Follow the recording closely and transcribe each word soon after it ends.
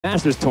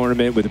Masters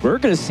tournament with we're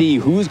going to see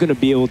who's going to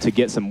be able to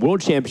get some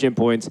world championship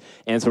points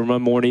and some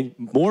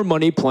more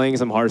money playing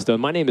some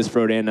Hearthstone. My name is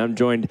Frodan, and I'm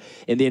joined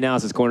in the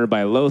analysis corner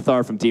by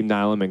Lothar from Team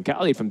Nylum and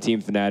Kali from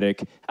Team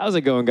Fnatic. How's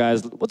it going,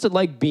 guys? What's it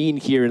like being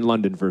here in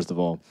London, first of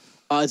all?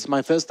 It's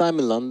my first time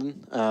in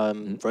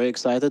London. Very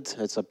excited.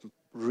 It's a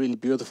really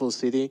beautiful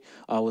city.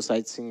 I was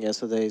sightseeing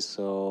yesterday,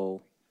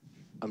 so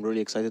I'm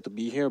really excited to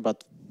be here.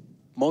 But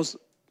the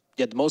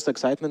most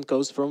excitement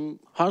goes from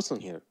Hearthstone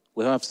here.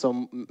 We have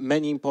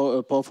many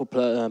powerful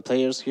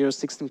players here.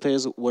 16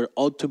 players were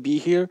ought to be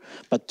here,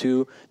 but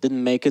 2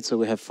 didn't make it. So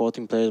we have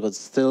 14 players, but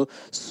still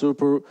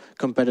super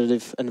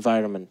competitive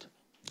environment.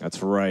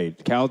 That's right.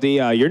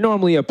 Kaldi, you're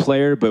normally a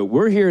player, but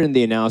we're here in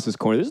the analysis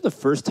corner. This is the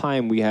first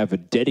time we have a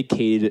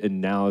dedicated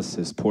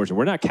analysis portion.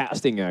 We're not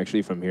casting,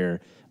 actually, from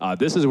here.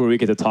 This is where we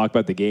get to talk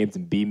about the games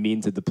and be mean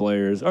to the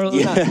players, or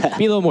be a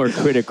little more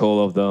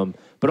critical of them,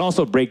 but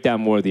also break down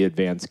more of the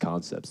advanced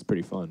concepts. It's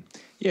pretty fun.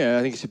 Yeah,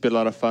 I think it's a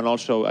lot of fun.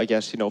 Also, I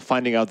guess,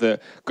 finding out the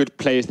good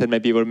plays that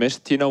maybe were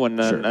missed, and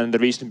the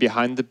reason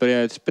behind it. But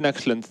yeah, it's been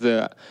excellent.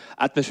 The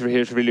atmosphere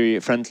here is really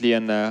friendly,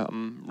 and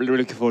I'm really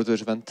looking forward to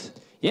this event.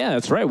 Yeah,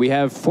 that's right. We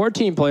have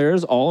 14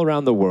 players all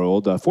around the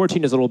world.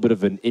 14 is a little bit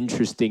of an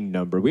interesting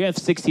number. We have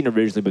 16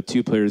 originally, but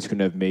 2 players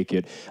couldn't make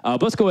it.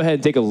 But let's go ahead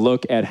and take a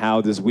look at how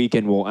this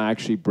weekend will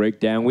actually break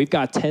down. We've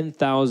got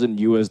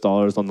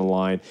 $10,000 on the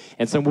line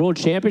and some world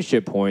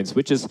championship points,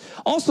 which is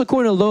also,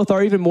 according to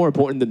Lothar, even more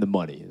important than the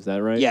money. Is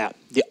that right? Yeah,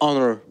 the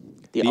honor.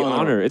 The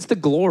honor. It's the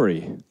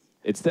glory.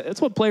 It's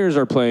what players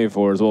are playing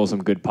for, as well as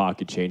some good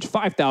pocket change.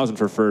 5,000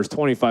 for first,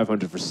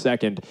 2,500 for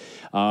second,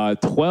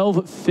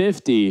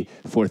 1,250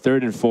 for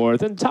third and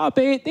fourth. And top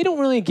 8, they don't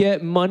really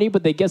get money,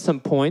 but they get some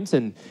points.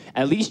 And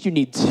at least you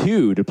need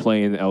 2 to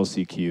play in the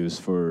LCQs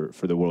for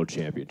the World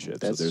Championship.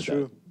 That's so there's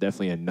true.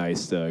 Definitely a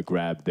nice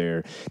grab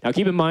there. Now,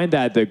 keep in mind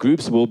that the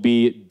groups will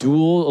be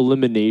dual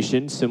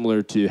elimination,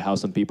 similar to how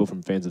some people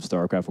from fans of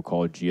StarCraft will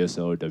call it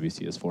GSL or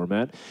WCS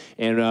format.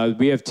 And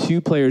we have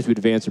 2 players who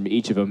advance from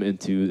each of them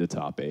into the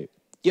top 8.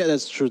 Yeah,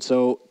 that's true.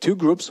 So 2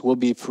 groups will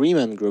be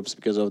 3-man groups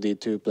because of the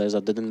 2 players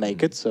that didn't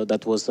make it. So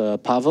that was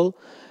Pavel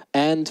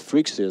and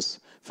Frixius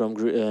from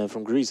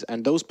Greece.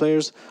 And those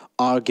players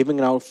are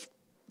giving out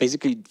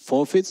basically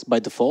forfeits by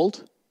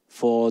default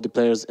for the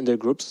players in their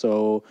groups.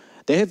 So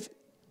they have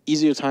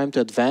easier time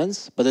to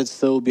advance, but it'd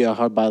still be a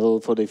hard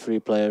battle for the 3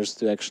 players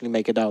to actually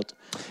make it out.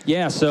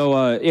 Yeah, so,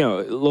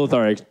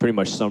 Lothar pretty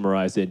much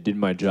summarized it, did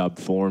my job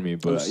for me.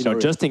 But,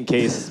 just in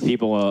case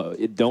people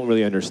don't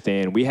really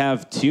understand, we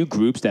have 2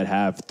 groups that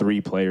have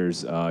 3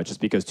 players,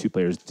 just because 2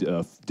 players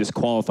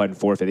disqualified and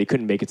forfeit. They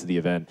couldn't make it to the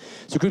event.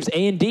 So groups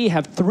A and D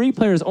have 3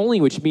 players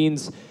only, which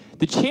means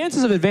the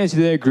chances of advancing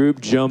to their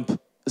group jump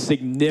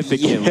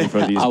significantly for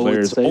these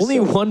players. Only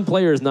so. 1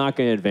 player is not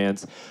going to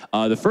advance.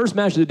 The first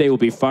match of the day will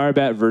be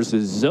Firebat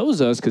versus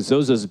Zozus, because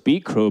Zozus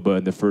beat Kroba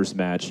in the first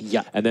match.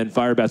 Yeah. And then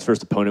Firebat's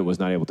first opponent was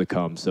not able to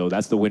come. So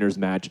that's the winner's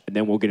match. And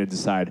then we're going to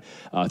decide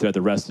throughout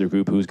the rest of the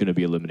group who's going to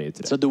be eliminated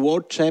today. So the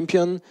world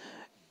champion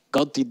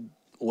got the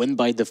win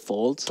by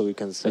default, so we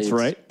can say that's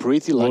right.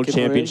 Pretty lucky World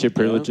championship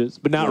privileges,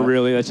 but not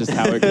really. That's just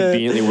how it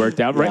conveniently worked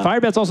out. Right?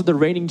 Firebat's also the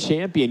reigning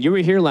champion. You were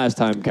here last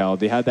time,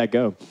 Kaldi. How'd that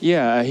go?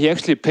 Yeah, he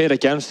actually played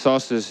against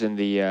Zozus in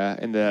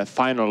the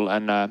final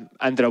and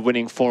ended up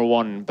winning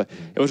 4-1. But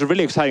it was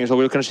really exciting. So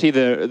we're going to see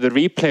the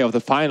replay of the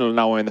final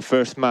now in the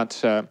first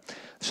match.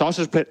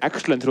 Zozus played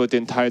excellent throughout the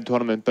entire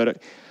tournament,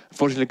 but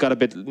unfortunately got a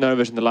bit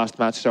nervous in the last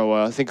match. So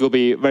I think we'll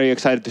be very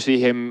excited to see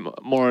him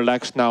more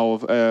relaxed now.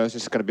 This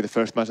is going to be the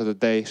first match of the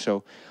day.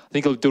 So I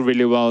think he'll do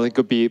really well. It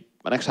could be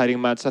an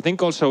exciting match. I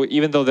think also,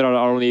 even though there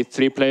are only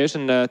 3 players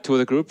in 2 of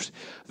the groups,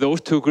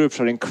 those 2 groups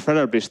are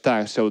incredibly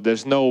stacked. So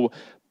there's no,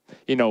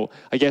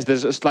 I guess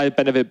there's a slight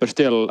benefit, but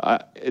still,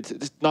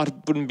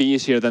 wouldn't be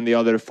easier than the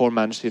other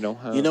 4-mans, You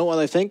know what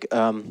I think?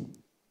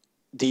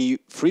 The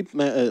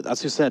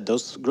as you said,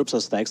 those groups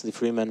are stacks, the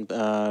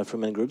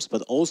 3-man groups,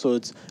 but also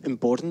it's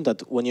important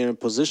that when you're in a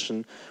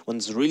position, when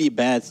it's really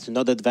bad to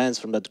not advance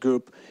from that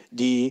group,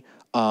 the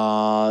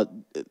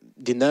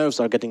nerves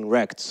are getting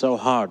wrecked so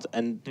hard,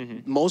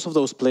 and most of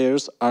those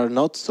players are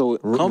not so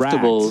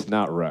comfortable. Racked,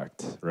 not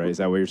wrecked, right? Is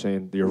that what you're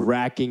saying? You're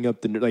racking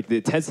up the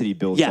intensity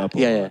builds up.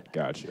 Yeah.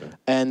 Gotcha.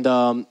 And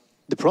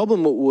the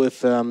problem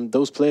with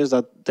those players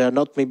that they're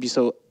not maybe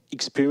so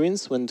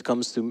experienced when it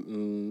comes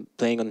to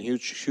playing on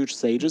huge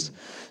stages,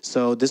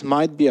 so this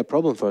might be a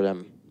problem for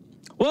them.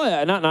 Well,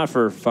 yeah, not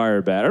for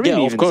Firebat. Or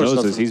maybe even of course,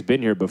 Zozus. He's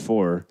been here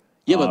before.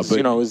 Yeah, but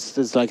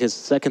it's like his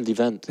second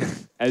event.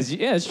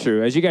 It's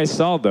true. As you guys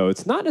saw, though,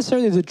 it's not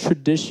necessarily the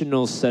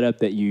traditional setup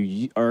that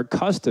you are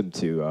accustomed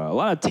to. A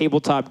lot of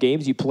tabletop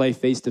games, you play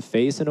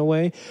face-to-face in a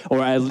way,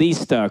 or at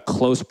least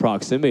close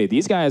proximity.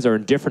 These guys are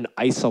in different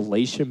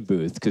isolation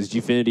booths, because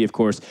Gfinity, of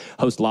course,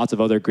 hosts lots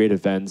of other great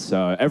events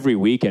every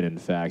weekend, in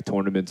fact,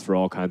 tournaments for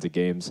all kinds of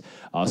games.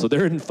 So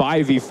they're in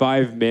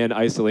 5v5 man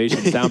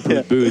isolation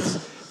soundproof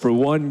booths. For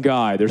 1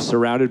 guy, they're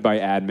surrounded by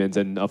admins,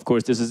 and of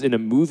course, this is in a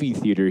movie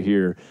theater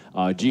here.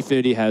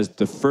 Gfinity has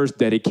the first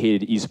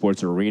dedicated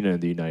esports arena in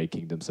the United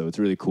Kingdom, so it's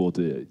really cool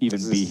to even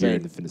be here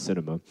in the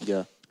cinema.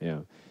 Yeah.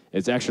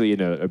 It's actually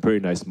in a pretty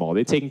nice mall.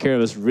 They've taken care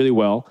of us really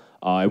well.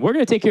 And we're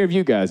going to take care of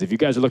you guys. If you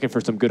guys are looking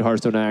for some good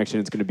Hearthstone action,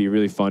 it's going to be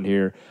really fun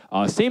here.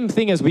 Same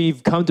thing as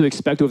we've come to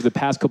expect over the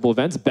past couple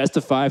events. Best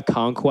of 5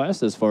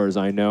 conquest, as far as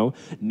I know.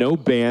 No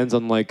bans,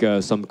 unlike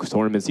some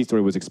tournaments.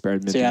 C-Story was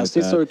experimenting with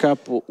that. C-Story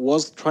Cup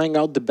was trying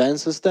out the ban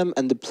system,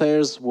 and the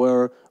players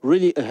were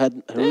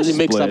had really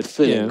mixed up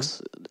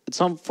feelings.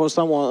 Yeah. For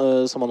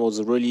someone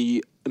was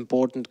really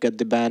important to get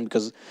the ban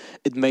because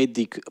it made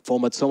the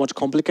format so much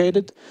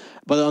complicated.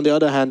 But on the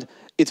other hand,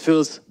 it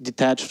feels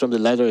detached from the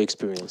ladder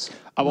experience.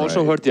 I've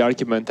also heard the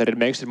argument that it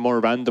makes it more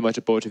random, I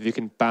suppose, if you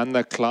can ban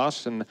that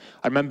class. And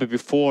I remember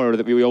before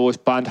that we always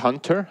banned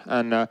Hunter,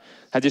 and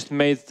that just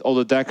made all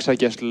the decks, I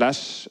guess,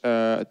 less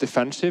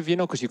defensive, you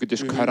know, because you could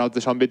just cut out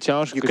the zombie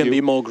charge. You can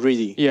be more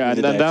greedy. Yeah,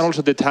 and that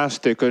also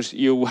detached it because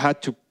you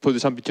had to put the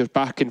zombie charge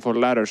back in for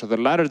ladder. So the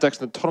ladder decks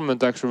and the tournament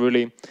decks were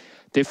really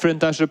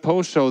different, I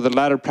suppose. So the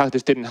ladder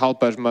practice didn't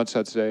help as much,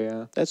 I'd say.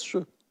 That's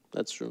true.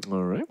 That's true.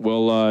 All right.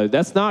 Well,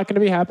 that's not going to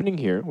be happening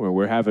here, where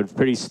we're having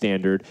pretty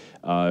standard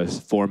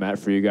format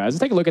for you guys. Let's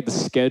take a look at the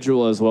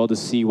schedule as well to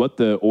see what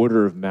the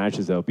order of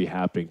matches that will be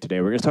happening today.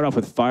 We're going to start off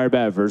with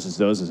Firebat versus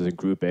Zozus in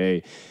Group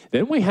A.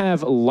 Then we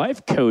have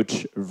Life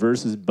Coach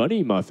versus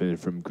Bunny Muffin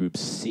from Group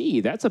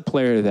C. That's a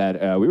player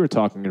that we were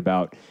talking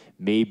about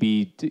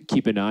maybe to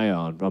keep an eye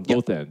on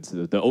both ends.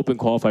 The open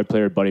qualified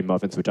player, Buddy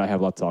Muffins, which I have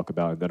a lot to talk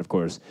about, and then, of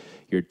course,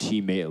 your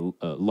teammate,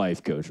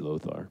 Life Coach,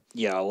 Lothar.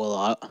 Yeah,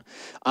 well,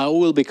 I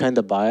will be kind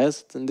of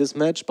biased in this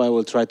match, but I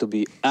will try to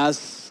be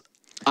as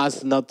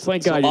not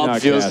Thank so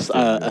God you're obvious.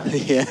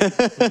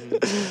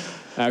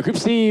 not Group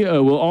C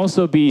will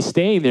also be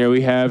staying there.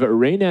 We have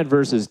Reynad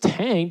versus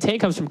Tang. Tang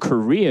comes from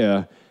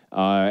Korea.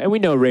 And we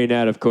know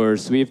Reynad, of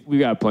course. We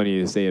got plenty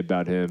to say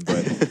about him.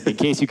 But in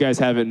case you guys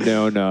haven't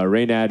known,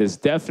 Reynad is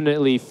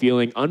definitely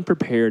feeling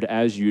unprepared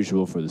as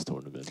usual for this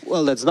tournament.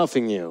 Well, that's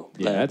nothing new.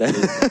 Yeah,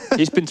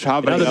 he's been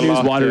traveling a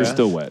lot. Water is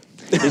still wet.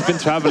 He's been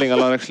traveling a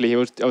lot, actually. I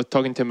was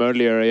talking to him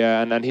earlier,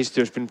 and he's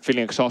just been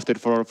feeling exhausted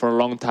for a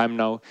long time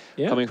now,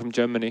 coming from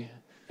Germany.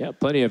 Yeah,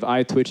 plenty of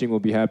eye twitching will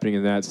be happening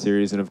in that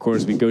series. And of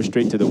course, we go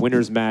straight to the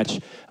winners match.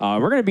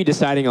 We're going to be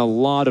deciding a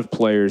lot of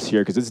players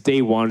here because it's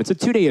day one. It's a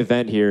 2-day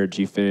event here at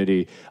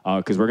Gfinity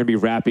because we're going to be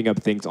wrapping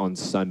up things on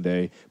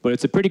Sunday. But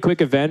it's a pretty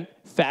quick event,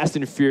 fast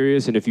and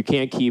furious. And if you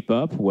can't keep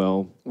up,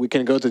 well, we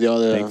can go to the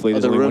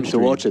other room to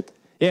watch it.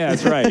 Yeah,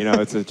 that's right. You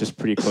know, it's just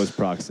pretty close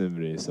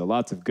proximity. So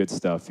lots of good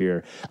stuff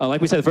here.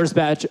 Like we said, the first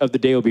match of the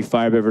day will be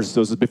Firebat versus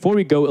Zozus. Before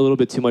we go a little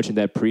bit too much in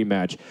that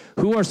pre-match,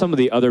 who are some of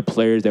the other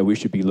players that we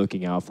should be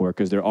looking out for?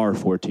 Because there are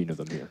 14 of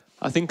them here.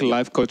 I think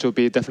Life Coach will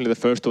be definitely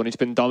the first one. He's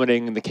been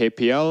dominating the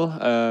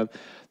KPL.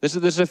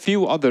 There's a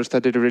few others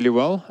that did really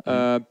well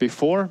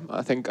before.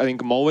 I think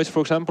Movic,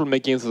 for example,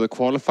 making it to the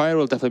qualifier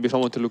will definitely be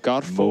someone to look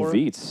out for.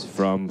 Movic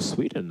from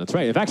Sweden. That's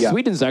right. In fact,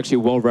 Sweden's actually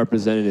well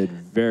represented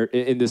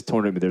in this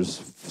tournament. There's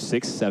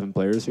 6-7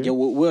 players here. Yeah,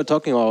 we were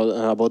talking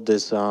about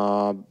this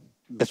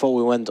before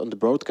we went on the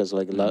broadcast,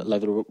 like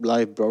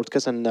live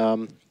broadcast,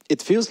 and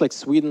it feels like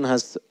Sweden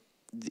has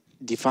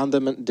the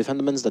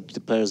fundamentals that the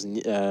players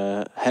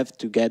have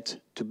to get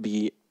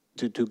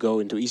to go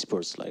into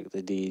esports, like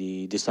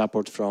the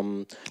support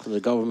from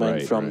the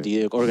government, from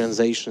the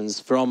organizations,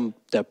 from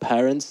their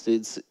parents.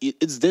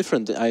 It's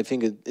different. I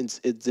think it's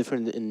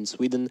different in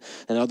Sweden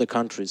and other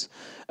countries.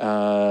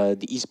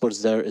 The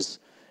esports there is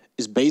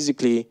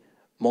basically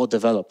more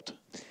developed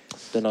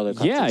than other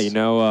countries. Yeah, you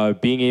know,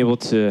 being able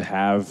to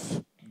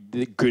have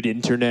the good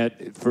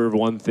internet for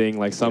one thing,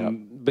 like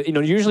some. But, you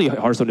know, usually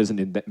Hearthstone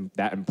isn't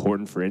that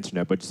important for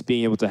internet, but just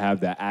being able to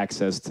have that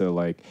access to,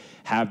 like,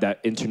 have that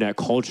internet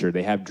culture.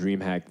 They have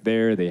DreamHack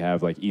there. They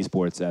have, like,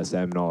 esports SM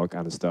and all that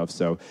kind of stuff.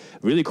 So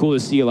really cool to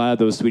see a lot of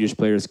those Swedish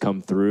players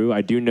come through. I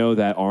do know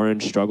that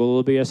Orange struggled a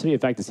little bit yesterday. In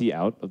fact, is he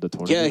out of the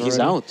tournament Yeah, he's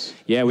out.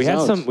 Yeah, we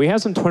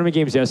had some tournament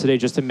games yesterday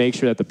just to make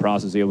sure that the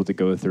process was able to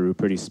go through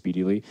pretty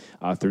speedily.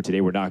 Through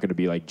today, we're not going to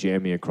be, like,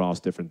 jamming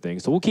across different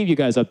things. So we'll keep you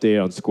guys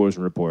updated on scores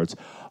and reports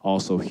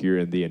also here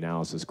in the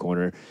analysis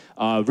corner.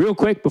 Real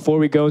quick, before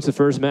we go into the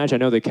first match, I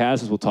know the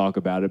casters will talk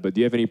about it, but do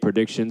you have any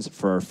predictions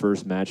for our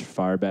first match,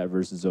 Firebat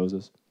versus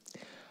Zozus?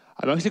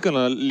 I'm actually going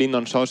to lean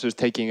on Zozus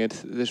taking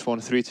it, this one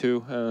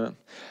 3-2.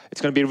 It's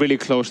going to be really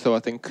close, though,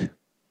 I think.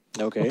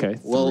 Okay,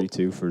 well,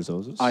 3-2 for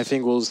Zozus. I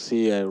think we'll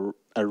see a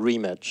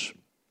rematch.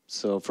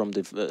 So from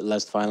the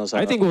last finals,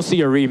 I think we'll see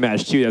a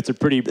rematch too. That's a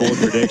pretty bold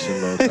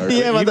prediction, Lothar.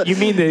 You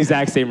mean the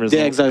exact same result?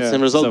 The exact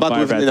same result, so but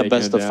within a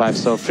best of 5.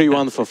 So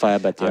 3-1 for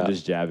Firebat. Yeah. I'm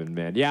just jabbing,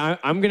 man. Yeah,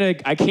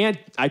 I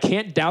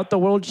can't doubt the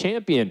world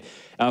champion.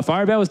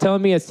 Firebat was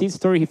telling me at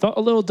C-Story he felt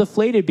a little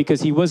deflated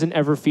because he wasn't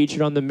ever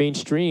featured on the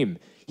mainstream.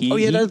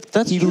 He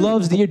that's he true.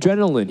 loves the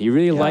adrenaline. He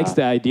really likes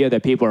the idea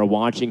that people are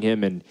watching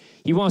him, and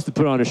he wants to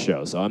put on a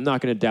show. So I'm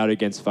not going to doubt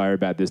against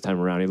Firebat this time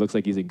around. He looks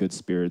like he's in good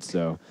spirits.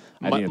 So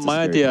I think it's my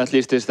idea, at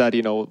least, is that,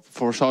 you know,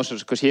 for Zozus,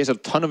 because he has a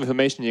ton of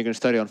information you can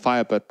study on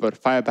Firebat,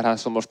 but Firebat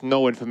has almost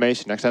no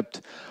information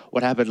except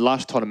what happened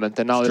last tournament.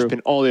 And now there's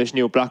been all these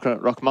new Black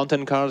Rock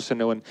Mountain cards, you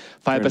know, and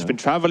Firebat's been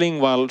traveling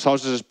while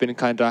Zozus has been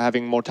kind of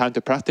having more time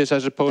to practice, I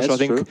suppose. So I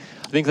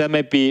think that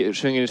might be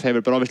swinging in his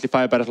favor. But obviously,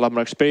 Firebat has a lot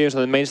more experience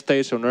on the main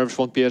stage, so nerves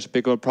won't be as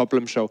big of a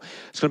problem. So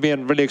it's going to be a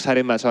really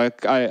exciting match. So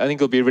I think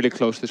it'll be really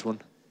close, this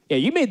one. Yeah,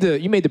 you made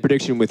the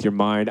prediction with your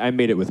mind. I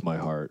made it with my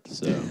heart.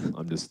 So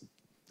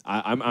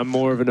I'm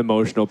more of an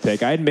emotional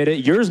pick. I admit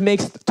it. Yours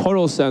makes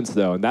total sense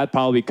though, and that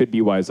probably could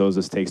be why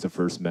Zozus takes the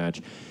first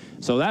match.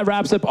 So that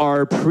wraps up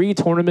our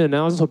pre-tournament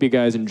analysis. Hope you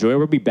guys enjoy.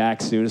 We'll be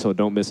back soon, so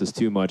don't miss us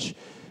too much.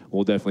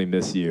 We'll definitely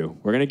miss you.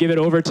 We're gonna give it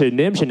over to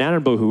Nimsh and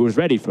Anarbo, who was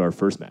ready for our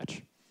first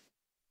match.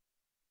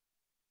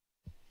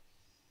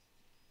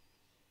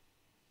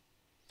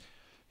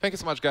 Thank you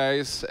so much,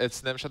 guys.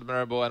 It's Nimsh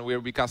Admirable, and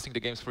we'll be casting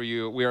the games for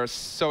you. We are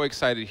so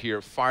excited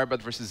here.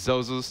 Firebat versus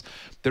Zozus,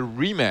 the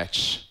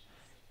rematch.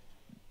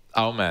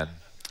 Oh, man.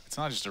 It's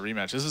not just a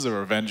rematch. This is a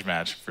revenge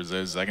match for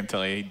Zozus. I can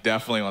tell you, he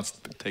definitely wants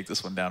to take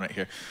this one down right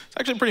here. It's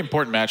actually a pretty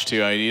important match, too.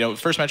 You know,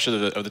 first match of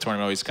the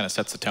tournament always kind of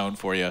sets the tone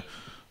for you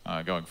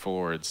going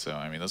forward. So,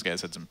 I mean, those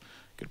guys had some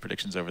good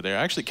predictions over there.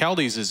 Actually,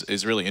 Chaldees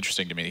is really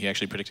interesting to me. He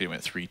actually predicted he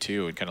went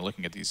 3-2, and kind of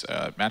looking at these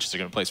matches they're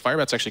going to play.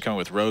 Firebat's actually coming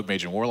with Rogue,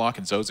 Mage, and Warlock,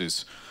 and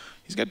Zozus.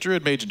 He's got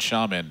Druid, Mage, and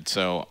Shaman.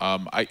 So,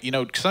 you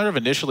know, sort of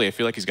initially, I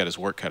feel like he's got his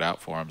work cut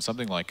out for him.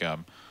 Something like,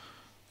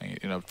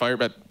 you know,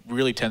 Firebat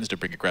really tends to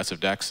bring aggressive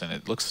decks, and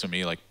it looks to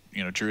me like,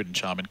 you know, Druid and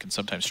Shaman can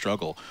sometimes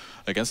struggle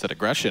against that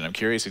aggression. I'm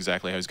curious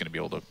exactly how he's going to be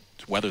able to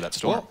weather that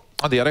storm. Well,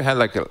 on the other hand,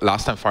 like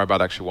last time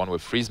Firebat actually won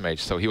with Freeze Mage,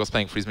 so he was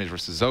playing Freeze Mage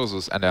versus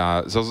Zozus, and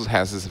Zozus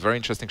has this very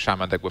interesting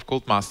Shaman deck with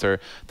Cult Master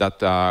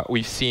that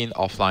we've seen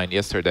offline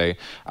yesterday.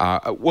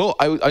 Well,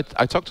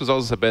 I talked to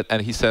Zozus a bit,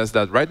 and he says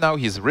that right now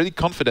he's really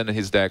confident in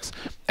his decks,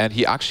 and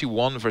he actually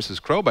won versus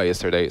Croba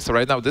yesterday. So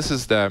right now this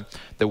is the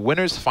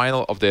winners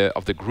final of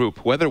the group.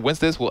 Whoever wins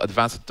this will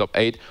advance to the top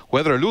 8.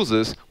 Whoever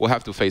loses will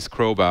have to face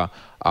Croba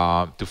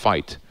to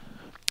fight.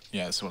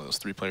 Yeah, it's one of those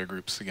 3-player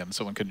groups. Again,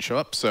 someone couldn't show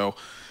up, so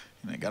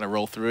they got to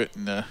roll through it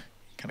and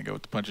kind of go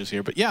with the punches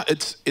here. But yeah,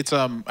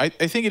 I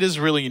think it is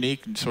really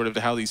unique and sort of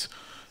to how this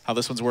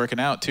one's working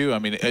out too. I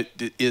mean,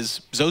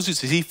 is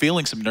Zozus, is he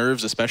feeling some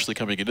nerves, especially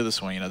coming into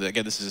this one? You know,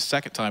 again, this is his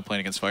second time playing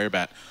against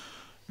Firebat.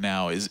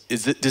 Now, does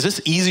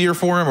this easier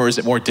for him, or is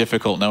it more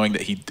difficult knowing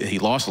that he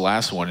lost the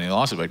last one and he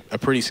lost it by a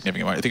pretty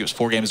significant margin? I think it was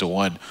 4 games to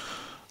 1.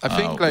 I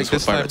think like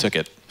this time took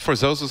it. For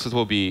Zozus it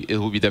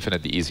will be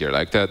definitely easier.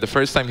 Like the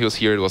first time he was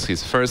here, it was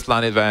his first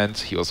LAN event.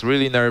 He was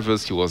really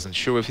nervous. He wasn't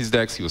sure of his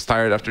decks. He was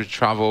tired after the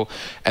travel.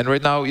 And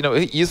right now, you know,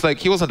 he's like,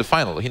 he was in the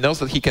final. He knows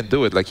that he can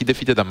do it. Like he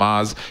defeated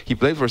Amaz. He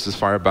played versus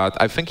Firebat.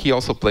 I think he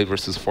also played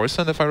versus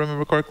Forsen, if I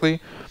remember correctly.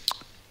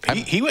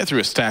 He went through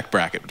a stack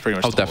bracket pretty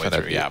much the whole way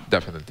through. Yeah,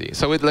 definitely.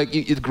 So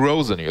it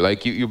grows on you.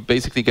 Like you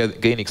basically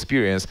gain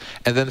experience,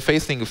 and then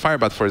facing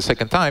Firebat for the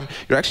second time,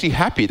 you're actually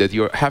happy that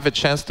you have a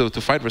chance to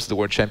fight versus the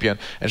world champion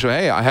and show,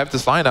 hey, I have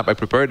this lineup, I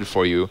prepared it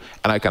for you,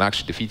 and I can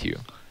actually defeat you.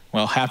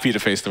 Well, happy to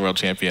face the world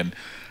champion.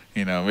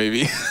 You know,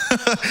 maybe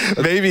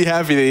maybe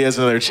happy that he has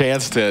another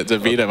chance to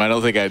beat him. I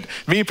don't think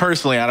me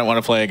personally, I don't want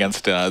to play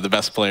against the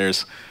best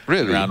players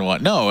in round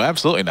 1. No,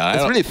 absolutely not.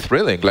 It's really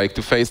thrilling, like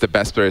to face the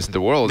best players in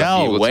the world and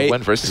be able to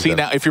win versus them.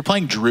 Now, if you're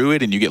playing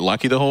Druid and you get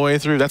lucky the whole way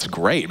through, that's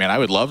great, man. I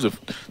would love to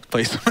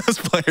play some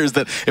best players.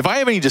 That if I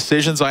have any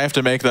decisions I have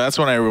to make, that's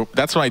when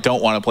I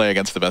don't want to play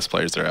against the best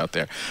players that are out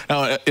there.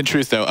 Now, in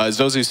truth, though,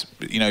 Zozus,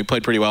 you know, he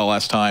played pretty well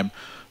last time.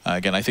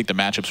 Again, I think the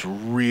matchups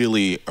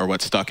really are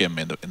what stuck him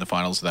in the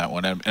finals of that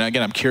one. And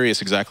again, I'm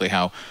curious exactly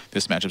how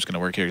this matchup's going to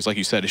work here. Because like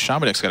you said, his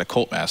Shaman deck's got a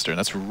Cult Master, and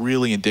that's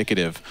really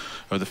indicative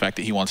of the fact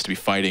that he wants to be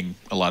fighting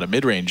a lot of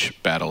mid-range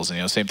battles. And,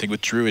 you know, same thing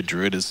with Druid.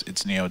 Druid is,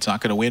 you know, it's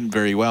not going to win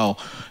very well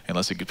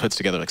unless it puts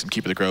together like some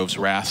Keep of the Groves,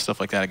 Wrath, stuff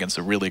like that against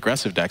the really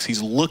aggressive decks.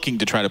 He's looking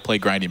to try to play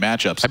grindy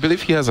matchups. I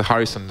believe he has a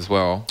Harrison as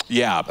well.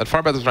 Yeah. But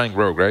Firebat is running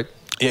Rogue, right?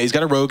 Yeah, he's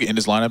got a Rogue in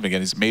his lineup. Again,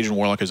 he's Mage and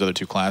Warlock, his other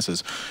 2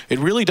 classes. It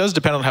really does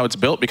depend on how it's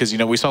built because, you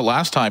know, we saw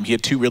last time he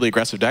had 2 really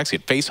aggressive decks. He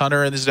had Face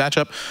Hunter in his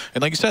matchup.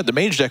 And like you said, the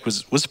Mage deck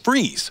was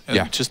Freeze. And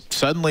yeah. Just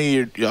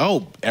suddenly,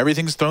 oh,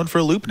 everything's thrown for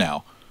a loop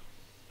now.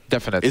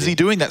 Definitely. Is he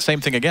doing that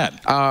same thing again?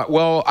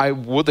 Well, I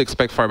would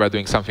expect Firebat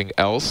doing something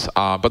else,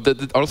 but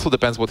it also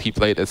depends what he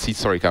played at Seed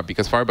Story Cup,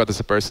 because Firebat is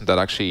a person that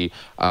actually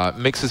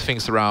mixes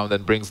things around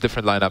and brings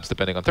different lineups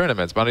depending on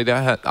tournaments. But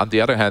on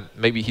the other hand,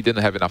 maybe he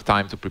didn't have enough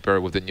time to prepare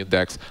with the new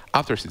decks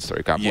after Seed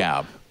Story Cup.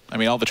 Yeah. I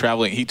mean, all the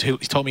traveling. He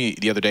told me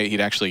the other day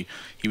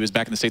he was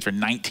back in the States for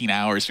 19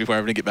 hours before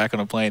having to get back on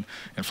a plane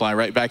and fly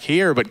right back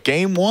here. But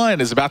game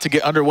 1 is about to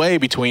get underway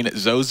between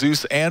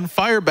Zozus and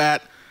Firebat.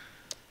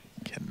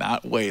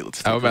 Cannot wait.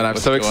 Let's oh man, I'm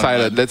so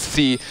excited. Let's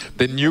see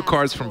the new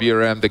cards from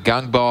BRM, the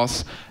Gang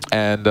Boss,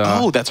 and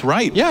oh, that's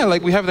right. Yeah,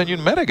 like we have the new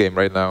meta game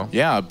right now.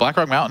 Yeah,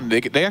 Blackrock Mountain.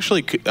 They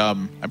actually,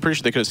 I'm pretty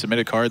sure they could have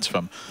submitted cards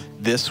from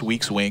this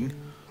week's wing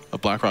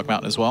of Blackrock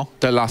Mountain as well.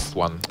 The last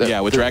one. Yeah,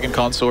 with Dragon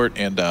Consort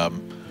and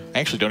I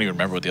actually don't even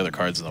remember what the other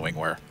cards in the wing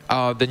were.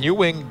 The new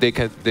wing, they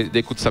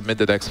could submit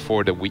the decks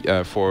for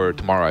for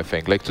tomorrow, I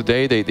think. Like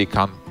today, they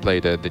can't play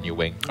the new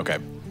wing. Okay.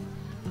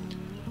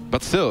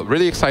 But still,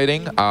 really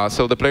exciting.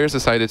 So the players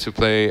decided to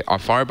play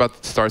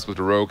Firebat starts with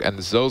the Rogue, and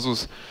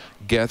Zozus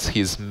gets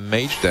his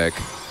Mage deck.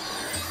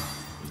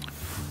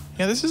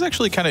 Yeah, this is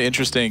actually kind of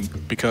interesting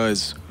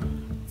because,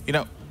 you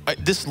know,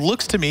 this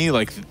looks to me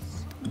like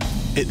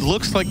it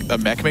looks like a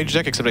Mech Mage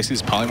deck, except I see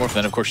this Polymorph, and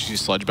then of course you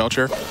see Sludge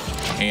Belcher,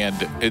 and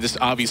this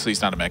obviously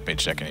is not a Mech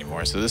Mage deck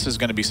anymore. So this is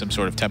going to be some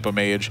sort of Tempo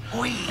Mage,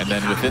 and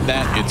then within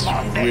that, it's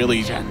really,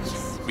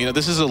 you know,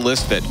 this is a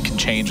list that can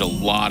change a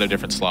lot of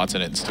different slots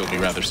in it and still be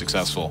rather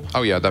successful.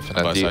 Oh yeah,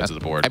 definitely. On both sides of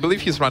the board. I believe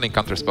he's running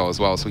Counterspell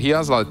as well, so he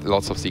has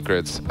lots of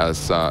secrets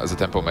as a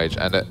Tempo Mage,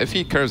 and if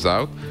he curves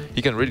out,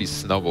 he can really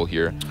snowball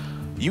here.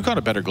 You got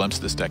a better glimpse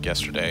of this deck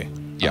yesterday.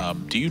 Yeah.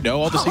 Do you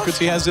know all the secrets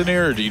he has in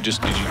there, or did you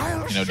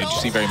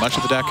see very much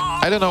of the deck?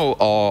 I don't know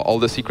all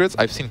the secrets.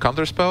 I've seen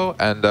Counterspell,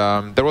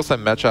 and there was a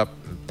matchup,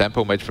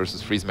 Tempo Mage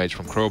versus Freeze Mage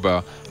from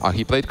Kroba.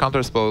 He played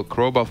Counterspell.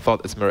 Kroba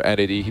thought it's Mirror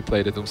Entity. He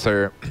played a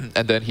Doomsayer,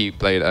 and then he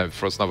played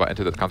Frost Nova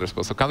into that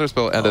Counterspell. So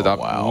Counterspell ended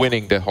up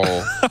winning the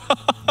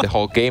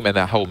whole game and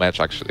the whole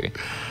match actually.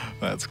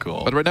 That's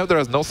cool. But right now there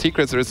is no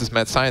secrets. There is this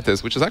Mad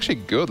Scientist, which is actually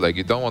good. Like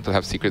you don't want to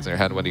have secrets in your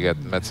hand when you get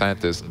Mad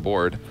Scientist on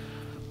board.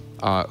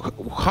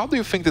 How do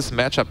you think this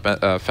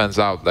matchup fans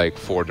out, like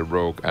for the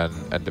Rogue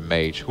and the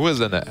Mage? Who is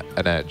an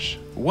edge?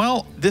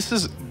 Well, this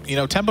is, you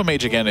know, Tempo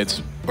Mage again.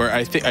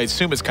 I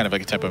assume it's kind of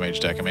like a Tempo Mage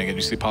deck. I mean, again,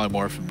 you see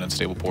Polymorph and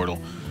Unstable Portal,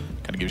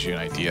 kind of gives you an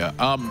idea.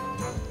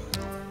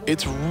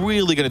 It's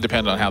really going to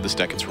depend on how this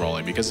deck gets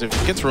rolling, because if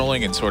it gets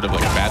rolling in sort of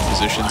like a bad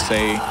position,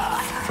 say,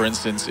 for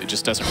instance, it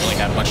just doesn't really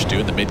have much to do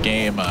in the mid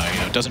game. You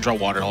know, it doesn't draw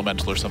Water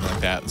Elemental or something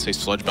like that. Say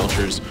Sludge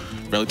Belcher's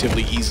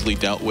relatively easily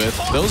dealt with.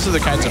 Those are the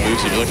kinds of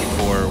moves that you're looking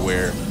for,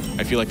 where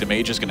I feel like the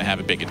Mage is going to have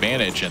a big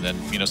advantage. And then,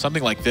 you know,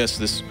 something like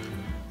this,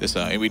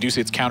 and we do see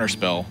it's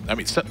Counterspell. I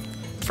mean,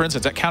 for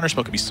instance, that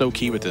Counterspell could be so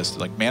key with this.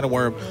 Like Mana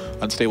Worm,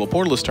 Unstable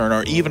Portal this turn,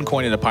 or even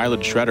coining a Pilot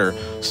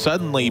Shredder.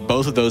 Suddenly,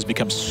 both of those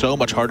become so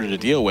much harder to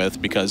deal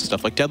with because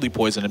stuff like Deadly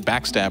Poison and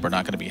Backstab are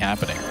not going to be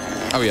happening.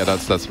 Oh yeah,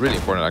 that's really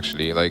important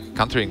actually. Like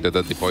countering the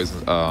Deadly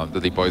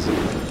Poison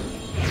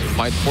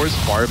might force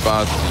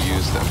Firebat to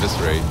use the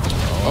Eviscerate.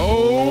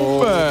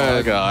 Oh man!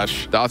 My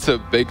gosh, that's a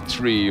big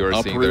tree you're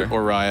seeing there.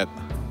 Or Riot.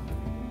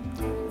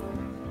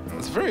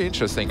 It's very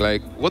interesting.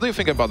 Like, what do you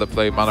think about the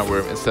play Mana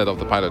Worm instead of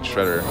the Pilot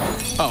Shredder?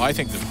 Oh, I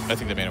think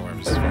the Mana Worm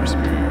is far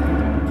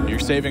superior. You're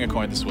saving a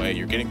coin this way.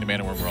 You're getting the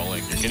Mana Worm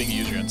rolling. You're getting to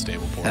use your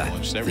Unstable Portal,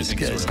 and just everything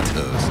sort of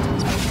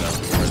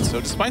toast. So,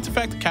 despite the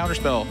fact that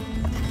Counterspell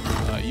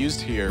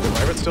used here,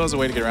 Firebat still has a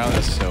way to get around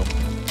this. So,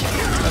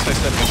 as I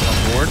said, it's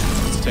on board.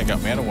 Let's take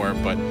out Mana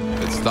Worm, but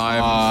it's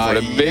time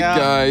for the big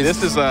guys.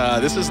 This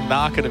is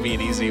not going to be an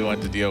easy one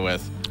to deal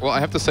with. Well, I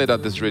have to say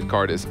that this Druid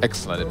card is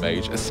excellent in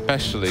Mage,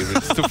 especially with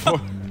its 2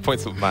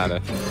 points of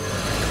mana.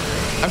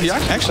 I mean,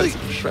 actually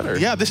Shredder.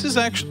 Yeah, this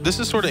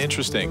is sort of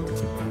interesting.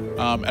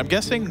 I'm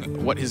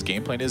guessing what his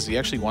game plan is. He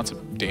actually wants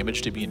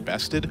damage to be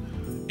invested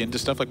into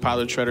stuff like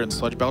Pilot Shredder and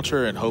Sludge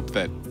Belcher, and hope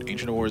that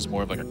Ancient of War is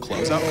more of like a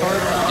closeout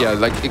card. Yeah,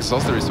 like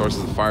exhaust the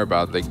resources of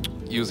Firebat, like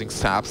using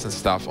saps and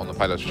stuff on the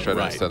Pilot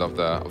Shredder instead of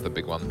the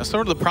big one. Now,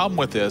 sort of the problem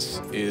with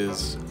this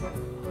is,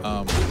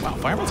 wow,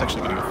 Firebat's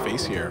actually going to go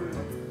face here.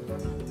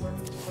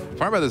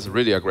 Firebat is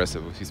really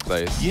aggressive with his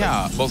plays.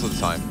 Yeah, like, most of the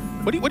time.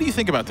 What do you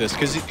think about this?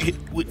 Because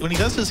when he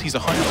does this, he's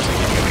 100% getting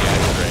the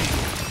Aggro Drain.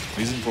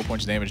 He's using 4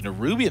 points of damage. Now,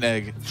 Rubian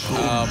Egg,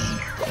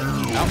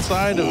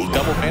 outside of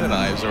double Mana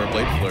Knives or a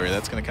Blade Flurry,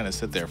 that's going to kind of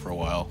sit there for a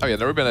while. Oh yeah,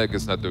 the Rubian Egg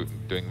is not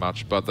doing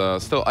much, but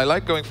still, I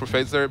like going for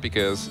Fates there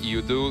because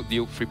you do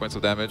deal 3 points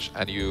of damage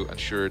and you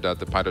ensure that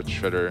the Pilot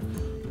Shredder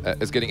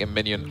is getting a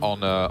minion on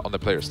the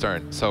player's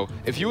turn. So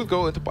if you would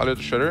go into Pilot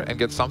Shredder and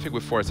get something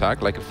with 4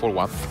 attack, like a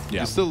 4/1,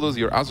 you still lose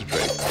your Azure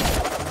Drake.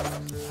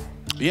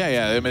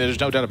 Yeah, I mean, there's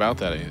no doubt about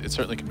that. It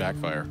certainly can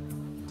backfire.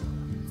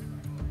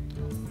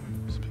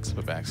 Just picks up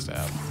a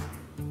Backstab.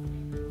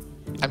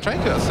 I'm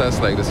trying to assess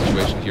like the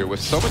situation here with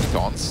so many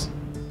taunts,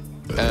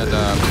 and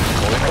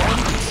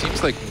it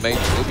seems like Mage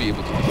will be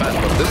able to defend,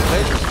 but this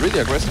Mage was really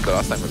aggressive the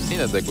last time I've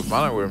seen it, like with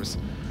Mana Worms.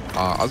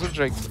 Azure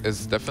Drake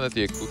is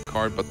definitely a good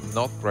card, but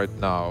not right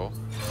now.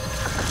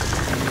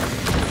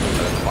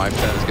 5/10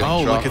 is getting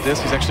dropped. Look at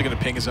this, he's actually going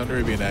to ping his own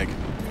Rubian Egg.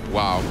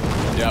 Wow.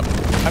 Yep.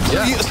 I'm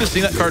so used to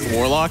seeing that card in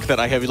Warlock that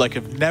I have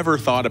never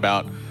thought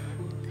about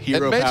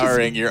hero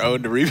powering your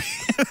own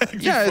Rubian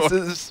Egg. Yeah,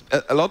 it's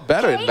a lot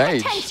better in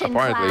Mage,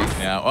 apparently.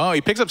 Yeah, well,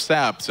 he picks up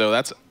Sap, so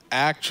that's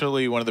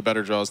actually one of the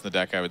better draws in the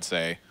deck, I would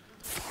say.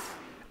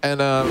 And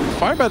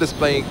Firebat is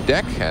playing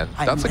Deckhand.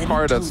 That's a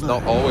card that's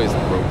not always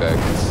in Rogue deck.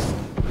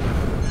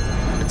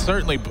 It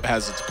certainly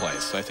has its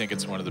place. I think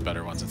it's one of the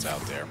better ones that's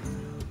out there.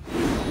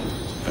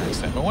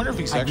 I wonder if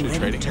he's actually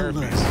trading here.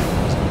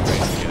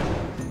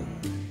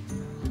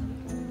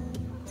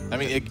 I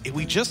mean,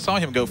 we just saw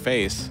him go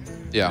face,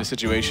 in a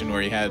situation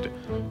where he had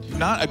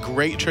not a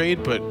great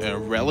trade, but a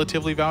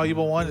relatively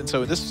valuable one. And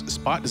so in this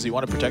spot, does he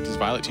want to protect his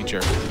Violet Teacher?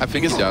 I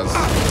think he does.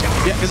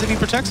 Yeah, because if he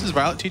protects his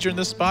Violet Teacher in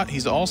this spot,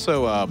 he's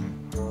also,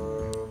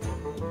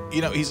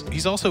 you know,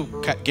 he's also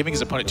giving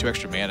his opponent 2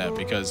 extra mana,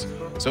 because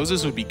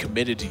Zozus would be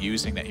committed to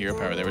using that hero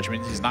power there, which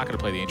means he's not going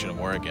to play the Ancient of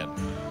War again.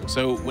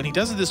 So when he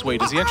does it this way,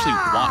 does he actually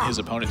want his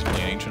opponent to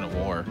play an Ancient of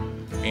War?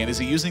 And is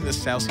he using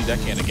this South Sea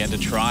deckhand again to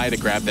try to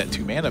grab that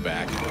 2 mana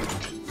back?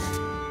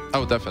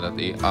 Oh,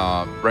 definitely.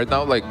 Right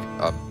now, like,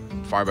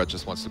 Firebat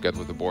just wants to get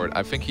with the board.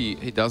 I think he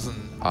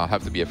doesn't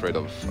have to be afraid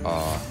of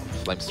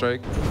Flame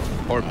Strike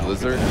or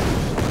Blizzard.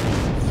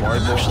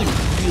 I'm actually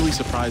really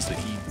surprised that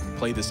he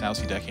played this South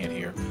Sea deckhand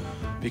here,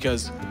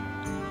 because,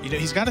 you know,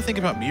 he's got to think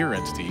about Mirror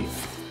Entity.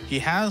 He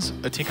has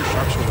a Tinker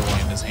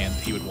Sharpshooter in his hand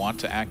that he would want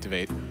to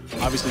activate.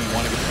 Obviously, you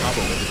want to get the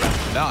combo with it rather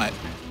than not.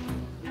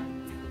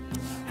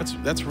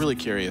 That's really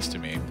curious to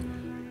me.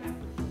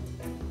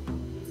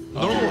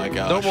 Oh my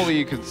gosh. Normally,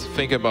 you could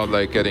think about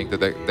like getting the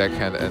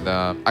deckhand and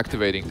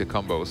activating the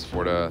combos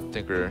for the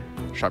Tinker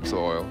Sharpshooter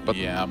Oil. But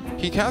yeah,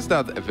 he has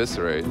that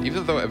Eviscerate,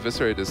 even though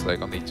Eviscerate is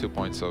like only 2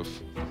 points of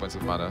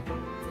mana.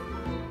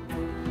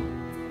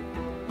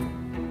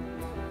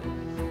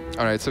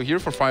 All right, so here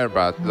for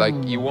Firebat, like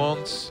you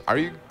want, are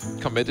you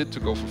committed to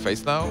go for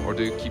face now, or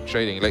do you keep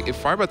trading? Like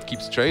if Firebat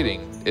keeps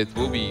trading, it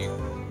will be.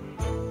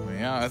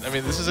 Yeah, I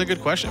mean, this is a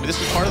good question. I mean,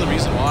 this is part of the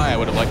reason why I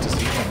would have liked to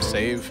see him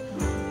save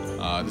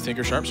the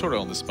Tinker Sharpshooter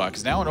on this spot,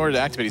 because now in order to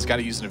activate, he's got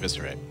to use an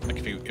Eviscerate, like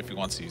if he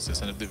wants to use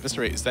this. And if the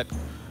Eviscerate is that,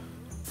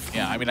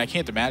 yeah, I mean, I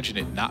can't imagine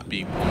it not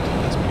being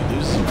pointless, but he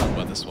loses his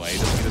combo this way. He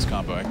doesn't get his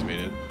combo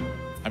activated.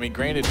 I mean,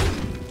 granted, he would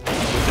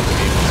have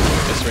been able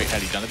to Eviscerate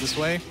had he done it this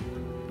way.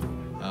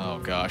 Oh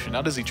gosh, and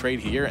now does he trade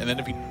here? And then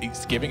if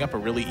he's giving up a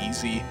really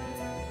easy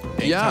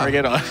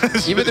target on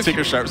even if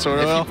Tinker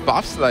Sharpshooter, if he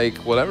buffs like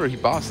whatever he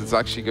buffs, it's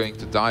actually going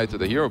to die to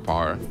the hero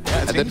power.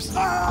 Yeah, it seems,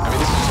 I mean,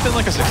 this has just been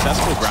like a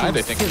successful grind,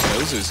 I think, for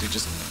Zozus.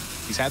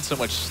 He's had so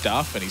much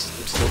stuff, and he's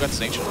still got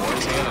this Ancient War in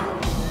his hand.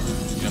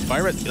 And, you know,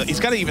 Firebat, he's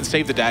got to even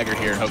save the dagger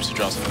here in hopes to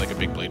draw something like a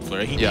big Blade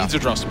Flurry. He needs to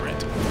draw Sprint.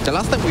 The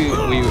last time we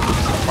saw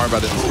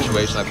Firebat in this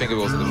situation, I think it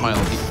was in the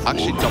final, he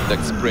actually top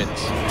decked Sprint.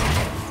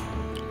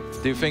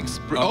 Do you think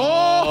Sprint?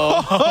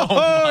 Oh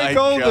my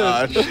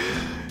gosh.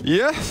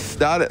 Yes,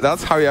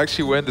 that's how you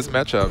actually win this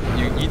matchup.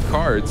 You eat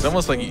cards. It's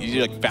almost like you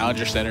like found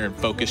your center and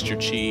focused your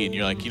chi, and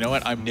you're like, you know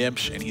what, I'm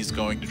Nimsh, and he's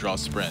going to draw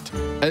Sprint.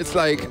 It's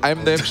like,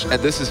 I'm Nimsh, and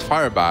this is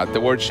Firebat,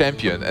 the world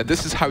champion, and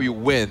this is how you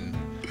win.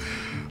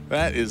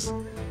 That is...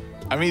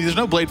 I mean, there's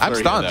no Blade Flurry I'm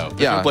stunned. yet, though.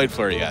 There's no Blade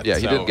Flurry yet. Yeah,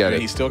 he didn't get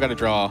it. He's still got to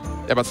draw...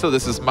 Yeah, but still,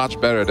 this is much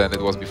better than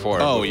it was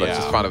before. Oh, with, yeah. Like,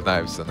 just Fun of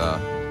Knives and...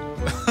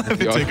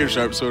 the Tinker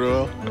Sharpshooter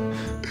Oil.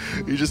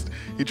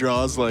 He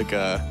draws like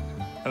a...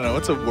 I don't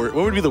know, what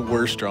would be the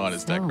worst draw in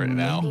his deck right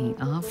now?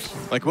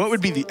 Like, what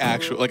would be the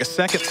actual, like a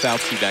second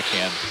South Sea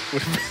deckhand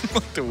would have been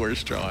like the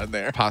worst draw in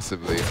there.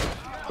 Possibly.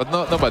 But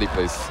nobody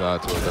plays two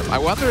of them. I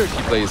wonder if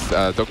he plays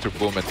Dr.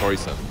 Boom and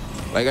Torison.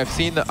 Like I've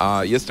seen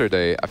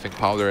yesterday, I think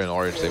Powder and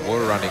Orange, they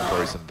were running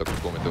Torison,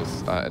 Dr. Boom and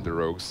those and the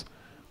Rogues.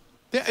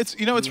 Yeah, it's,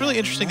 you know, it's really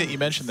interesting that you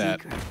mentioned that.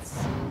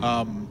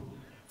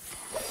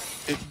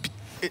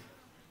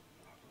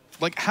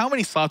 Like, how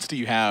many slots do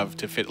you have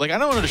to fit? Like, I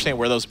don't understand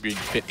where those are being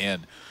fit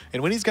in.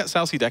 And when he's got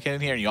South Sea Deckhand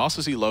in here, and you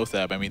also see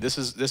Lotheb, I mean, this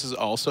has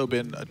also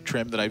been a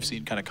trim that I've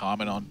seen kind of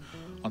common on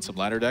some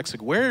ladder decks.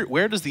 Like,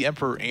 where does the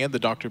Emperor and the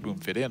Dr. Boom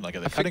fit in? Like,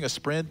 are they cutting a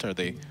sprint? Are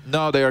they?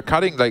 No, they are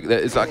cutting. Like,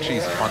 it's actually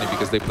funny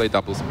because they play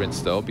double sprint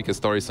still, because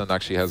Torison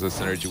actually has a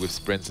synergy with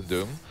sprints and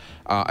Doom.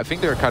 I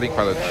think they are cutting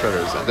Violet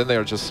Shredders, and then they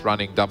are just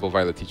running double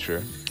Violet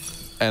Teacher,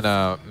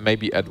 and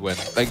maybe Edwin.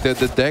 Like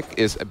the deck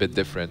is a bit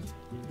different.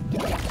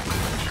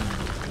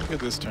 Look at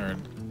this turn.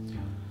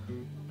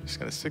 He's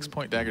got a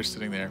 6-point dagger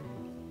sitting there.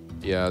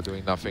 Yeah,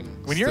 doing nothing.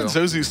 When you're in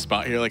Zozu's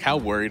spot here, like, how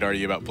worried are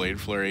you about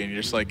Blade Flurry? And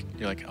you're like,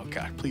 oh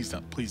god, please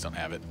don't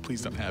have it,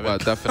 please don't have it. Well,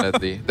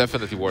 definitely,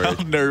 definitely worried.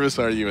 How nervous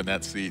are you in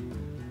that seat?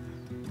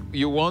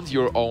 You want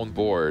your own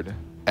board,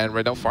 and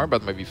right now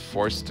Firebat might be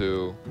forced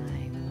to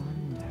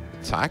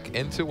attack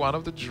into one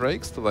of the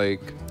Drakes to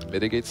like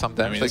mitigate some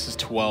damage. I mean, like, this is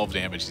 12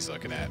 damage he's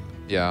looking at.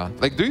 Yeah,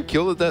 like, do you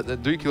kill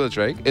the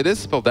Drake? It is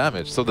spell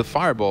damage, so the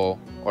Fireball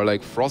or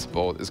like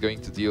Frostbolt is going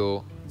to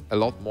deal a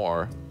lot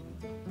more.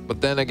 But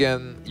then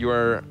again,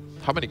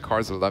 how many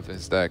cards are left in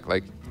his deck?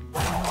 Like,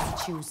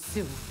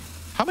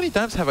 how many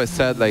times have I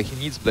said like he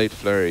needs Blade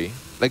Flurry?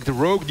 Like the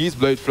Rogue needs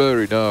Blade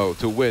Flurry now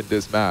to win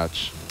this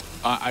match.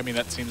 I mean,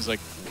 that seems like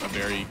a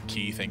very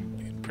key thing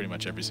in pretty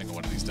much every single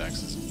one of these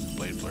decks. Is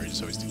Blade Flurry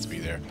just always needs to be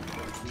there.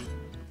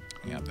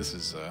 Yeah, this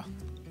is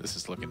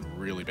looking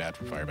really bad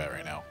for Firebat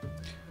right now.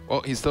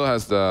 Well, he still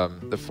has the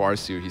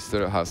Farseer, he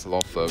still has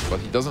Lotheb, but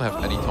he doesn't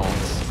have any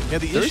taunts. Yeah,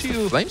 There is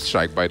the Flame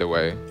Strike, by the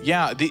way.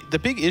 Yeah, the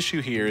big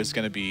issue here is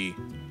going to be,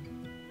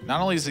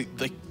 not only is he,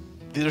 like,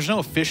 there's no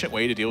efficient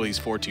way to deal with these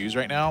 4/2s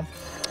right now,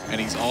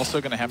 and he's also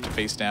going to have to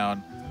face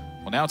down,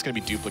 well, now it's going to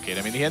be Duplicate.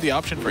 I mean, he had the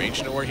option for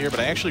Ancient War here, but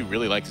I actually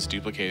really like this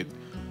Duplicate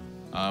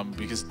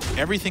because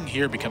everything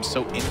here becomes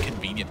so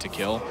inconvenient to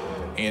kill,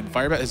 and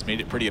Firebat has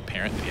made it pretty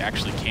apparent that he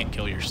actually can't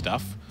kill your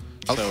stuff.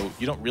 So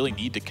you don't really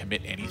need to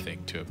commit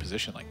anything to a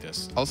position like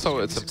this. Also,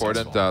 it's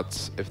important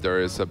that if there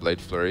is a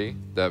Blade Flurry,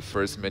 the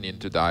first minion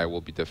to die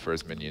will be the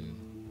first minion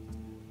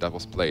that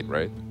was played,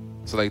 right?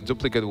 So like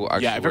duplicate will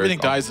actually if everything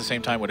dies at the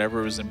same time,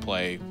 whatever was in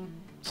play.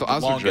 So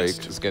Azure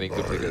Drake is getting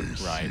duplicated.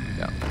 Right.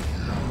 Yeah.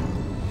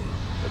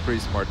 A pretty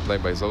smart play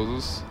by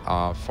Zozus.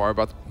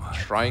 Firebat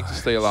trying to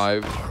stay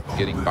alive,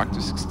 getting back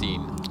to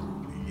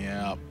 16.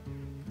 Yeah.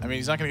 I mean,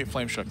 he's not going to get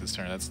Flame Struck this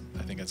turn. I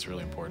think that's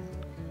really important.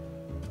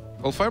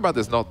 Well, Firebat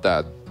is not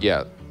that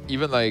yet.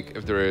 Even like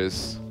if there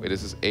is, wait,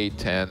 this is 8,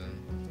 10.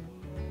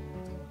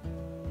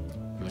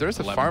 If there's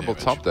a Fireball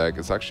top deck,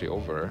 it's actually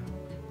over.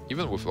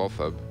 Even with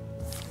Lothab.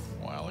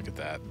 Wow, look at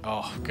that.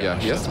 Oh, gosh. Yeah,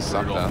 he has to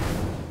sap that.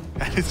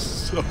 That is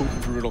so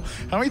brutal.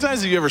 How many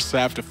times have you ever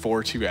sapped a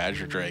 4-2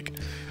 Azure Drake?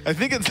 I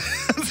think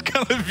it's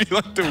gonna be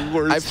like the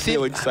worst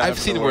feeling sap. I've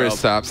seen worse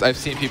saps. I've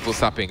seen people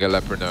sapping a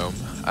Leper Gnome,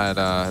 and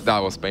that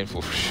was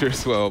painful for sure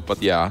as well.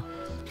 But yeah,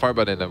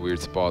 Firebat in a weird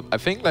spot. I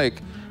think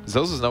like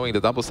Zozus knowing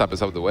the double sap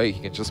is out of the way,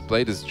 he can just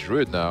play this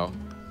Druid now.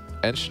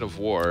 Ancient of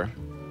War.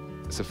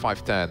 It's a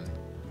 5/10.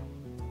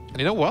 And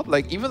you know what?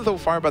 Like even though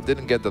Firebat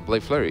didn't get the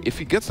Blade Flurry, if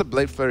he gets a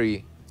Blade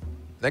Flurry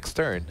next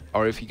turn,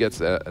 or if he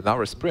gets an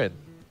hour sprint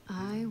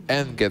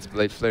and gets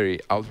Blade Flurry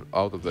out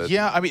of it.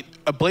 Yeah, I mean,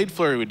 a Blade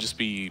Flurry would just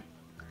be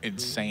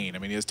insane. I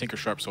mean, he has Tinker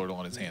Sharp Swordle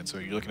in his hand, so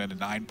you're looking at a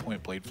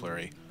 9-point Blade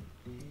Flurry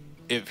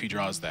if he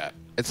draws that.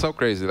 It's so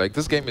crazy. Like,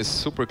 this game is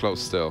super close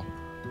still.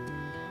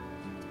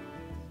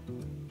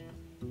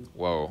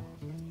 Whoa.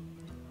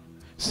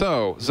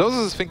 So,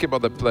 Zozus is thinking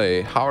about the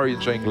play. How are you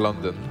enjoying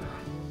London?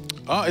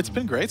 Oh, it's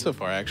been great so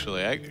far,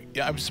 actually.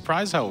 I'm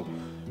surprised how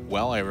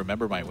well I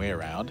remember my way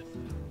around.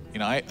 You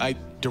know,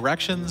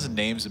 directions and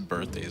names and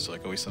birthdays are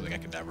like always something I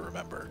can never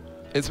remember.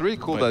 It's really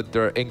cool that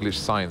there are English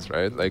signs,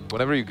 right? Like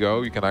whenever you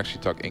go, you can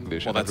actually talk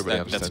English, and everybody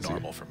understands that's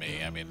normal for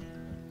me. I mean,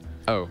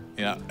 oh,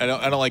 you know, I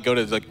don't like go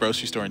to like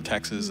grocery store in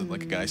Texas and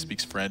like a guy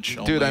speaks French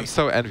only. Dude, I'm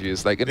so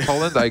envious. Like in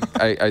Poland,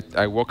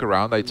 I walk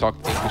around, I talk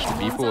English to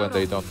people, and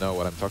they don't know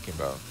what I'm talking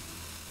about.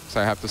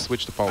 So I have to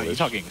switch to Polish. You're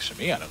talking English to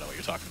me. I don't know what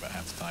you're talking about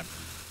half the time.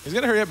 He's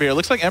gonna hurry up here.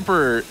 Looks like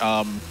Emperor.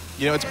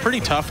 You know, it's pretty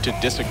tough to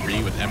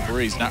disagree with Emperor.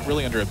 He's not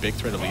really under a big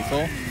threat of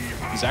lethal.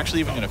 He's actually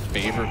even going to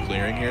favor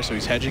clearing here, so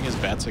he's hedging his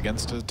bets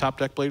against a top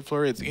deck Blade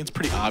Flurry. It's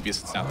pretty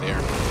obvious it's not there.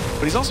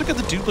 But he's also got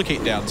the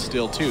duplicate down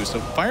still, too. So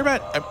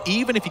Firebat,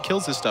 even if he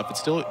kills this stuff,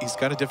 he's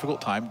got a difficult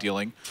time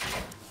dealing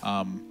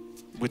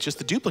with just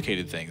the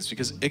duplicated things.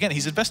 Because, again,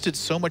 he's invested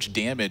so much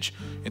damage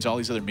into all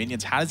these other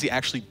minions. How does he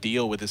actually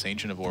deal with this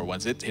Ancient of War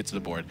once it hits the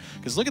board?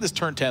 Because look at this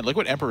turn 10. Look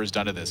what Emperor's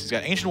done to this. He's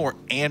got Ancient of War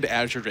and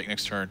Azure Drake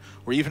next turn,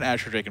 or even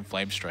Azure Drake and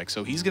Flame Strike.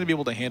 So he's going to be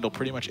able to handle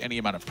pretty much any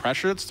amount of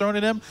pressure that's thrown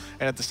at him.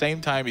 And at the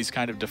same time, he's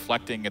kind of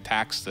deflecting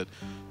attacks that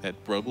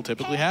Rogue will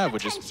typically have,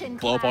 which is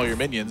blow up all your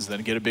minions,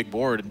 then get a big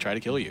board and try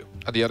to kill you.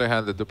 On the other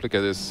hand, the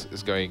duplicate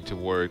is going to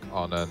work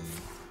on an...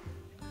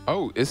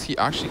 Oh, is he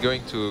actually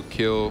going to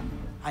kill...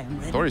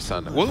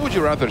 Torisan? What would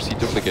you rather see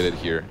duplicated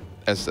here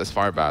as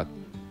Firebat?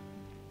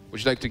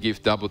 Would you like to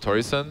give double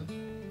Torisan?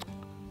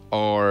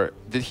 Or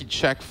did he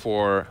check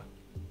for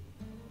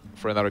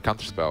another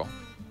counterspell?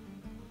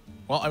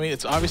 Well, I mean,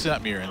 it's obviously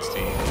not Mirror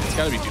Instinct. It's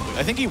got to be duplicate.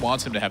 I think he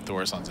wants him to have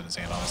Thorisons in his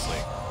hand, honestly.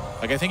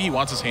 Like, I think he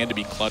wants his hand to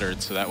be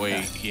cluttered, so that way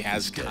he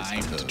has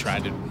time to try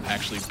to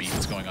actually beat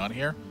what's going on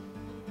here.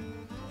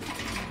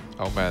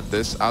 Oh man,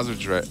 this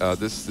Azure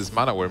this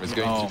Mana Worm is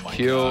going to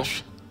kill...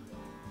 Gosh.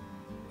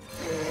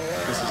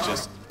 This is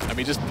just, I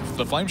mean, just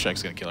the Flame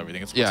Strike's gonna kill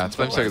everything. Yeah,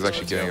 Flame Strike is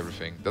actually killing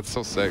everything. That's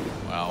so sick.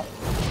 Wow.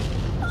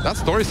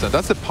 That's Torisan.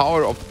 That's the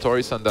power of the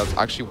Torisan that's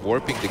actually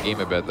warping the game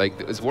a bit. Like,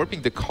 it's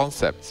warping the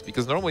concepts.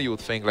 Because normally you would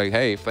think, like,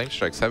 hey, Flame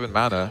Strike, 7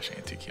 mana.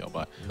 Anti-kill,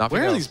 but nothing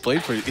where else. are these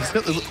Blade Flurry? He's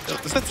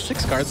got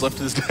 6 cards left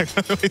in his deck.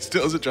 He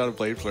still hasn't drawn a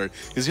Blade Flurry.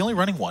 Is he only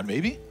running 1,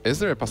 maybe? Is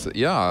there a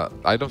possibility? Yeah,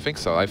 I don't think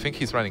so. I think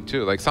he's running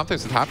 2. Like,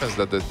 sometimes it happens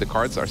that the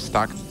cards are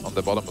stacked on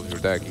the bottom of your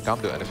deck. You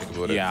can't do anything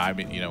with it. Yeah, I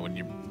mean, you know, when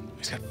you...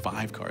 He's got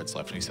 5 cards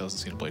left and he still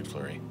hasn't seen a Blade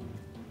Flurry.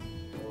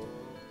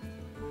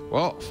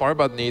 Well,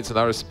 Firebat needs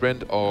another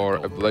sprint or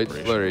a Blade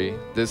Flurry.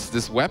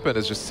 This weapon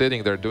is just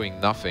sitting there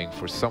doing nothing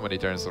for so many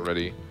turns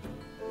already.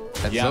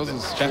 And yeah,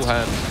 Zozus' full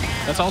hand.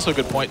 That's also a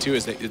good point too,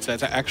 is that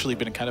that's actually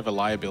been kind of a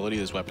liability,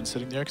 this weapon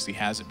sitting there, because he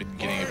hasn't been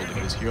getting able to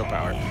use hero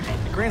power.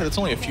 And granted, that's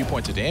only a few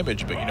points of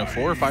damage, but you know,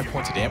 4 or 5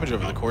 points of damage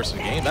over the course of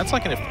the game, that's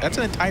like that's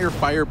an entire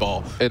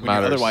fireball. It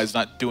matters. You're otherwise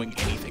not doing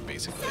anything,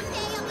 basically.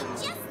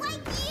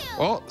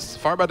 Well,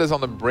 Firebat is on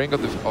the brink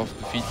of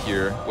defeat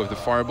here with the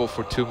Fireball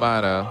for 2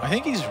 mana. I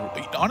think he's,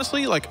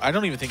 honestly, like, I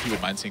don't even think he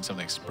would mind seeing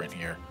something sprint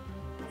here.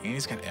 And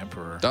he's got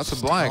Emperor. That's a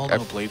blank.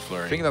 No Blade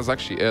Flurry. I think that's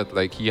actually it.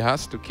 Like, he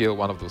has to kill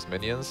one of those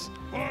minions.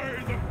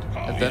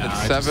 And then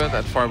it's 7,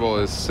 and Fireball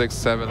is 6,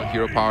 7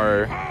 hero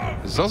power.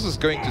 Zozus is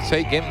going to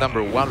take game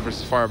number 1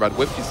 versus Firebat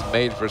with his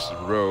mage versus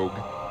Rogue.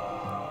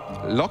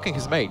 Locking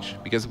his mage,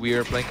 because we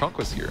are playing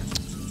Conquest here.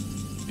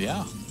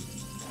 Yeah.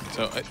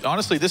 So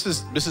honestly, this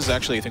is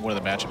actually, I think, one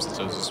of the matchups that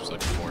Zozus was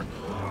looking for.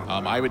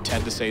 I would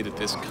tend to say that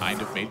this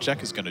kind of mage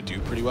deck is going to do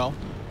pretty well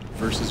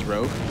versus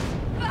Rogue.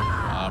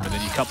 And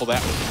then you couple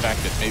that with the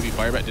fact that maybe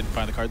Firebat didn't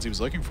find the cards he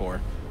was looking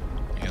for.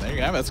 And there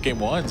you have it. That's game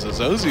 1. So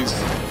Zozus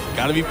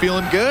got to be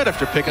feeling good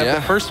after picking up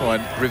the first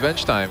one.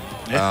 Revenge time,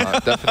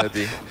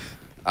 definitely.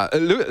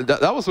 Look,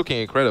 that was looking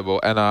incredible,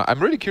 and I'm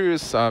really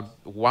curious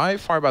why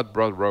Firebat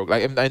brought Rogue.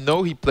 Like, I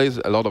know he plays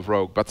a lot of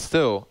Rogue, but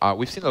still,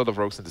 we've seen a lot of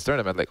Rogues in this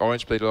tournament. Like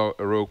Orange played a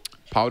Rogue,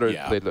 Powder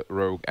played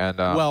Rogue, and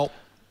well,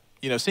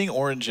 you know, seeing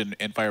Orange and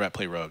Firebat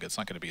play Rogue, it's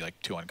not going to be like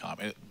too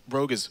uncommon.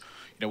 Rogue is,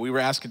 you know, we were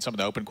asking some of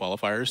the open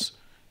qualifiers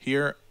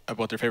here of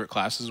what their favorite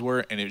classes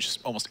were, and it was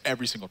just almost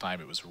every single time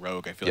it was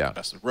Rogue. I feel like the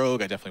best is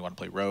Rogue. I definitely want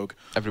to play Rogue.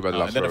 Everybody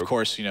loves And then Rogue. of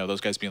course, you know,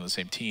 those guys being on the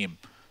same team.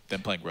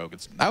 Then playing Rogue,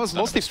 I was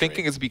mostly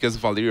thinking it's because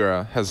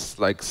Valeria has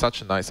like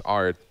such a nice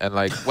art, and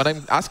like when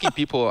I'm asking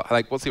people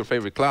like what's your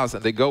favorite class,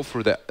 and they go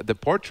through the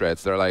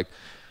portraits, they're like,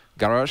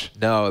 Garrosh?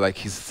 No, like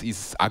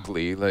he's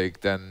ugly. Like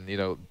then you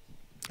know,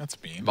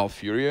 that's mean.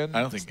 Malfurion?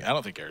 I don't think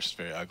Garrosh is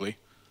very ugly.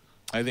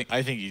 I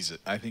think he's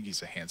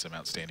a handsome,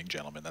 outstanding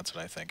gentleman. That's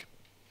what I think.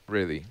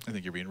 Really? I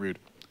think you're being rude.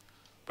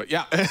 But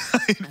yeah,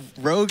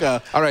 Rogue.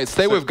 All right,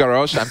 stay with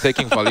Garrosh. I'm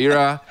taking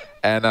Valeria,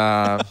 and.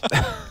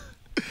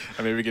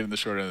 I maybe getting the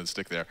short end of the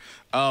stick there.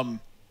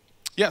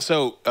 Yeah,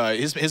 so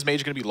his mage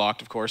is going to be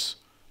locked, of course.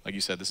 Like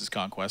you said, this is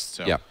Conquest.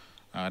 So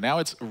now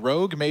it's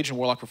Rogue, Mage, and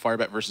Warlock for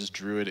Firebat versus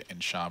Druid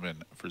and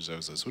Shaman for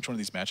Zozus. Which one of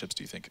these matchups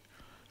do you think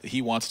that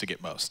he wants to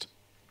get most?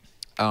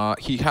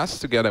 He has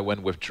to get a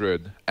win with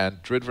Druid,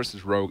 and Druid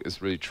versus Rogue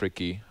is really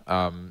tricky.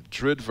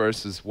 Druid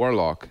versus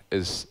Warlock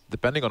is,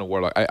 depending on a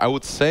Warlock, I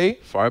would say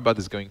Firebat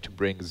is going to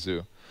bring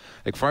Zoo.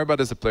 Like Firebat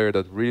is a player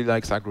that really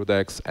likes aggro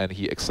decks, and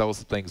he excels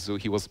at playing Zoo.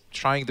 He was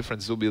trying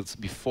different Zoo builds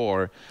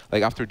before,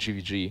 like after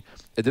GVG.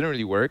 It didn't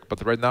really work,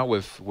 but right now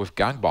with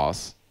Gang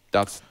Boss,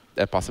 that's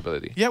a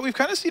possibility. Yeah, we've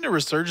kind of seen a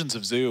resurgence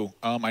of Zoo.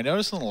 I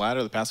noticed on the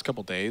ladder the past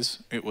couple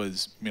days, it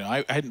was, you know,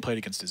 I hadn't played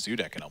against a Zoo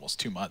deck in almost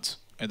 2 months.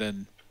 And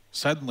then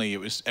suddenly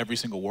it was every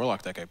single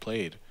Warlock deck I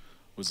played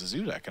was a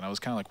Zoo deck. And I was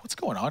kind of like, what's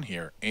going on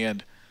here?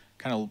 And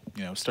kind of,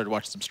 you know, started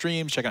watching some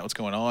streams, checking out what's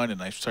going on,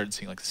 and I started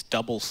seeing like this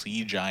double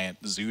Sea Giant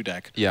Zoo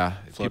deck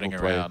floating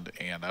around,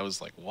 and I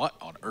was like, what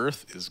on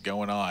earth is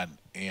going on?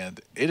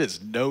 And it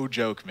is no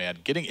joke, man.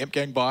 Getting Imp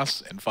Gang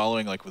Boss and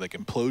following like with like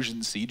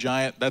Implosion Sea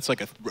Giant, that's like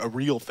a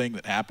real thing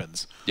that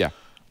happens. Yeah.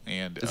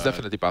 And it's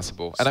definitely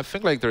possible. And I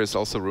think like there is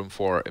also room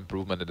for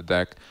improvement in the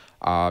deck.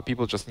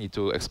 People just need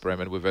to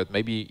experiment with it.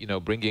 Maybe, you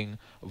know, bringing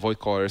Void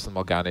Callers and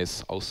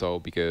Mal'Ganis also,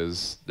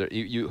 because there,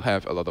 you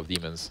have a lot of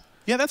demons.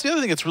 Yeah, that's the other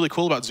thing that's really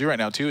cool about Zoo right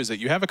now, too, is that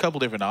you have a couple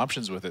different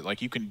options with it.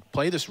 Like, you can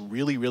play this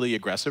really, really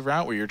aggressive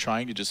route where you're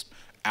trying to just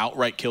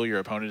outright kill your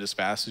opponent as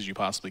fast as you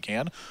possibly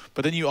can.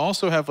 But then you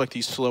also have, like,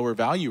 these slower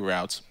value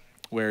routes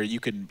where you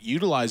can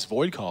utilize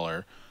Void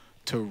Caller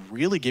to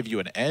really give you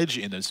an edge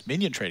in this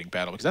minion trading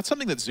battle, because that's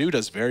something that Zoo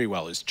does very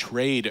well, is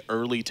trade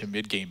early to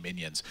mid-game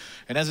minions.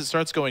 And as it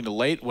starts going to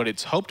late, what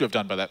it's hoped to have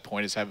done by that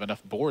point is have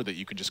enough board that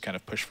you can just kind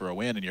of push for a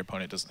win and your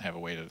opponent doesn't have a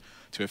way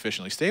to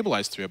efficiently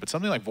stabilize through it. But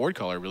something like Void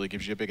Caller really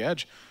gives you a big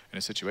edge in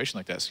a situation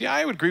like that. So yeah,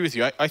 I would agree with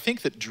you. I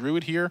think that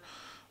Druid here,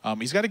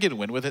 he's got to get a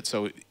win with it.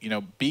 So, you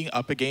know, being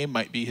up a game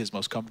might be his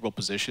most comfortable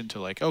position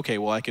to like, okay,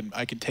 well, I can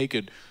take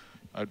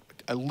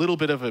a little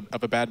bit of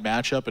a bad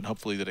matchup, and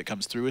hopefully that it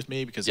comes through with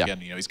me, because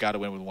again, you know, he's got to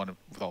win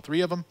with all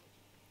 3 of them.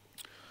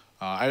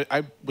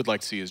 I would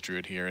like to see his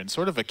Druid here, and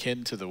sort of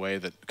akin to the way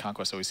that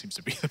Conquest always seems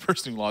to be the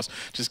person who lost,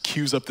 just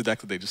queues up the deck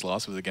that they just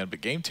lost with again.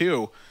 But game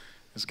 2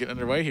 is getting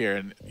underway here,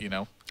 and you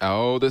know.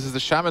 Oh, this is the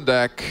Shaman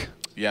deck.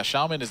 Yeah,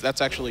 Shaman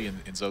that's actually in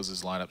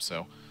Zozus' lineup.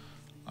 So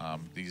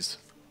these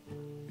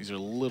are a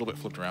little bit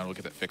flipped around. We'll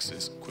get that fixed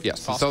as quick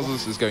as possible.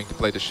 Zozus is going to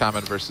play the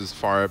Shaman versus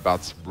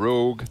Firebat's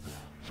Rogue.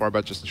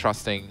 Firebat just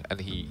trusting, and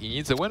he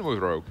needs a win with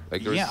Rogue.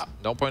 Like, there's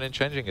no point in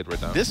changing it right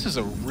now. This is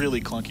a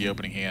really clunky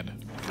opening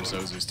hand for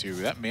Zozus too.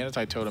 That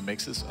Manatide Totem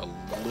makes this a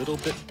little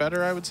bit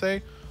better, I would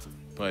say.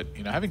 But,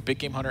 you know, having Big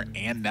Game Hunter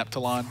and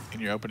Neptulon in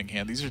your opening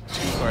hand, these are 2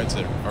 cards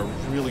that are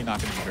really not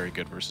going to be very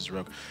good versus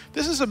Rogue.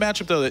 This is a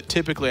matchup, though, that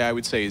typically I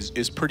would say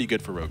is pretty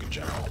good for Rogue in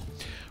general.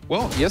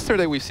 Well,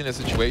 yesterday we've seen a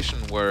situation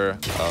where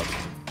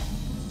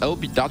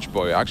LB Dutch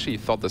Boy actually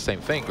thought the same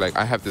thing. Like,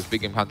 I have this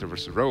Big Game Hunter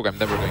versus Rogue, I'm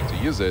never going to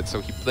use it.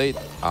 So he played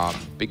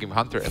Big Game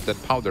Hunter, and then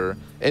Powder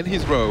in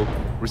his Rogue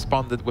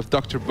responded with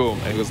Dr. Boom,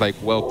 and he was like,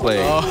 well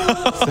played.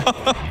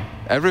 So,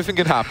 everything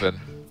can happen.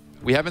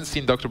 We haven't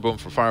seen Dr. Boom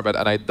for Firebat,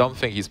 and I don't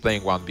think he's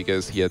playing one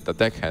because he had the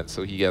deckhand,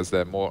 so he has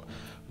the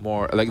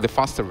more like the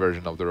faster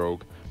version of the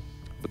Rogue.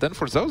 But then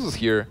for Zozus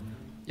here,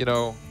 you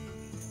know,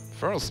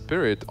 Feral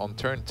Spirit on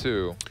turn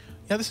 2.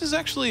 Yeah, this is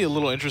actually a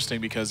little interesting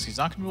because he's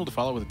not going to be able to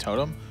follow with a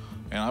Totem.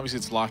 And obviously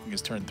it's locking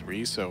his turn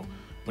 3, so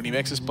when he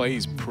makes his play,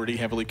 he's pretty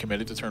heavily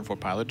committed to turn 4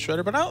 Pilot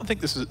Shredder. But I don't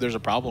think there's a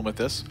problem with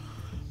this.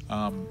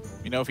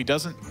 You know, if he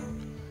doesn't,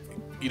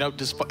 you know,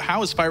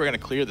 how is Firebat going to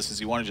clear this? Does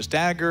he want to just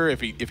dagger?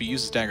 If he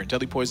uses dagger and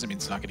deadly poison, it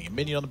means he's not getting a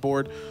minion on the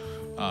board.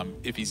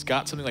 If he's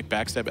got something like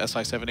backstab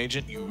SI7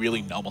 agent, you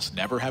really almost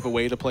never have a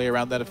way to play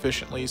around that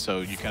efficiently, so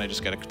you kind of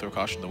just got to throw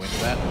caution to the wind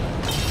with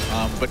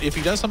that. But if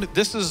he does something,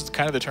 this is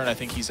kind of the turn I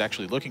think he's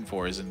actually looking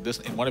for, is in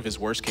one of his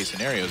worst case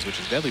scenarios, which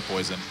is Deadly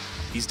Poison.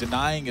 He's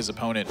denying his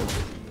opponent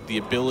the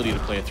ability to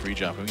play a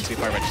 3-drop. We can say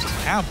Firebat just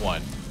doesn't have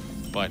one,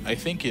 but I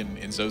think in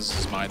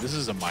Zozus' mind, this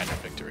is a minor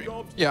victory.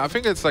 Yeah, I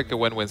think it's like a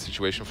win-win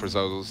situation for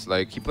Zozus.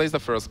 Like, he plays the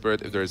Feral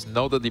Spirit. If there is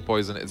no Deadly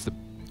Poison, it's the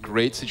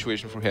great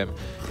situation for him.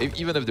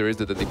 Even if there is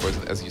the Deadly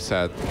Poison, as you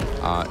said,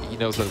 he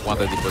knows that one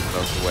Deadly Poison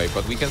goes away.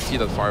 But we can see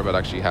that Firebat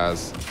actually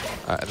has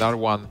another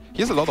one.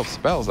 He has a lot of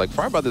spells. Like,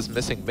 Firebat is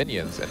missing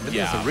minions, and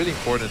minions are really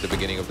important at the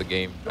beginning of the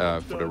game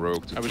for the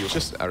Rogue to deal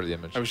with early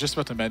damage. I was just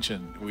about to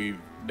mention, we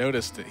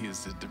noticed that he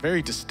has a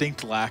very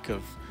distinct lack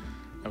of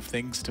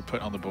things to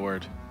put on the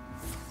board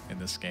in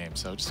this game.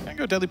 So just gonna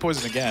go Deadly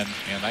Poison again,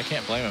 and I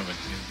can't blame him.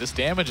 This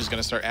damage is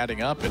gonna start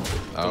adding up, and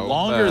the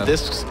longer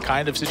this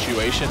kind of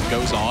situation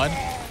goes on,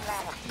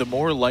 the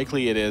more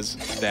likely it is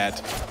that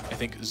I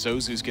think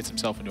Zozus gets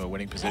himself into a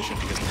winning position,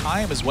 because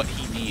time is what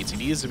he needs. He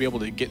needs to be able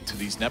to get to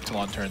these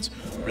Neptulon turns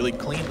really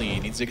cleanly. He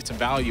needs to get some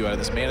value out of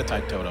this mana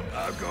type totem.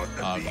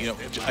 You know,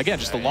 again,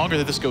 just the longer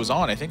that this goes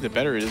on, I think the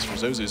better it is for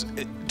Zozus.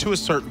 To a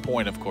certain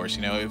point, of course.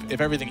 You know,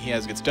 if everything he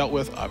has gets dealt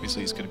with,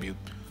 obviously he's going to be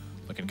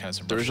looking kind of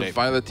some There's shape. a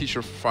Violet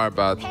Teacher for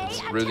Firebat.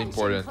 It's really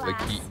important. Like,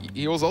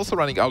 he was also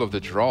running out of the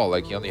draw.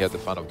 Like, he only had the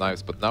Fan of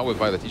Knives, but now with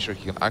Violet Teacher,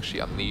 he can actually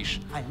unleash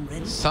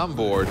some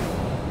board.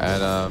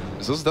 And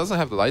Zozus doesn't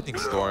have the Lightning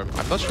Storm.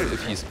 I'm not sure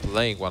if he's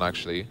playing one,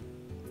 actually.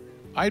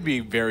 I'd be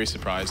very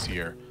surprised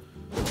here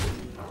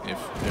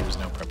if there was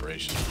no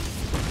preparation.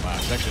 Wow,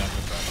 it's actually not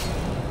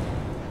prepared.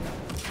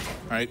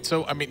 All right,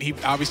 so, I mean, he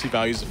obviously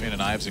values the Fan of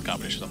Knives in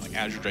combination with something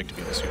like Azure Drake to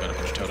be able to sweep out a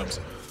bunch of totems.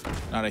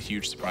 Not a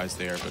huge surprise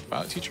there, but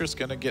Violet Teacher is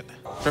going to get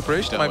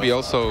Preparation might be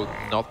also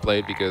not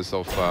played because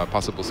of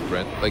possible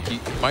sprint. Like, he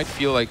might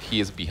feel like he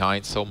is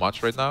behind so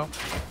much right now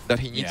that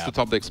he needs to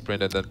top deck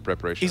sprint and then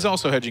preparation. He's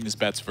also hedging his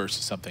bets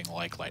versus something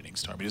like Lightning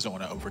Storm. He doesn't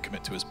want to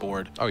overcommit to his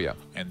board. Oh, yeah.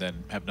 And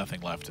then have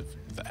nothing left if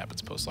that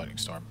happens post Lightning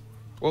Storm.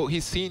 Well,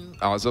 he's seen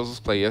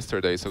Zozus play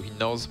yesterday, so he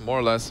knows more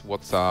or less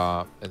what's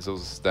in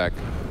Zozus' deck.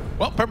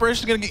 Well,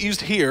 preparation is going to get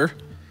used here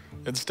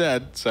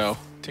instead, so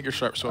Tinker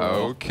Sharp Sword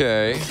will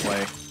play.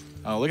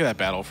 Oh, look at that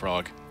Battle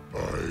Frog.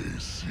 I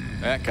see.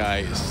 That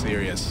guy is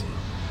serious.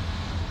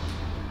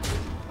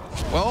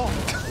 Well,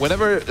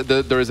 whenever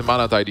there is a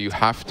mana tide, you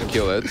have to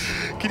kill it.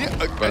 Can you?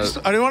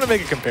 I want to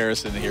make a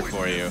comparison here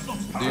for you.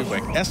 Real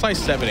quick.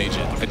 SI7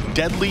 agent, a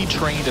deadly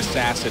trained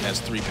assassin, has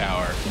 3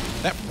 power.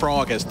 That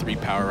frog has 3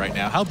 power right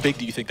now. How big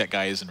do you think that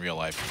guy is in real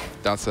life?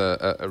 That's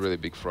a really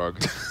big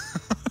frog.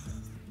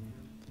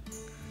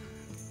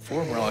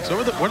 4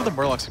 Murlocs. What are the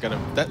Murlocs that got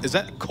him? Is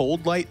that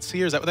Cold Light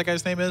Seer? Is that what that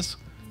guy's name is?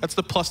 That's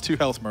the +2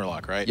 health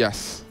Murloc, right?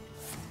 Yes.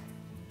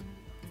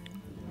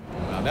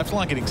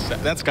 Neptulon getting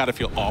set. That's got to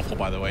feel awful,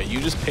 by the way.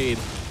 You just paid,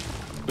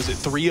 was it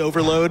 3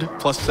 overload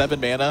plus 7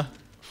 mana?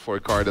 For a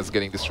card that's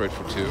getting destroyed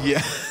for 2.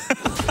 Yeah.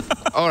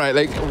 All right,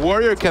 like,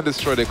 Warrior can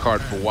destroy the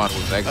card for 1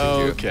 with an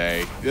execute.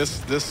 Okay.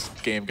 This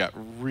game got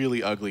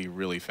really ugly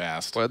really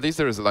fast. Well, at least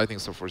there is a Lightning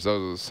Storm for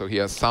Zozus, so he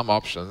has some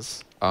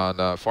options. And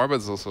Firebat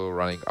is also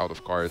running out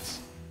of cards.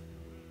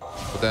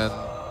 But then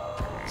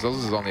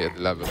Zozus is only at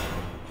 11.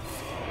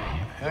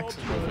 Hex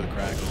is going for the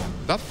Crackle.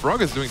 That frog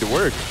is doing the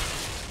work.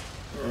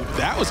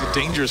 That was a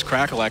dangerous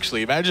Crackle,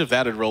 actually. Imagine if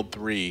that had rolled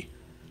 3.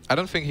 I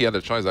don't think he had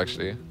a choice,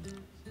 actually.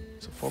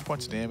 So 4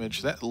 points of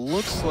damage. That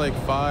looks like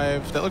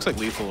 5. That looks like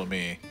lethal to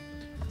me.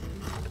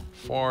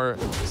 4,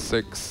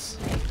 6.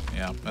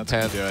 Yeah, that's 10.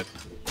 going to do it.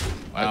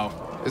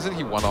 Wow. Isn't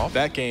he 1 off?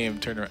 That game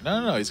turned around.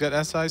 No. He's got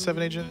SI7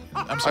 agent.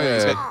 I'm sorry, yeah,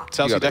 he's yeah. got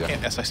Celsius You got deck it,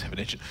 hand, SI7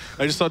 agent.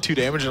 I just saw 2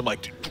 damage and I'm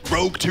like,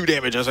 Rogue 2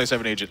 damage,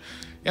 SI7 agent.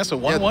 Yeah, so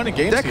 1-1 in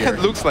games Deck here. hand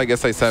looks like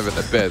SI7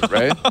 a bit,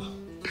 right?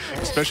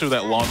 Especially with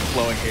that long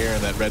flowing hair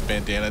and that red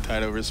bandana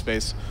tied over his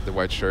face. The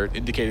white shirt.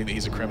 Indicating that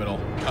he's a criminal.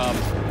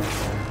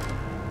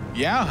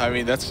 Yeah, I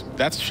mean,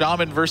 that's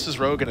Shaman versus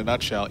Rogue in a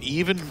nutshell.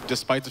 Even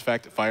despite the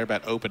fact that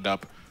Firebat opened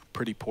up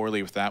pretty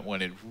poorly with that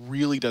one, it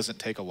really doesn't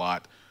take a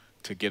lot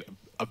to get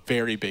a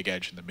very big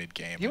edge in the mid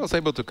game. He was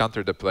able to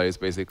counter the plays,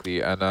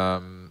 basically,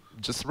 and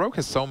just Rogue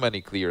has so many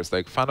clears.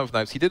 Like, Fan of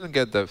Knives, he didn't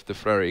get the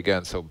Flurry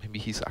again, so maybe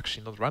he's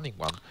actually not running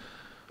one.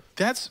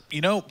 That's,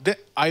 you know,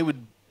 I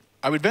would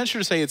venture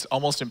to say it's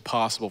almost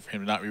impossible for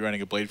him to not be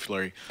running a Blade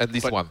Flurry. At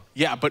least one.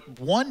 Yeah, but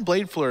one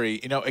Blade Flurry,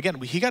 you know,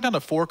 again, he got down to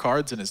 4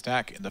 cards in his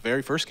deck in the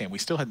very first game. We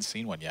still hadn't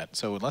seen one yet.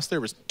 So unless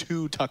there was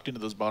 2 tucked into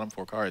those bottom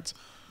 4 cards,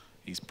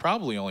 he's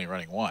probably only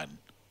running 1.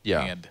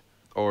 Yeah. And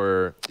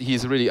or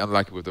he's really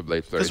unlucky with the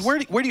Blade Flurries.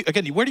 because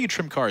where do you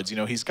trim cards? You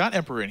know, he's got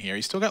Emperor in here.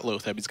 He's still got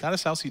Lotheb. He's got a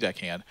South Sea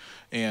deckhand.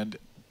 And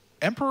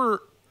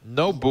Emperor...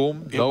 No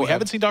Boom. Yeah, we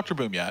haven't seen Dr.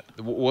 Boom yet.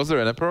 Was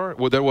there an Emperor?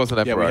 Well, there was an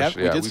Emperor. Yeah,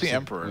 actually. we did see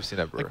Emperor. We've seen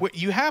Emperor.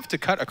 Like, you have to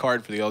cut a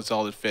card for the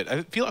solid fit.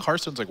 I feel like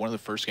Hearthstone's like one of the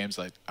first games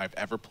that I've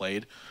ever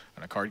played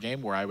on a card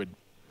game where I would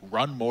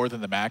run more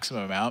than the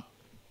maximum amount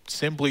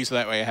simply so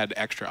that way I had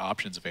extra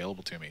options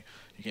available to me.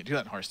 You can't do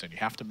that in Hearthstone. You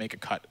have to make a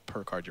cut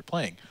per card you're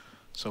playing.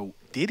 So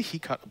did he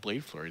cut a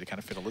Blade Flurry to kind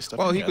of fit all this stuff?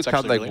 Well, in? he Yeah, could that's cut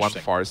actually like really one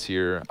interesting. farce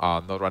here,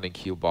 not running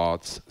heal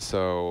bots.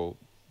 So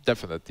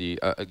definitely,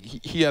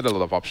 he had a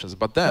lot of options.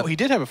 But then Oh, he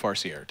did have a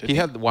Farseer. Didn't he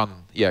had one.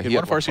 Yeah, he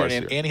had one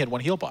Farseer and he had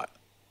one heal bot.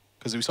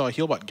 Because we saw a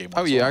heal bot in game 1.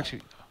 Oh as yeah, well.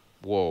 actually.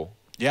 Whoa.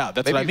 Yeah,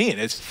 that's what I mean.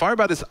 It's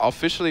Firebat is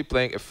officially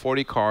playing a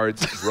 40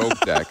 cards rogue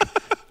deck.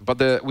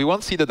 But we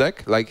won't see the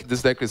deck. Like,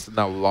 this deck is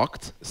now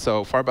locked.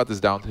 So Firebat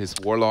is down to his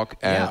Warlock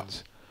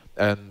and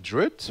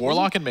Druid.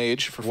 Warlock and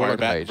Mage for Warlock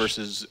and Firebat Mage.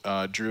 versus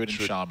Druid and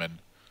Shaman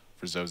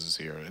for Zozus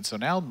here. And so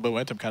now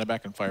momentum kind of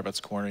back in Firebat's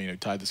corner, you know,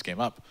 tied this game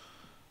up.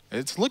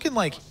 It's looking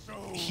like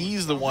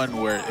he's the one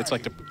where it's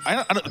like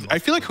I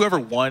feel like whoever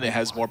won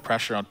has more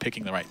pressure on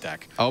picking the right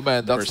deck. Oh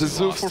man, that's the versus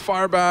zoo lost. for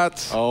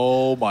Firebat.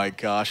 Oh my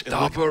gosh. And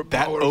look, Double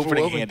that power opening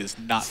overwhelming. hand is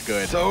not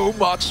good. So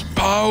much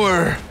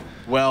power.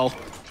 Well,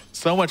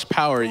 so much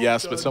power,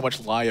 yes, but so much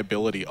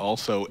liability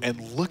also.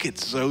 And look at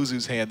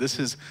Zozu's hand. This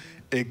is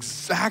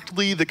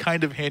exactly the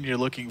kind of hand you're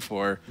looking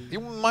for. You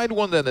might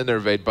want an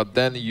innervate, but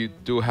then you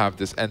do have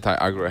this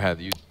anti-aggro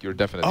hand. You're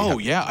definitely Oh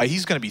happy. yeah,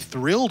 he's going to be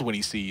thrilled when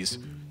he sees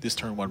this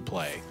turn 1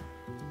 play.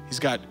 He's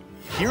got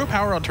Hero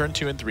Power on turn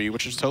 2 and 3,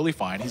 which is totally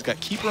fine. He's got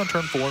Keeper on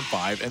turn 4 and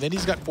 5, and then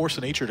he's got Force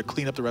of Nature to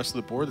clean up the rest of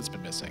the board that's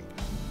been missing.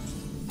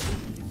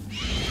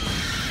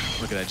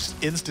 Look at that,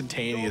 just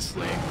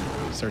instantaneously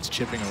starts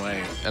chipping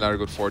away. Another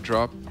good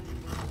 4-drop.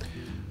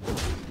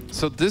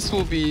 So this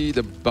will be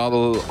the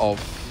battle of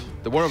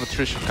the war of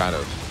attrition, kind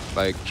of.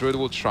 Like, Druid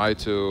will try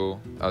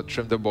to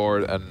trim the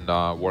board, and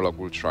Warlock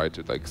will try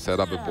to like set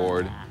up a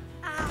board.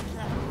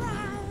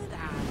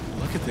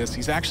 Look at this,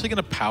 he's actually going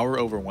to Power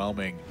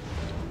Overwhelming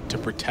to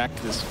protect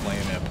this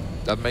Flame Imp.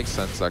 That makes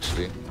sense,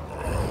 actually.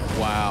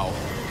 Wow.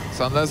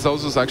 So unless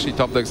Zozus actually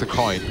top decks a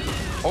coin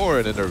or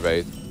an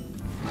innervate.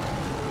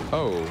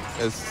 Oh,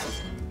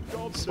 his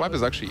swipe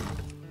is actually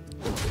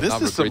This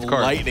not is a some great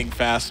card. lightning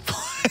fast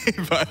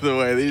play, by the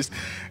way.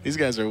 These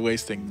guys are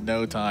wasting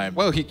no time.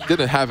 Well, he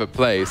didn't have a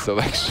play, so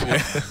like.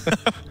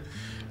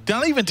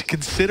 Not even to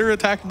consider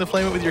attacking the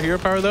Flame Imp with your Hero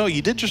Power, though.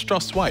 You did just draw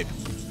Swipe.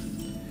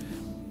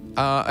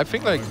 I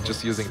think like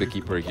just using the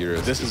keeper here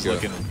is This is good.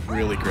 looking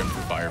really grim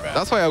for Firebat.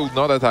 That's why I would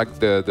not attack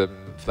the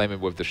Flame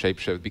Imp with the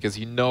shapeshift, because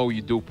you know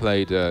you do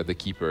play the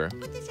keeper.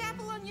 Put this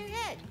apple on your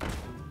head.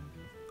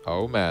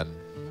 Oh man.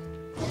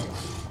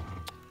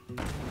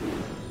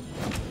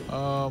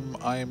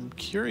 I'm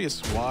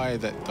curious why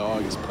that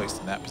dog is placed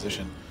in that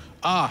position.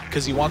 Ah,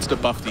 because he wants to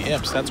buff the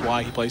imps. That's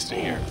why he placed it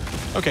here.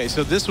 Okay,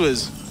 so this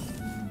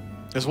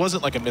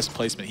wasn't like a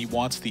misplacement. He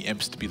wants the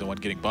imps to be the one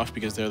getting buffed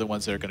because they're the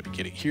ones that are going to be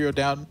getting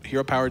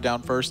hero power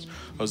down first.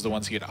 Those are the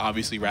ones he'd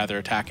obviously rather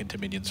attack into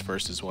minions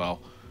first as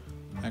well.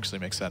 Actually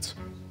makes sense.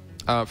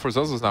 For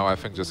Zozus now, I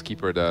think just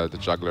keeper the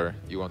juggler.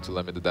 You want to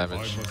limit the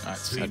damage. That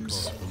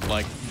seems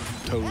like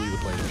totally the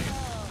play to me.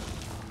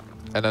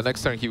 And then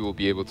next turn he will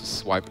be able to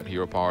swipe and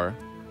hero power.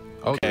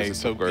 Oh, Okay, there's a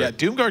so Doomguard. yeah,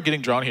 Doomguard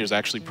getting drawn here is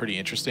actually pretty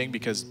interesting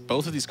because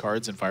both of these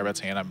cards in Firebat's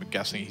hand, I'm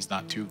guessing he's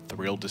not too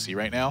thrilled to see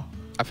right now.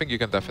 I think you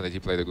can definitely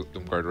play the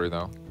Doomguard right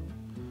now.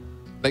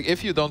 Like,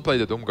 if you don't play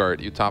the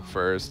Doomguard, you top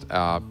first,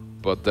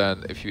 but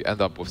then if you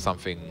end up with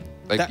something...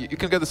 Like, That- you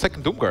can get the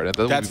second Doomguard, and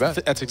that would be bad.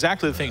 That's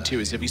exactly the thing, too,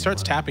 is if he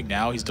starts tapping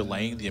now, he's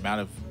delaying the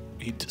amount of...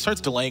 He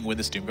starts delaying when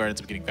this Doomguard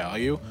ends up getting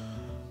value,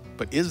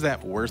 but is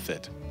that worth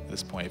it at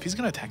this point? If he's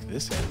going to attack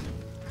this end...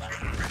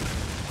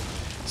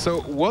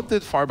 So, what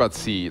did Firebat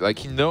see? Like,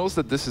 he knows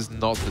that this is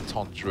not the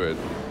Taunt Druid,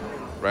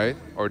 right?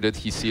 Or did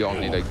he see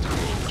only, like,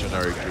 two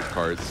generic Druid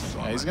cards?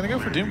 Yeah, he's going to go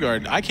for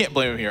Doomguard. I can't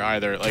blame him here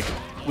either. Like,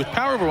 with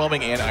Power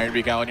Overwhelming and Iron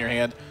Beak out in your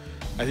hand,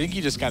 I think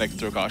you just kind of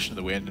throw caution to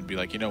the wind and be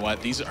like, you know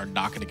what? These are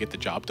not going to get the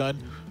job done.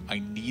 I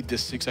need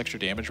this 6 extra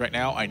damage right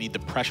now. I need the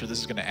pressure this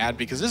is going to add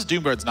because this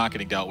Doomguard's not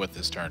getting dealt with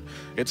this turn.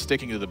 It's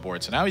sticking to the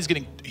board. So now he's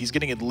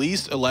getting at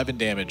least 11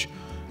 damage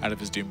out of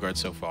his Doomguard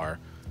so far.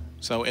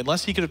 So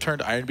unless he could have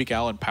turned Iron Beak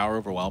Owl and Power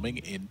Overwhelming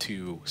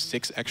into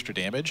 6 extra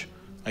damage,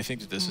 I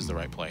think that this is the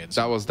right play. And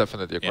so, That was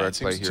definitely a correct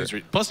play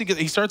here. plus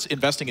he starts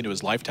investing into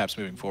his life taps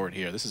moving forward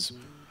here. This is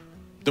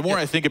the more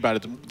I think about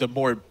it, the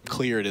more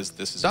clear it is.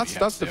 This is what he has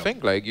That's to the do. thing.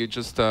 Like, you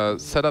just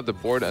set up the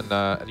board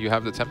and you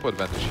have the tempo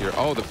advantage here.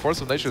 Oh, the Force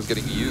of Nature is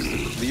getting used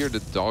to clear the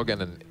dog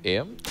and an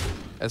imp,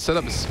 and set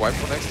up a swipe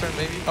for next turn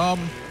maybe.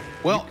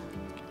 Well,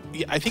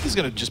 yeah, I think he's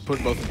going to just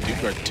put both in the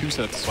Doomguard to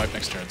set up the swipe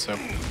next turn. So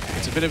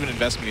it's a bit of an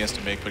investment he has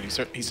to make, but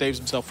he saves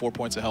himself 4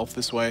 points of health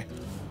this way.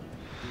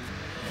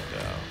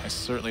 And, I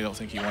certainly don't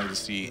think he wanted to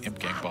see Imp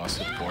Gang Boss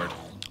hit the board.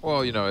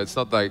 Well, you know, it's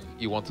not like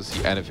you want to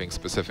see anything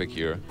specific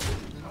here.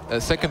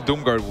 A second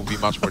Doomguard will be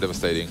much more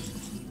devastating.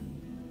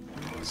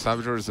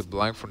 Savager is a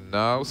blank for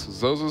now, so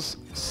Zozus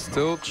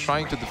still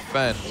trying to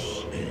defend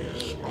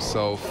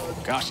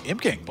himself. Gosh,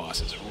 Imp Gang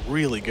Boss is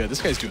really good.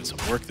 This guy's doing some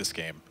work this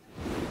game.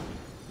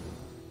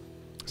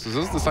 So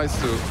Zozus decides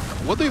to...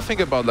 What do you think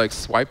about, like,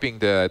 swiping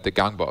the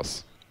gang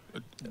boss?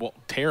 Well,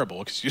 terrible,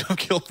 because you don't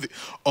kill the...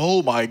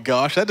 Oh my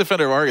gosh, that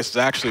Defender of Argus is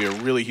actually a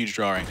really huge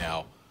draw right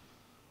now.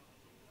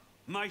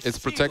 It's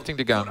protecting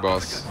the gang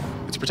boss.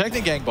 It's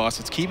protecting Gang Boss,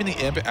 it's keeping the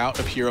Imp out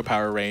of hero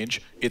power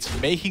range, it's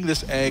making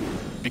this egg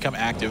become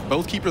active.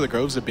 Both Keeper of the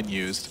Groves have been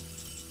used.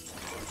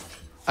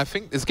 I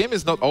think this game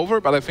is not over,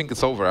 but I think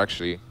it's over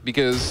actually,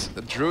 because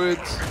Druid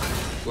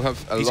will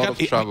have a lot of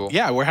trouble.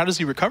 Yeah, how does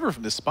he recover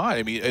from this spot?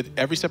 I mean,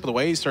 every step of the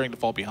way, he's starting to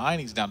fall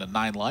behind. He's down to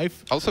 9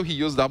 life. Also, he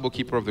used double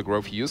Keeper of the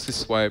Grove. He used his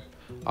swipe.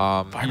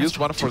 He used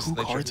one for 2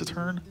 cards a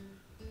turn.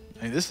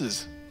 I mean, this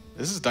is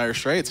dire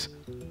straits.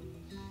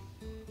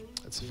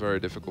 It's very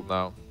difficult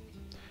now.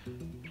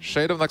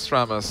 Shade of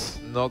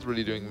Naxxramas, not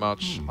really doing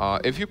much.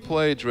 If you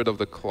play Druid of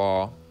the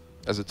Claw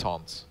as a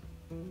taunt,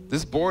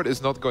 this board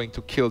is not going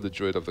to kill the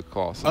Druid of the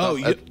Claw. So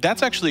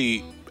that's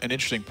actually an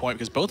interesting point,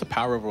 because both the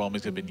power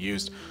overwhelmings have been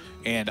used.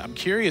 And I'm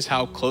curious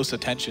how close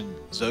attention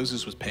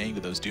Zozus was paying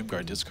to those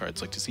Doomguard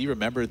discards. Like, does he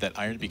remember that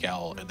Ironbeak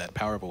Owl and that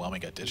power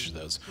overwhelming got ditched to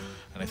those?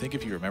 And I think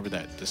if you remember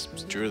that, this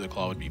Druid of the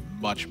Claw would be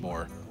much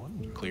more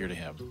clear to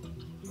him.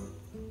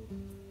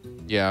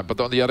 Yeah, but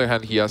on the other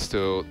hand, he has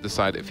to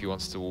decide if he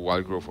wants to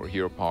Wild Growth or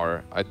Hero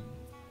Power.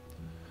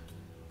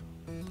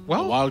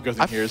 Well, Wild Growth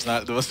in here is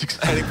not the most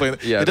exciting play.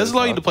 Yeah, it does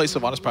allow you to play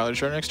Sylvanas Pilot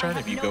Shard next turn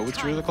if you go with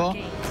Druid of the Claw.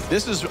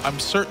 I'm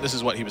certain this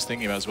is what he was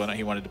thinking about, when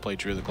he wanted to play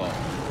Druid of the Claw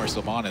or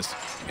Sylvanas.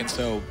 And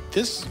so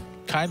this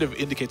kind of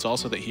indicates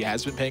also that he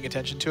has been paying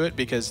attention to it,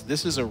 because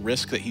this is a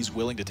risk that he's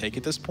willing to take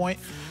at this point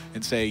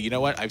and say, you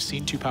know what, I've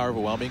seen 2 power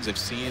overwhelmings, I've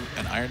seen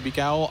an Ironbeak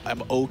Owl,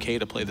 I'm okay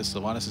to play this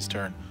Sylvanas'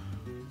 turn.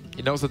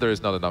 He knows that there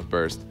is not enough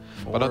burst.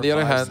 4 but on the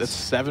other hand, that's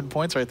 7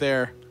 points right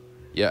there.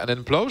 Yeah,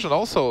 and Implosion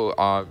also,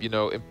 you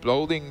know,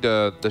 imploding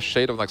the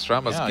Shade of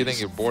Naxxramas, getting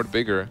your board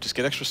bigger. Just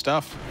get extra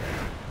stuff.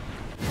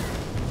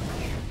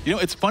 You know,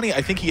 it's funny,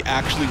 I think he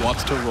actually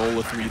wants to roll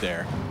a 3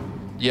 there.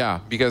 Yeah,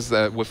 because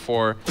with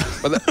 4...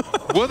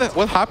 But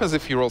what happens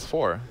if he rolls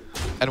 4?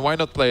 And why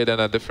not play it in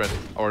a different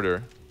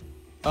order?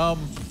 I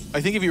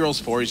think if he rolls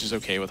 4, he's just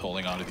okay with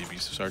holding on to the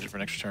Abusive Sergeant for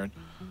an extra turn.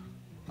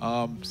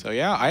 So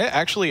yeah, I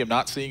actually am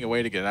not seeing a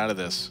way to get out of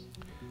this.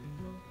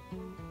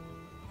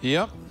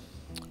 Yeah.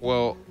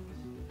 Well,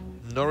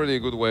 not really a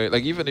good way.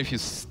 Like, even if you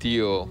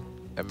steal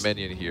a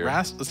minion here.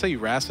 Let's say you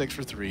Rastex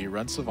for 3,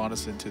 run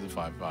Sylvanas into the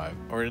 5/5,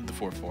 or into the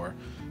 4/4,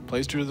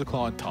 plays Druid of the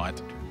Claw and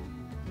Taunt,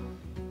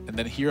 and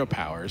then Hero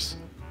Powers.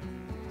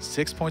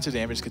 6 points of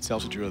damage gets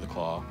dealt to Druid of the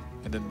Claw,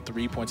 and then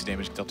 3 points of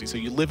damage gets dealt to you. So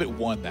you live at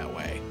 1 that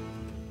way.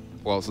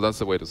 Well, so that's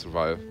the way to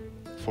survive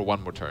for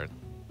 1 more turn.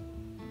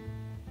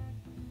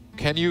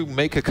 Can you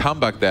make a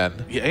comeback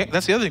then? Yeah,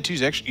 that's the other thing too.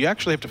 You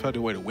actually have to find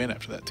a way to win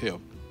after that too.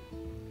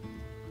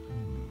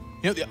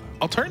 You know,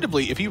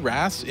 alternatively, if he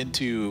wraths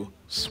into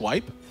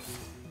Swipe.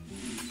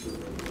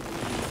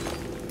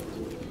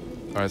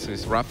 All right, so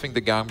he's wrapping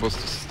the Gangbos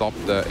to stop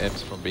the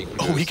imps from being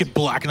produced. Oh, he can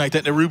Black Knight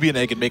that Nerubian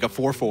Egg and make a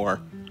 4/4.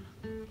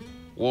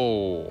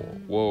 Whoa,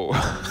 whoa.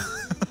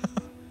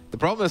 The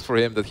problem is for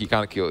him that he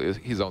can't kill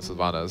his own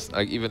Sylvanas.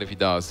 Like, even if he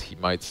does, he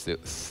might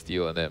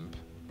steal an imp.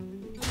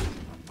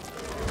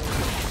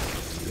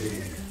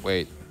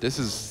 Wait, this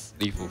is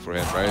lethal for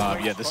him,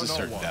 right? Yeah, this is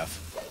certain death.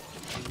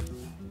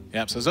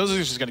 Yeah, so Zozus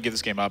is just going to give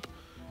this game up.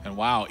 And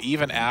wow,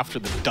 even after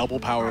the double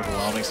power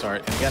overwhelming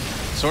start, and again,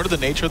 sort of the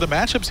nature of the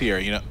matchups here,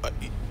 you know,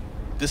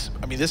 this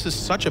is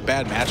such a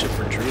bad matchup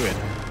for Druid.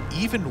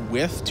 Even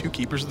with 2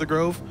 Keepers of the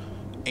Grove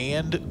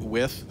and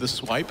with the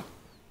Swipe,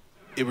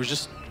 it was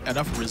just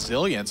enough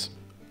resilience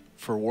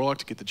for Warlock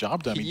to get the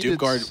job done. I mean,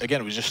 Doomguard,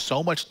 again, it was just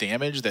so much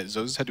damage that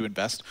Zozus had to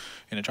invest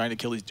in trying to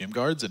kill these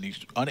Doomguards, and he's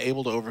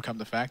unable to overcome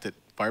the fact that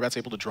Firebat's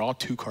able to draw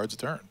 2 cards a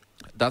turn.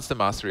 That's the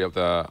mastery of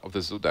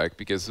the Zoo deck,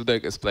 because Zoo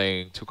deck is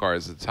playing 2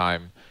 cards at a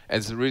time, and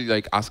it's really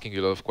like asking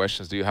you a lot of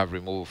questions. Do you have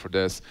removal for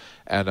this?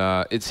 And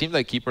it seemed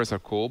like Keepers are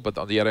cool, but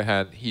on the other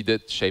hand, he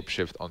did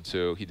Shapeshift on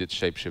 2, he did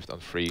Shapeshift on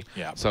 3.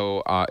 Yeah.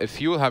 So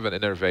if you have an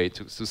Innervate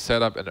to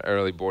set up an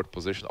early board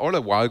position, or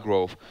the Wild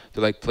Growth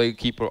to like play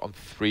Keeper on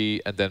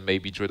 3 and then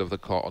maybe Druid of the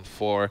Claw on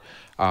 4,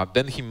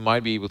 then he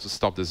might be able to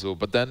stop the Zoo.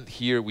 But then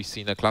here we've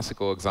seen a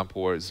classical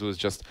example where Zoo is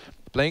just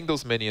playing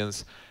those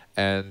minions,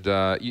 and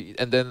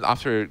then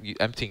after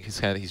emptying his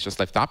hand, he's just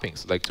like tapping,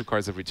 so like 2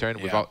 cards every turn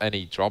without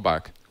any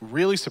drawback.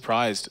 Really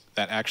surprised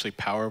that actually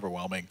power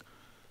overwhelming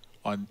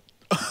on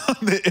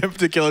the imp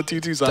to kill a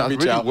 2/2 zombie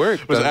chow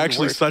was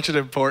actually such an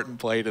important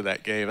play to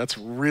that game. That's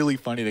really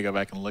funny to go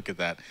back and look at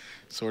that.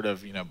 Sort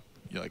of, you know,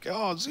 you're like,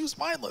 oh, Zoo's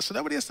mindless, so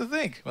nobody has to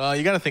think. Well,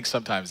 you got to think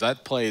sometimes.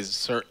 That play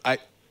is,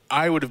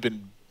 I would have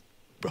been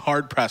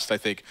hard pressed, I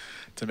think,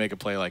 to make a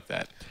play like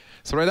that.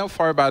 So right now,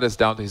 Firebat is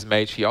down to his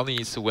mage. He only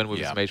needs to win with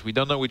his mage. We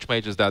don't know which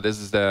mage is that. This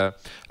is the...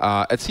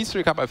 at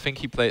C3 Cup, I think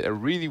he played a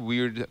really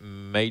weird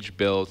mage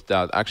build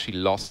that actually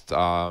lost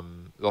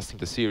him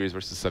the series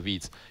versus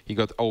Savitz. He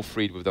got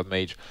all-freed with that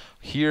mage.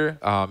 Here,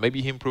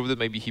 maybe he improved it.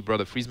 Maybe he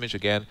brought a freeze mage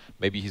again.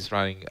 Maybe he's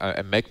running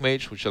a mech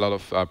mage, which a lot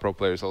of pro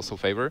players also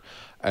favor.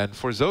 And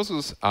for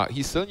Zozus,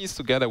 he still needs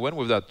to get a win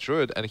with that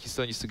Druid, and he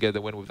still needs to get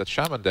a win with that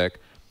Shaman deck.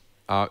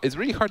 It's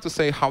really hard to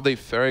say how they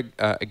fare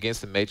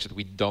against a mage that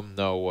we don't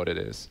know what it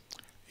is.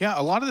 Yeah,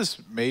 a lot of this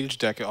mage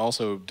deck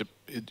also,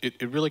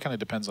 it really kind of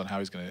depends on how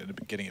he's going to end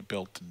up getting it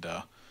built. And,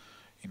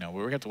 you know,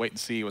 we're going to have to wait and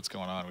see what's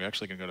going on. We're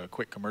actually going to go to a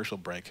quick commercial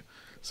break.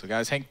 So,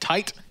 guys, hang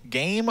tight.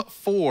 Game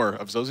 4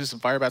 of Zozus and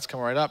Firebat's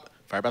coming right up.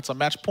 Firebat's on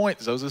match point.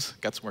 Zozus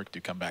got some work to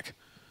do. Come back.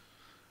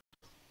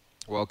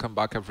 Welcome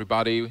back,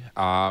 everybody.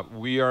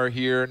 We are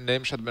here,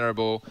 Name's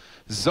admirable.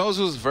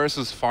 Zozus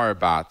versus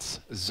Firebat.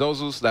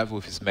 Zozus left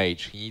with his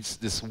mage. He needs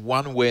this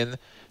one win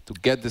to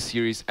get the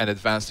series and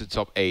advance to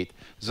top 8.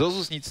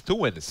 Zozus needs 2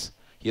 wins.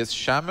 He has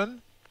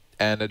Shaman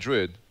and a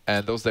Druid,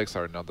 and those decks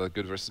are not that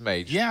good versus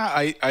mage.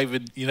 Yeah, I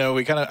would, you know,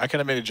 I kind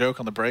of made a joke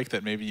on the break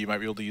that maybe you might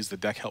be able to use the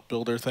deck help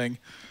builder thing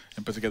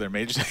and put together a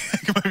mage deck.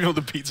 You might be able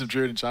to beat some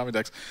Druid and Shaman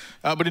decks.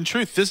 But in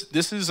truth,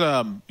 this is, you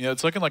know,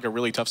 it's looking like a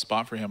really tough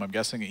spot for him. I'm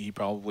guessing he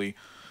probably,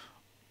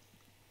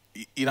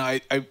 you know,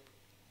 I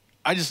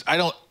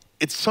don't.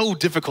 It's so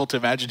difficult to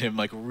imagine him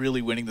like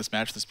really winning this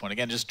match at this point.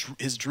 Again, just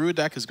his Druid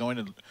deck is going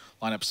to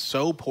line up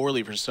so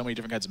poorly for so many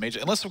different kinds of mage,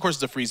 unless of course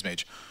it's a freeze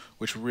mage,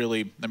 which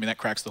really, I mean, that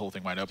cracks the whole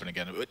thing wide open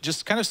again.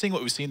 Just kind of seeing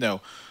what we've seen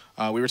though,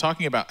 we were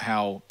talking about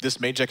how this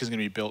mage deck is going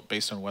to be built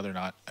based on whether or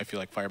not I feel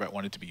like Firebat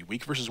wanted to be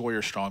weak versus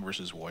warrior, strong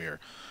versus warrior.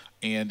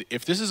 And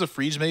if this is a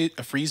freeze mage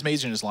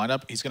in his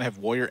lineup, he's going to have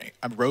warrior,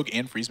 rogue,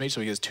 and freeze mage,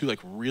 so he has 2 like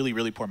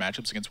really poor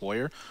matchups against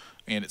warrior.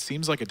 And it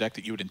seems like a deck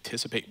that you would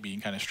anticipate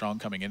being kind of strong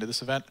coming into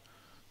this event.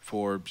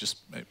 For just,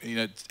 you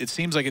know, it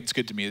seems like it's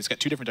good to me. It's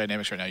got 2 different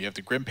dynamics right now. You have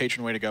the Grim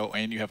Patron way to go,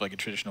 and you have like a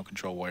traditional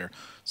control warrior.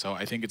 So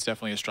I think it's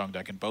definitely a strong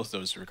deck in both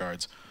those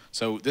regards.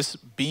 So this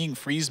being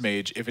freeze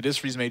mage, if it is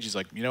freeze mage, he's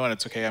like, you know what,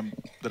 it's okay I'm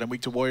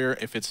weak to warrior.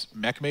 If it's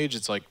mech mage,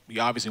 it's like he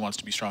obviously wants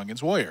to be strong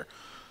against warrior.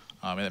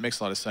 And it makes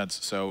a lot of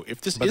sense. So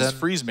if this is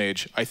freeze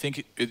mage, I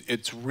think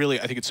it's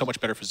so much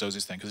better for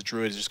Zozus thing because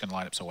Druid is just going to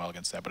line up so well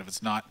against that. But if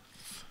it's not,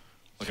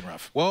 looking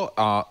rough.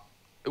 Well,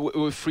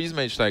 with freeze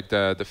mage, like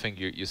the thing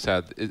you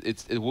said,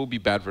 it will be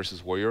bad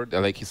versus warrior.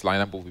 Like his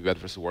lineup will be bad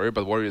versus warrior,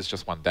 but warrior is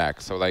just one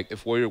deck. So like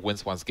if warrior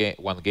wins one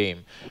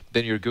game,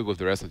 then you're good with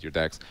the rest of your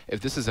decks.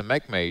 If this is a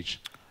mech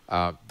mage,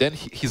 then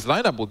his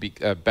lineup will be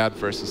bad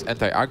versus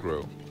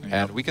anti-aggro,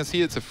 and we can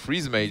see it's a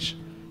freeze mage.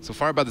 So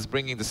Firebat is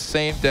bringing the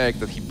same deck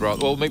that he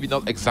brought. Well, maybe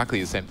not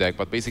exactly the same deck,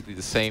 but basically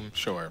the same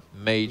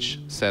mage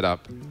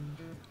setup.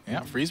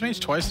 Yeah, freeze mage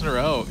twice in a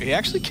row. He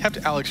actually kept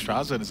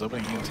Alexstrasza in his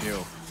opening hand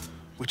too,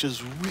 which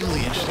is really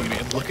interesting to me.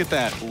 And look at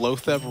that,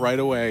 Lotheb right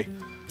away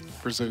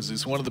for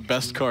Zozus, one of the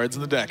best cards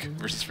in the deck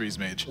versus freeze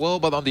mage. Well,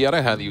 but on the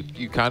other hand,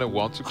 you kind of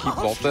want to keep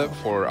Lotheb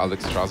for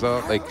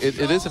Alexstrasza. Like it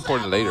is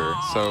important later.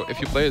 So if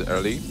you play it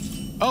early.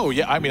 Oh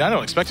yeah, I mean I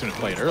don't expect him to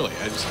play it early.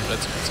 That's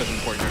such an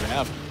important card to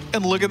have.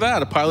 And look at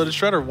that, a Piloted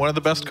Shredder, one of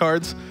the best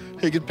cards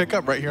he could pick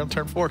up right here on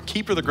turn 4.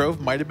 Keeper of the Grove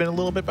might have been a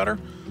little bit better,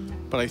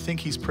 but I think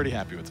he's pretty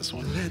happy with this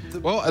one.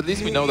 Well, at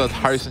least we know that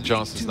Harrison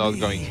Jones is not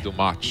going to do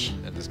much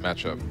in this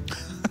matchup.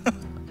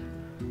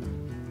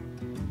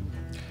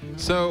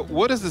 So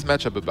what is this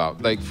matchup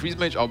about? Like freeze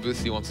mage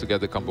obviously wants to get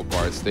the combo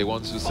parts. They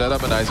want to set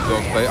up a nice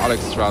block, play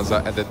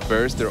Alexstrasza, and then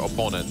burst their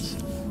opponents.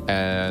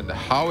 And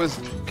how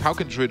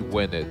can Druid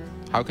win it?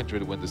 How can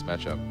Druid win this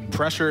matchup?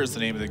 Pressure is the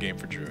name of the game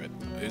for Druid.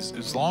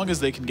 As long as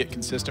they can get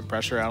consistent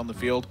pressure out on the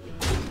field,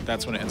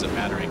 that's when it ends up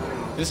mattering.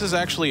 This is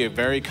actually a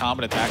very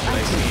common attack that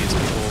I see is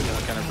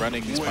people kind of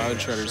running these Pilot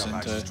Shredders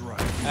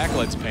into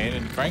Acolyte's Pain.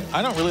 And Frank,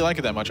 I don't really like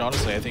it that much,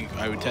 honestly. I think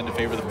I would tend to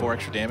favor the 4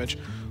 extra damage,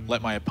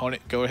 let my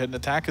opponent go ahead and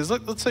attack. Because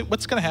let's say,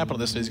 what's going to happen on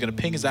this? He's going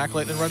to ping his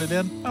Acolyte and run it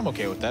in? I'm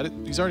okay with that.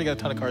 He's already got a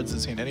ton of cards in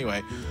his hand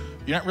anyway.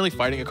 You're not really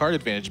fighting a card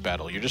advantage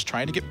battle. You're just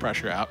trying to get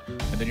pressure out,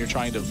 and then you're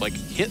trying to like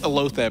hit a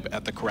Lotheb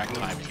at the correct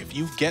timing. If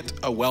you get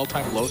a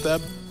well-timed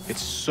Lotheb,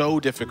 it's so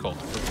difficult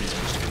for freeze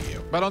mage to beat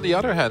you. But on the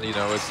other hand, you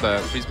know, it's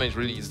that freeze mage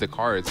really needs the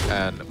cards,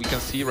 and we can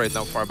see right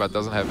now Firebat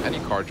doesn't have any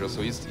card draw,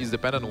 so he's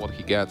dependent on what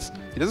he gets.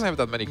 He doesn't have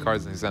that many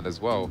cards in his hand as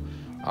well.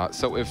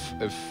 So if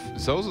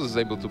Zozus is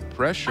able to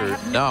pressure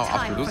now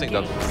after losing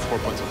that 4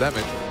 points of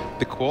damage,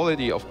 the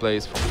quality of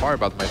plays from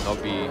Firebat might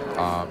not be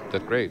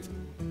that great.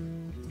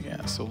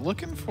 Yeah, so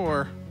looking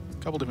for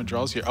a couple different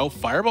draws here. Oh,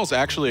 Fireball's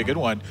actually a good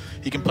one.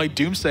 He can play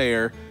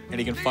Doomsayer, and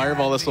he can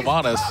Fireball the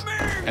Sylvanas,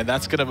 and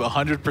that's going to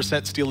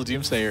 100% steal the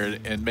Doomsayer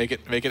and make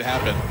it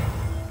happen.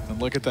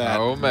 And look at that.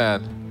 Oh,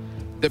 man.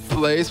 The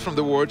plays from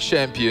the world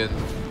champion.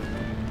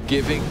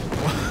 Giving.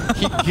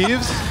 He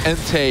gives and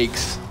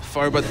takes.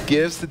 Firebat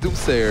gives the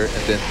Doomsayer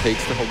and then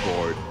takes the whole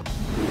board.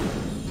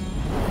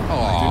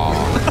 Aww.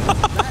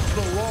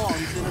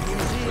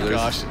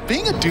 Gosh,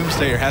 being a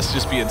Doomsayer has to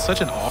just be in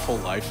such an awful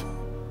life.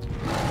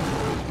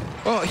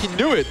 Well, he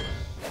knew it.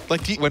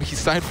 Like when he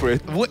signed for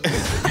it. What?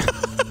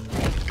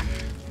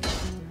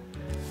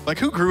 Like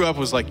who grew up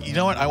was like, you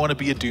know what, I want to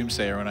be a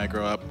Doomsayer when I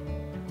grow up.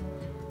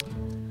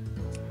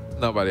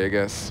 Nobody, I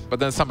guess. But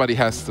then somebody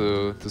has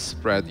to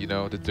spread, you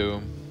know, the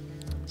doom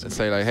and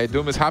say like, hey,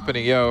 doom is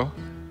happening, yo.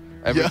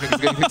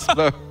 Everything's going to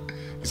explode.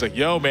 He's like,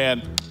 yo,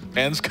 man,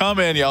 end's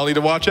coming. Y'all need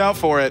to watch out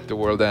for it. The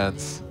world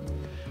ends.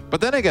 But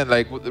then again,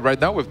 like right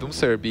now with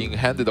Doomsayer being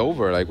handed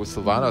over, like with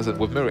Sylvanas and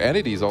with Mirror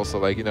Entities also,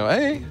 like, you know,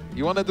 hey,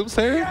 you want a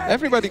Doomsayer?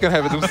 Everybody can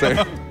have a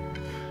Doomsayer.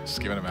 Just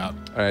giving him out.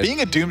 All right.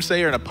 Being a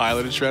Doomsayer and a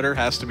Piloted Shredder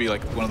has to be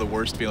like one of the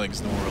worst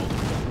feelings in the world.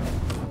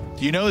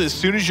 You know, as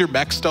soon as your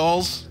mech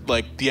stalls,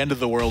 like the end of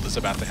the world is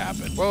about to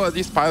happen. Well, at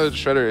least Piloted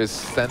Shredder is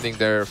standing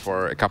there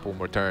for a couple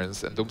more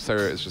turns, and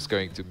Doomsayer is just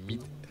going to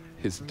meet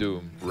his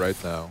doom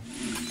right now.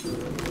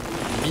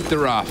 Meet the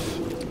wrath.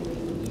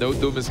 No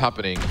doom is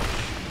happening.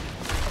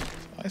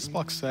 Ice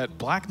Block set.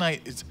 Black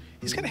Knight is...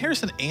 He's got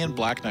Harrison and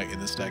Black Knight in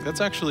this deck.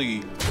 That's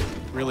actually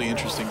really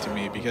interesting to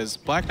me because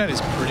Black Knight is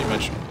pretty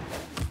much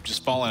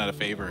just fallen out of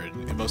favor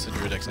in most of the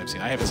Druid decks I've seen.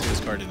 I haven't seen this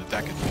card in a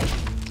decade.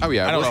 Oh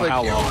yeah, I don't know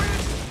how long.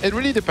 It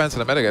really depends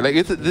on the metagame.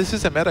 Like this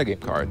is a metagame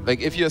card. Like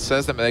if you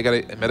assess the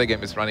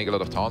metagame is running a lot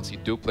of taunts, you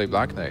do play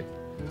Black Knight.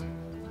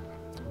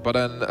 But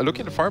then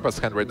looking at Firebat's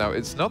hand right now,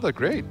 it's not that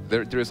great.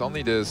 There is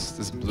only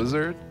this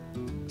Blizzard,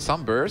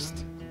 some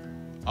Burst.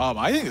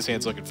 I think his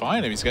hand's looking fine.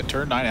 I mean, he's got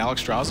turn 9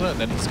 Alexstrasza, and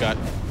then he's got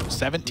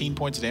 17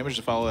 points of damage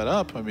to follow that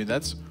up. I mean,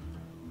 that's...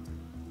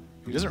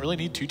 He doesn't really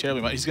need too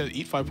terribly much. He's going to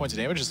eat 5 points of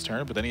damage this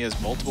turn, but then he has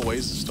multiple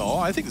ways to stall.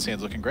 I think this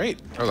hand's looking great.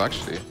 Oh,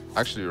 actually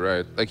you're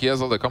right. Like, he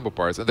has all the combo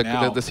parts. And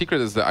the secret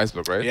is the Ice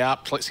Block, right? Yeah,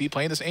 see,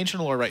 playing this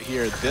Ancient Lore right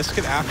here, this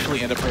could actually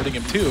end up hurting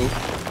him too,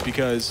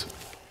 because...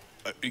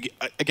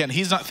 Again,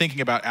 he's not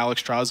thinking about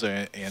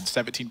Alexstrasza and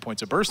 17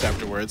 points of burst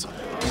afterwards.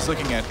 He's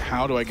looking at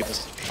how do I get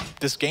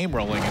this game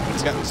rolling. And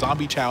he's got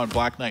Zombie Chow and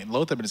Black Knight and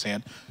Lotheb in his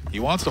hand. He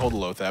wants to hold the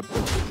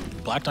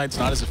Lotheb. Black Knight's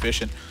not as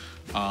efficient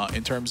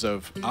in terms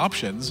of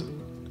options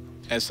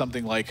as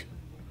something like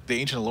the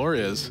Ancient Allure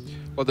is.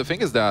 Well, the thing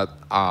is that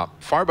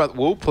Firebat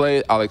will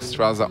play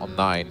Alexstrasza on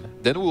 9.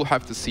 Then we'll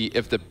have to see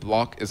if the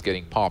block is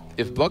getting popped.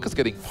 If block is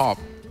getting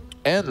popped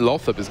and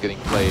Lotheb is getting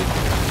played,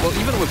 well,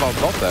 even without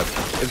Lotheb,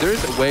 if there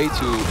is a way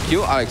to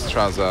kill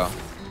Alexstrasza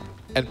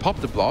and pop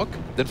the block,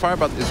 then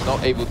Firebat is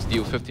not able to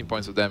deal 15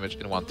 points of damage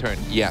in one turn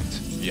yet.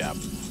 Yeah.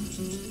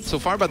 So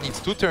Firebat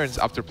needs 2 turns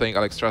after playing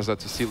Alexstrasza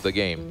to seal the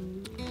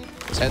game.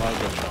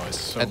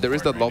 And there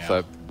is that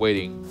Lotheb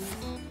waiting.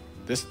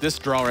 This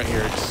draw right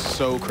here is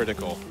so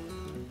critical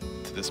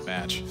to this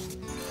match. It's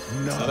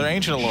another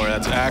Ancient Allure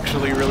that's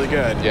actually really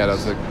good. Yeah,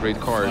 that's a great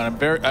card.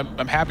 And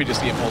I'm happy to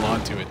see him hold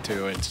on to it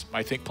too.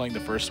 I think playing the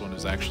first one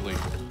is actually,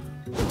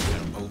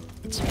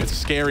 it's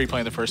scary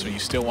playing the first one. You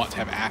still want to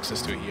have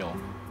access to a heal.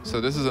 So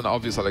this is an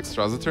obvious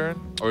Alexstrasza turn,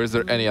 or is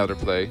there any other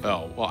play?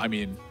 Oh well, I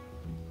mean,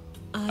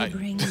 I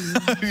bring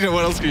you know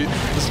what else?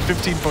 Just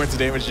 15 points of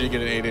damage, you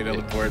get an 8/8 on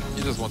the board.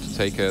 You just want to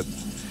take it.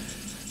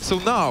 So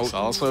now, it's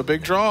also a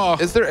big draw.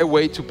 Is there a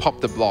way to pop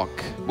the block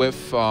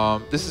with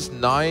this is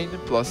 9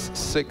 plus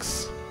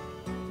 6?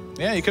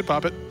 Yeah, you could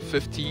pop it.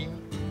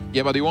 15.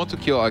 Yeah, but you want to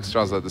kill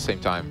Alexstrasza at the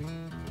same time.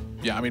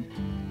 Yeah, I mean...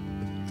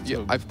 Yeah,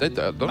 so I don't think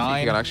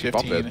you can actually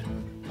 15, pop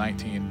it.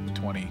 19,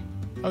 20.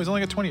 Oh, he's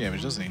only got 20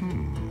 damage, doesn't he?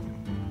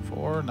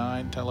 4,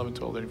 9, 10, 11,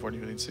 12, 13, 14,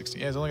 15,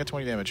 16. Yeah, he's only got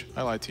 20 damage.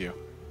 I lied to you.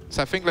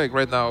 So I think like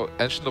right now,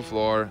 Ancient of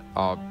Lore,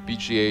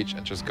 BGH,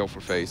 and just go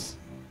for face.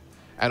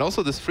 And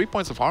also this 3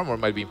 points of armor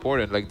might be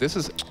important. Like this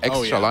is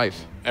extra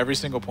life. Every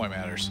single point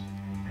matters.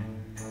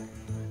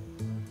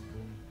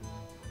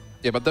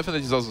 Yeah, but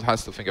definitely he also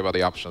has to think about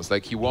the options.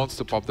 Like, he wants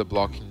to pop the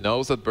block. He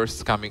knows that burst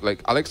is coming.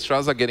 Like,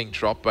 Alexstrasza getting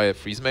dropped by a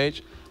Freeze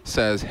Mage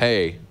says,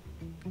 hey,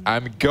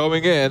 I'm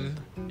going in.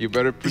 You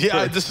better prepare.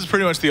 Yeah, this is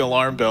pretty much the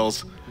alarm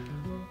bells.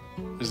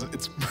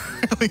 It's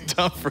really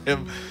tough for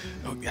him.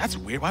 Oh, that's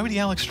weird. Why would he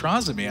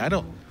Alexstrasza me? I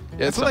don't...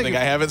 Yeah, it's something I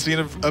haven't seen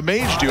a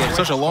mage do in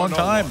such a long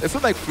time. It's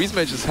not like Freeze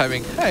Mage is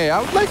having, hey, I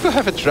would like to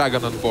have a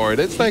dragon on board.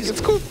 It's like, it's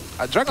cool.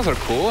 Dragons are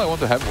cool. I want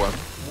to have one.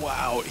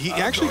 Wow, he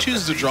actually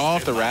chooses to draw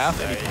off the Wrath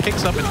and he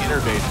picks up an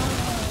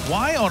Innervate.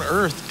 Why on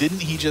earth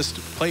didn't he just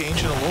play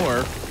Ancient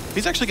Allure?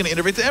 He's actually going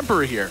to Innervate the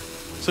Emperor here.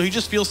 So he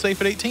just feels safe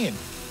at 18.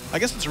 I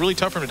guess it's really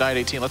tough for him to die at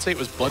 18. Let's say it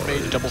was Blood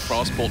Mage, double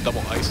Frostbolt, double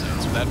Ice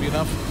Dance. Would that be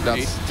enough?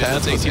 That's 10,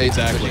 that's 18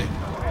 exactly.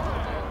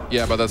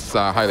 Yeah, but that's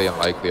highly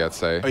unlikely, I'd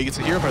say. Oh, he gets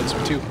a hero part of this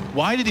one too.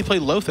 Why did he play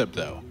Lotheb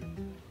though?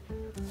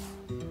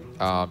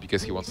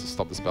 Because he wants to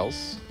stop the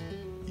spells.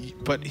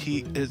 But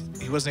he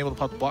wasn't able to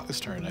pop the block this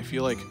turn. I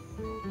feel like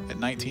at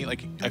 19,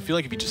 I feel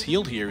like if he just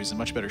healed here, he's in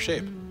much better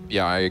shape.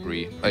 Yeah, I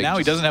agree. Like, now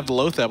he doesn't have the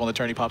Lotheb on the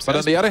turn he pops. But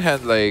on the other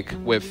hand, like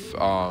with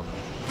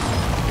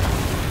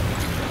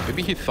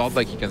maybe he thought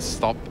like he can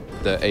stop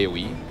the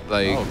AoE.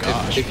 Like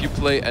if you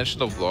play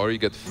Ancient of Lore, you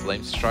get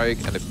Flame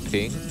Strike and a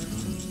ping.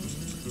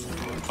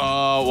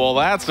 Oh, well,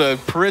 that's a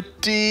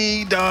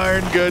pretty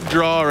darn good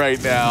draw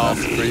right now.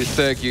 That's pretty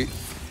sick.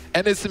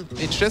 And it's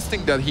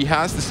interesting that he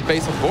has the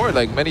space on board.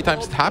 Like, many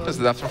times it happens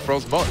that after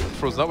Froze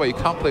Nova, you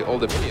can't play all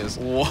the minions.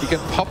 Whoa. He can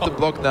pop the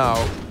block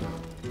now.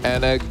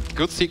 And a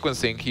good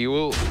sequencing, he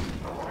will...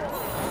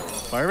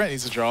 Firebat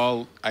needs to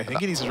draw... I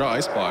think he needs to draw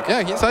Ice Block.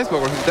 Yeah, he needs Ice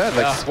Block or he's dead.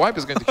 Like, Swipe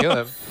is going to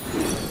kill him.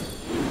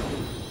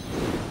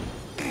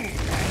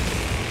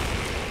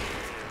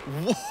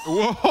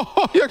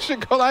 Whoa, you actually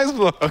got Ice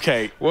Block.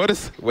 Okay.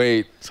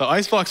 Wait. So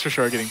Ice Block's for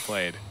sure getting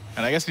played.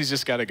 And I guess he's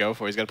just got to go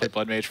for it. He's got to play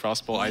Blood Mage,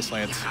 Frostbolt, Ice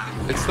Lance.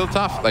 It's still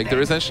tough. Like, there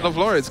is Ancient of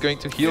Lore. It's going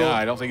to heal. Yeah,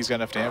 I don't think he's got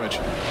enough damage.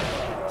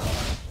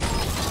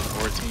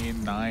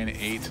 14, 9,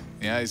 8.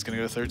 Yeah, he's going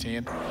to go to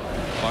 13.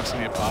 Block's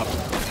going to get popped.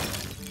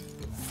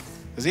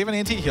 Does he have an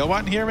anti-heal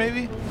bot in here,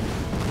 maybe?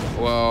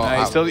 Well,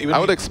 I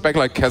would expect,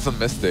 like, Chasm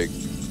Mystic.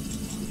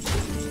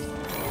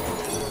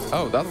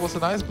 Oh, that was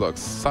an Ice Block.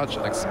 Such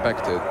an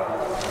expected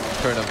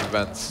turn of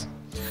events.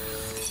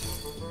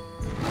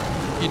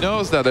 He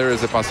knows that there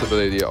is a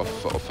possibility of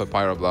a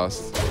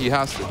Pyroblast. He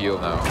has to heal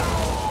now.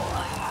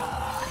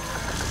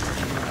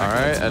 All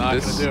right,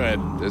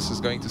 and this is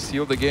going to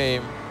seal the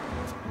game.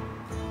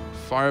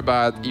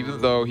 Firebat,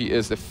 even though he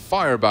is a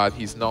Firebat,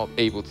 he's not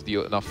able to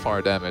deal enough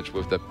fire damage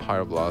with the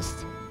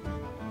Pyroblast.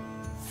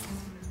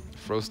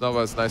 Froze Nova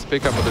is a nice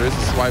pickup, but there is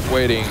a swipe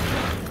waiting.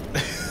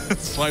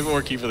 Swipe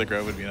or key for the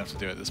Grove would be enough to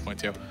do it at this point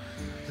too.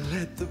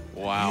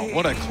 Wow,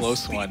 what a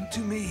close one.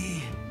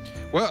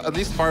 Well, at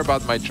least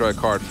Firebat might draw a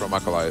card from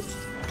Acolyte.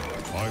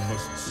 I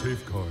must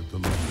safeguard the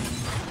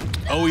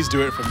land. Always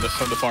do it from the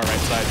far right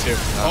side too.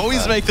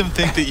 Always make them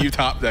think that you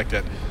top decked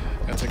it.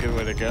 That's a good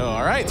way to go.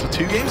 All right, so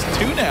 2 games to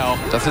 2 now.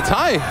 That's a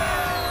tie.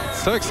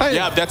 So excited.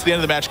 Yeah, that's the end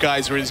of the match,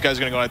 guys, where these guys are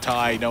going to go on a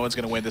tie. No one's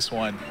going to win this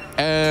one.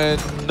 And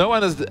no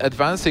one is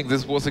advancing.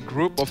 This was a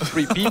group of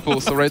 3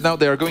 people, so right now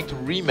they are going to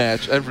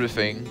rematch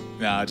everything.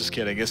 Nah, just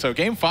kidding. So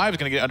game 5 is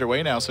going to get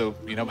underway now. So,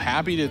 you know,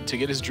 happy to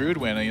get his Druid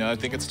win. You know, I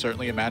think it's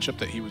certainly a matchup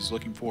that he was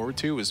looking forward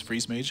to, was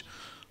Freeze Mage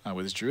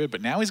with his Druid.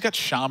 But now he's got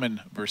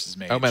Shaman versus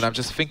Mage. Oh man, I'm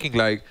just thinking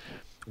like,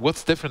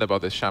 what's different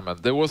about this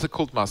Shaman? There was a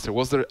Cult Master.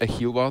 Was there a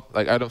heal bot?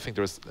 Like, I don't think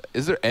there was.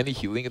 Is there any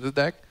healing in the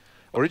deck?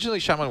 Originally,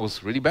 Shaman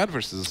was really bad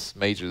versus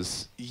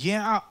Mages.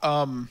 Yeah,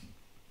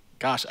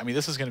 gosh, I mean,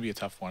 this is going to be a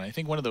tough one. I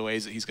think one of the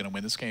ways that he's going to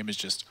win this game is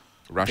just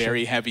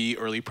very heavy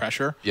early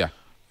pressure. Yeah.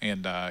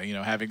 And, you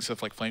know, having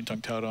stuff like Flame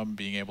Tongue Totem,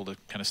 being able to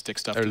kind of stick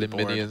stuff early to the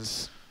board.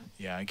 minions.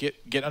 Yeah,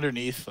 get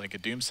underneath like a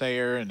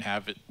Doomsayer and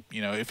have it,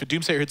 you know, if a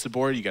Doomsayer hits the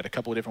board, you got a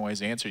couple of different ways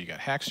to answer. You got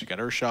Hex, you got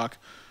Earthshock.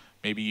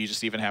 Maybe you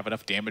just even have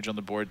enough damage on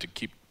the board to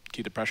keep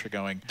the pressure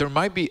going. There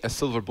might be a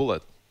Silver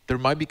Bullet. There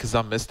might be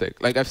Kazan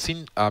Mystic. Like, I've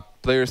seen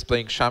players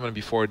playing Shaman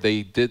before.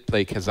 They did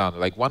play Kazan.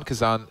 Like, one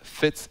Kazan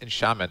fits in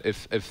Shaman.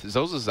 If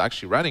Zozus is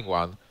actually running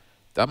one,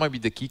 that might be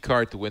the key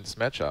card to win this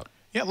matchup.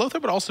 Yeah, Lothar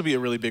would also be a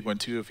really big one,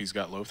 too, if he's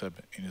got Lothar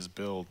in his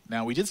build.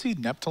 Now, we did see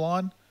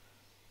Neptulon,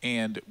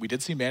 and we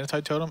did see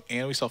Manatide Totem,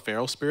 and we saw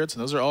Feral Spirits,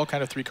 and those are all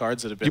kind of 3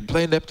 cards that have been... You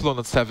play Neptulon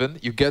at 7,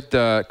 you get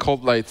the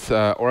Cold Light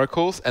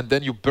Oracles, and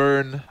then you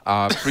burn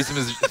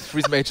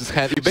Freeze Mage's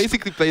hand. You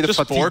basically play the just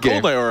fatigue 4 game.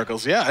 Cold Light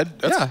Oracles, yeah.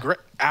 That's great.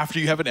 After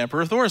you have an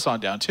Emperor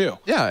Thaurissan down, too.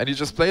 Yeah, and you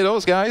just play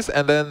those guys,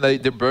 and then they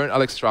burn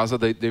Alexstrasza,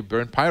 they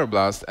burn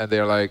Pyroblast, and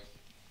they're like,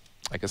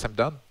 I guess I'm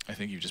done. I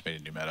think you've just made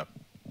a new meta.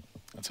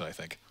 That's what I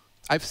think.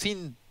 I've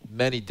seen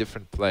many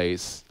different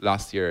plays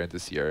last year and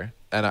this year,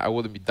 and I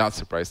wouldn't be that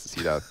surprised to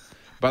see that.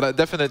 But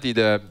definitely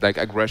the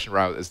aggression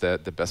route is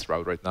the best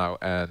route right now,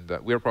 and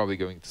we're probably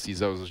going to see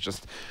Zozus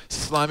just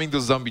slamming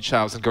those zombie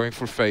chows and going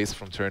for face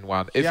from turn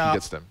 1 if he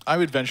gets them. I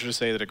would venture to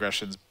say that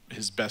aggression's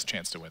his best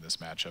chance to win this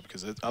matchup,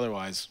 because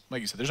otherwise, like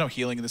you said, there's no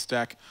healing in this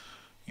deck.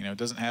 You know, it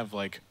doesn't have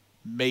like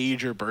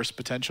major burst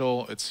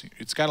potential.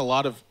 It's got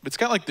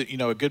like the, you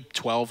know, a good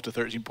 12 to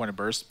 13 point of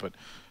burst, but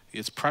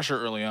its pressure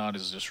early on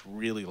is just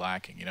really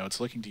lacking. You know, it's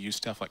looking to use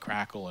stuff like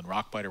Crackle and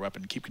Rockbiter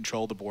Weapon to keep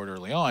control of the board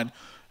early on,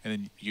 and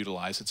then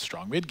utilize its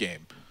strong mid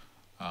game.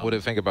 What do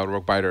you think about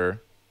Rockbiter,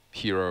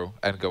 Hero,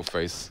 and Go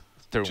Face?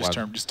 Turn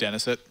 1. Just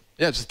Dennis it.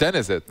 Yeah, just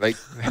Dennis it. Like,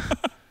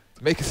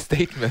 make a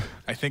statement.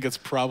 I think it's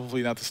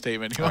probably not the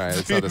statement he All wants right, to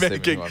it's be not the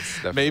making. statement he wants,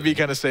 definitely. Maybe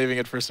kind of saving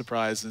it for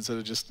surprise instead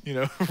of just, you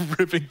know,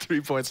 ripping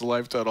 3 points of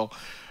life total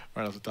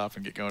right off the top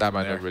and get going. That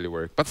might not really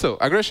work. But still,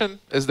 aggression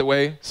is the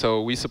way,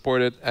 so we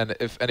support it. And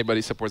if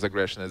anybody supports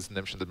aggression, it's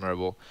Nimsh and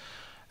Admirable.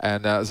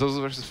 And Zozus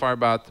versus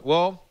Firebat,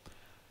 well,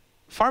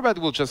 Firebat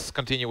will just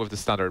continue with the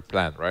standard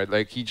plan, right?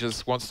 Like, he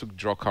just wants to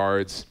draw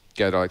cards,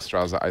 get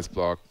Alexstrasza, Ice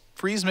Block.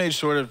 Freeze Mage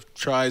sort of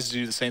tries to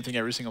do the same thing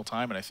every single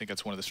time, and I think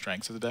that's one of the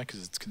strengths of the deck,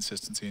 is its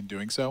consistency in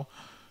doing so.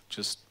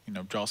 Just, you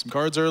know, draw some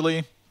cards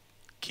early,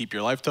 keep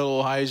your life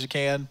total high as you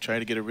can, try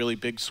to get a really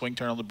big swing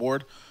turn on the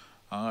board,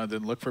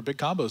 then look for big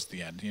combos at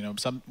the end. You know,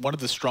 one of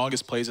the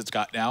strongest plays it's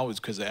got now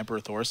is because the Emperor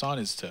Thaurissan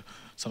is to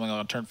something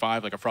on turn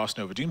 5 like a Frost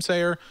Nova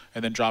Doomsayer,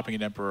 and then dropping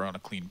an Emperor on a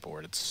clean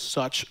board. It's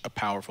such a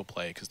powerful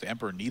play because the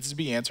Emperor needs to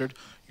be answered.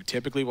 You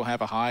typically will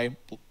have a high,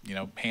 you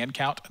know, hand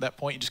count at that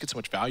point. You just get so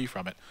much value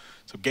from it.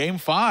 So game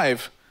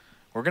 5,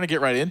 we're going to get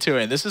right into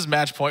it. And this is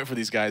match point for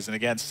these guys. And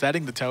again,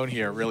 setting the tone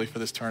here really for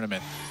this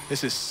tournament.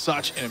 This is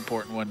such an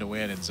important one to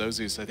win. And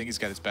Zozus, I think he's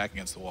got his back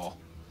against the wall.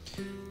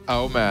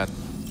 Oh, man.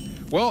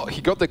 Well,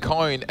 he got the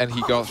coin and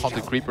he got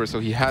Haunted Creeper, so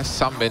he has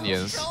some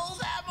minions.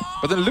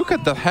 But then look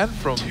at that hand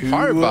from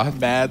Firebat.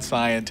 Mad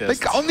scientists.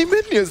 Like, only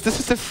minions. This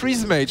is a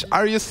Freeze Mage.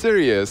 Are you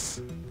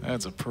serious?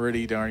 That's a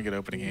pretty darn good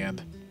opening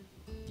hand.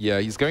 Yeah,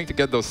 he's going to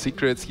get those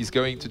secrets. He's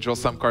going to draw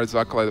some cards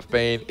with Acolyte of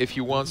Pain. If he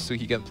wants to,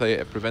 he can play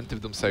a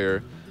Preventive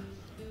Doomsayer.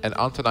 And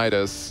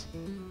Antonidas.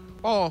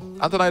 Oh,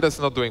 Antonidas is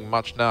not doing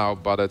much now,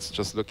 but it's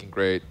just looking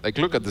great. Like,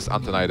 look at this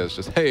Antonidas.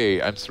 Just,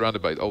 hey, I'm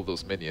surrounded by all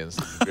those minions.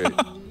 Great.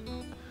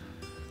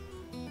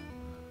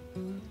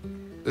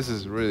 This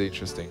is really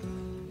interesting.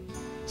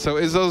 So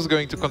is Zozus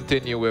going to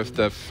continue with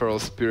the Feral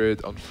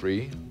Spirit on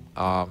free?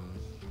 I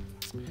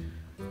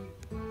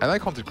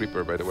like Haunted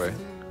Creeper, by the way.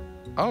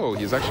 Oh,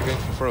 he's actually going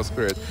for Feral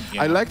Spirit.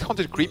 Yeah. I liked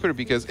Haunted Creeper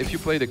because if you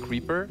play the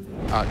Creeper,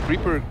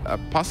 Creeper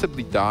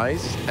possibly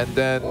dies, and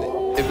then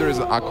if there is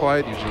an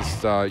Acolyte, you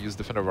just use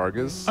Defender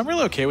Vargas. I'm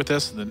really okay with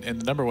this, and the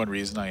number one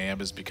reason I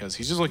am is because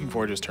he's just looking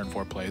forward to his turn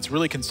 4 play. It's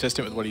really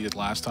consistent with what he did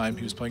last time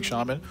he was playing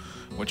Shaman,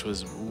 which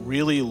was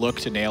really look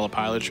to nail a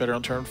Pilot Shredder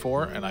on turn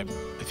 4, and I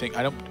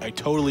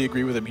totally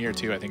agree with him here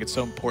too. I think it's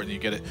so important that you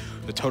get it.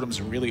 The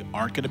totems really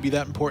aren't going to be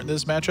that important in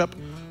this matchup,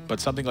 but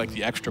something like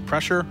the extra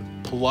pressure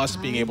plus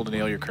being able to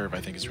nail your curve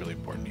I think is really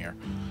important here.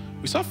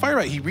 We saw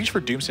Firebat, he reached for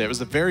Doomsday. It was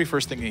the very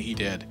first thing that he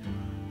did,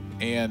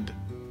 and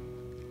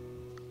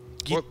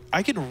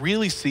I can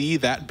really see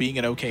that being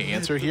an okay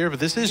answer here, but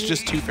this is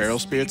just 2 Feral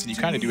Spirits, and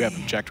you kind of do have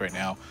them checked right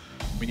now.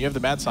 I mean, you have the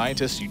Mad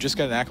Scientist, you just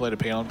got an Acolyte of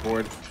Pain on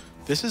board.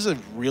 This is a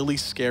really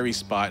scary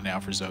spot now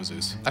for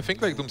Zozus. I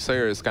think like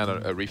Doomsayer is kind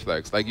of a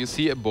reflex. Like you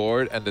see a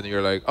board and then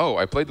you're like, oh,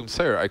 I played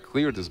Doomsayer, I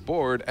cleared this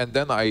board, and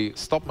then I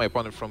stopped my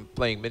opponent from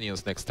playing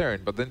minions next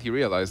turn, but then he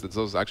realized that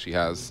Zozus actually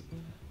has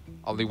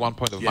only 1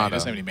 point of mana. Yeah, he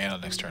doesn't have any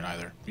mana next turn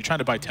either. You're trying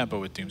to buy tempo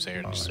with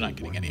Doomsayer and just not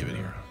getting any of it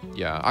here.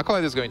 Yeah,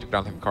 Acolyte is going to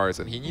grant him cards,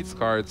 and he needs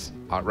cards.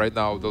 Right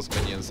now, those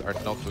minions are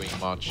not doing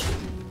much.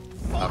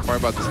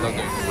 Firebat is not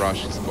going to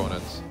rush his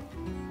opponent.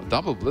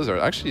 Double Blizzard.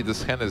 Actually,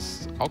 this hand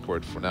is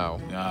awkward for now.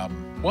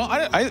 Well,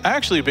 I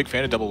actually a big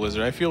fan of Double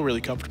Blizzard. I feel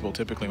really comfortable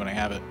typically when I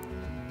have it,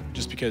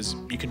 just because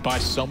you can buy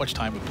so much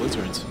time with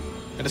Blizzards.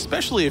 And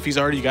especially if he's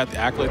already got the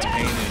Acolytes of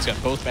Pain and he's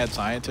got both Mad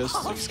Scientists,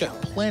 so he's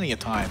got plenty of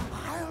time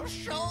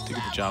to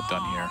get the job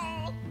done here.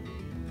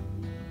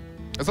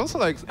 It's also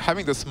like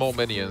having the small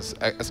minions,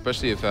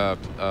 especially if an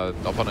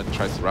opponent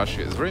tries to rush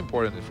you, is very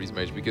important in Freeze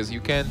Mage because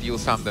you can deal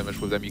some damage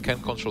with them, you can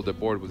control the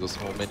board with those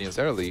small minions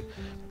early,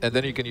 and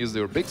then you can use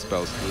your big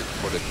spells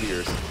for the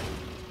clears.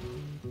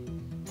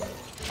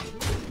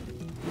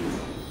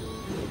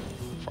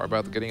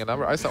 Firebat getting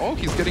another ice. Oh,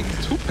 he's getting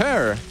 2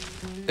 pair!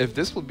 If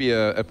this would be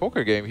a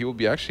poker game, he would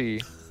be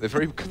actually a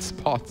very good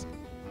spot.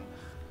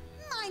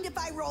 Mind if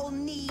I roll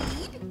need?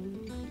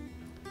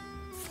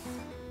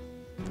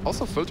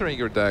 Also, filtering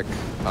your deck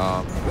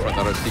for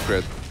another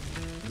secret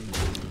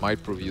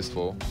might prove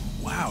useful.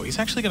 Wow, he's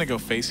actually going to go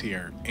face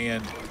here,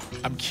 and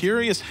I'm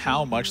curious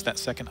how much that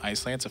second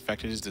Ice Lance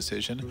affected his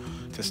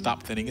decision to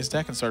stop thinning his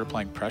deck and start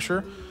applying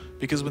pressure,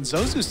 because when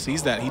Zozus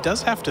sees that, he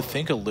does have to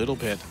think a little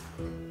bit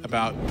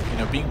about, you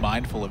know, being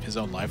mindful of his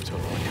own life total.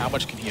 Like, how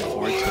much can he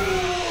afford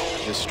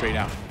to just straight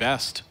out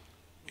invest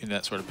in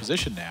that sort of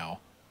position now?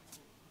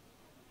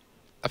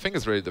 I think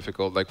it's really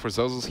difficult. Like, for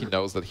Zozus, he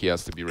knows that he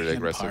has to be really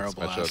aggressive in this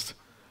matchup.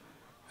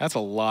 That's a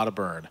lot of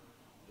burn.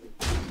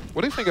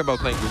 What do you think about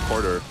playing Loot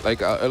Hoarder? Like,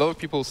 a lot of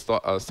people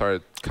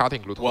started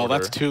cutting Loot Hoarder. Well,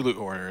 that's 2 Loot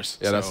Hoarders.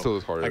 Yeah, so that's 2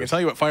 Loot Hoarders. I can tell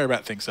you what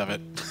Firebat thinks of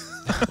it.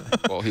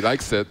 Well, he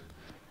likes it.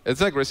 It's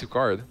an aggressive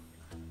card.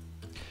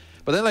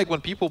 But then, like,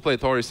 when people play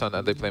Torisan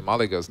and they play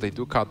Malygos, they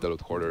do cut the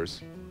Loot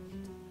Hoarders.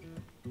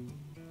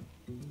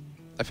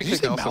 I think Did you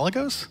say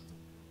Malygos?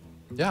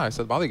 Yeah, I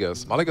said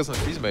Malygos. Malygos and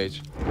Freeze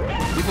Mage.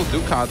 People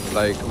do cut,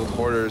 like, Loot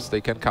Hoarders,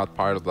 they can cut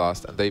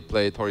Pyroblast, and they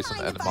play Torisan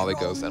and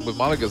Malygos. And with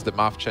Malygos, the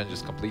math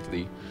changes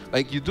completely.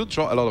 Like, you do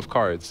draw a lot of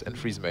cards in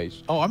Freeze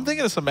Mage. Oh, I'm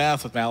thinking of some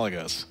math with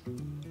Malygos.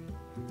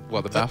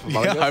 What, the math of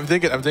Malygos?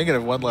 Yeah, I'm thinking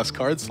of 1 less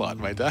card slot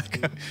in my deck.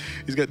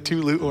 He's got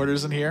 2 Loot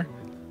Hoarders in here.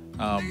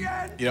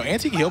 You know,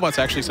 Antique Healbot's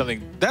actually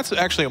something, that's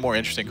actually a more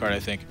interesting card, I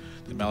think,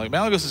 than Malygos.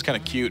 Malygos is kind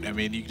of cute. I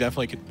mean, you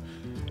definitely could,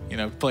 you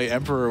know, play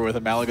Emperor with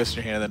a Malygos in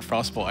your hand and then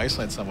Frostbolt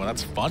Iceland someone.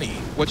 That's funny.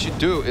 What you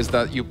do is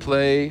that you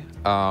play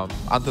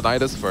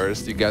Antonidas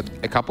first, you get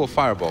a couple of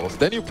Fireballs,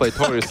 then you play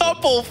Torisan. A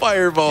couple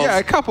Fireballs! Yeah,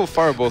 a couple of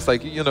Fireballs,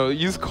 like, you know,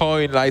 use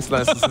coin, Ice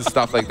Lances and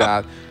stuff like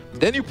that.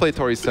 Then you play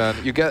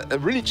Torisan, you get a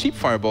really cheap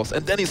Fireballs,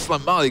 and then you slam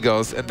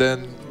Malygos, and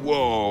then,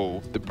 whoa,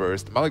 the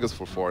burst. Malygos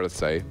for 4, let's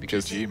say,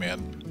 because GG,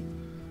 man.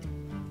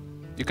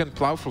 You can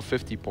plow for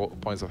 50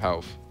 points of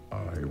health.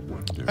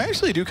 I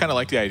actually do kind of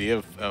like the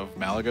idea of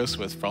Malygos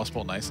with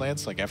Frostbolt and Ice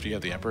Lance, like after you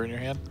have the Emperor in your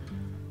hand.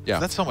 Yeah.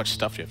 That's so much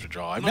stuff you have to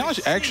draw. I mean,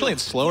 actually, in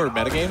slower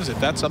metagames, if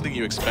that's something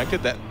you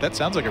expected, that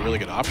sounds like a really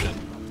good option.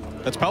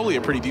 That's probably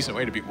a pretty decent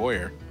way to beat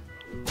Warrior.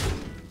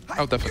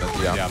 Oh,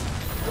 definitely, yeah.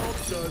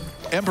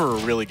 Emperor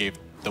really gave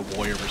the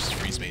Warrior versus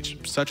Freeze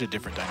Mage such a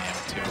different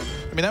dynamic, too.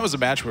 I mean, that was a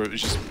match where it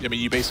was just, I mean,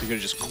 you basically could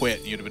have just quit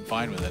and you'd have been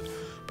fine with it.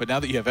 But now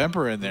that you have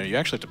Emperor in there, you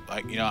actually have to,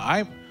 like, you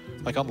know,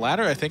 like on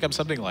ladder, I think I'm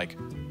something like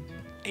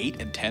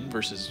 8 and 10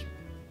 versus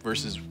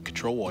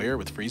Control Warrior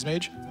with Freeze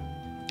Mage.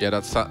 Yeah,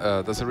 that's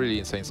a really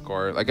insane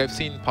score. Like, I've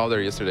seen Powder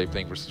yesterday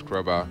playing versus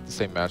Kroba, the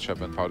same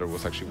matchup, and Powder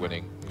was actually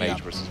winning Mage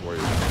versus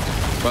Warrior.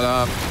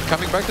 But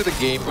coming back to the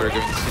game, we're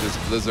going to see this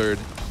Blizzard.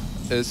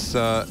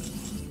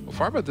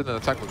 Firebat didn't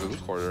attack with the Loot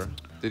Hoarder,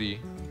 did he?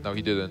 No,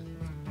 he didn't.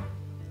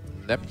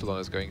 Neptulon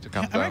is going to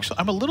come down.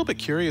 I'm a little bit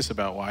curious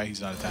about why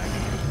he's not attacking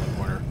with the Loot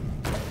Hoarder.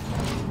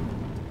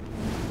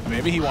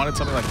 Maybe he wanted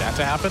something like that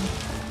to happen?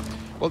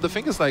 Well, the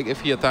thing is, like,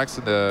 if he attacks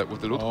with the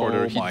Loot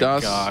Hoarder, he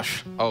does... Oh my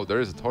gosh. Oh, there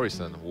is a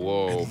Torisan.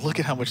 Whoa. And look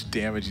at how much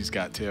damage he's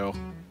got, too.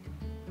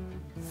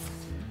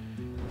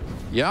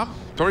 Yeah,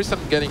 Torisan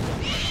being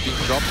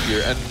dropped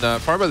here, and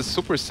Firebat is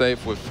super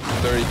safe with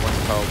 30 points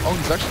of health. Oh,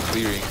 he's actually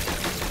clearing.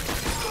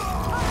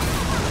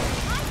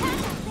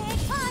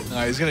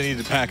 He's going to need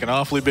to pack an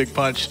awfully big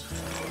punch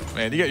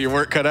Man, you got your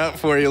work cut out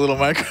for you, little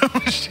micro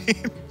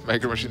machine.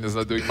 Micro Machine is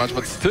not doing much,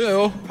 but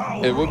still,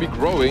 it will be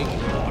growing.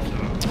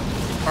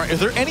 All right, is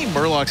there any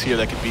Murlocs here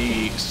that could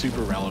be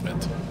super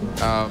relevant?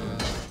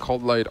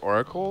 Cold Light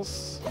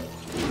Oracles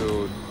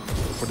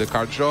for the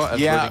card draw and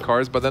Yeah. burning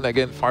cards, but then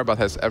again, Firebat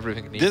has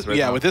everything it needs right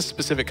now. With this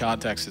specific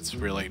context, it's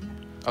really...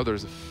 Oh,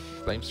 there's a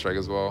Flame Strike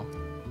as well.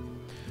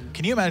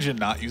 Can you imagine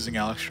not using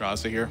Alex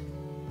Straza here?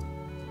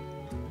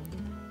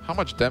 How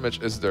much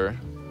damage is there?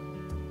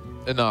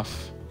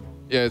 Enough.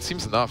 Yeah, it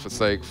seems enough. It's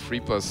like 3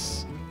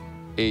 plus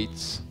 8,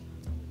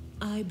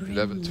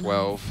 11,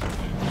 12.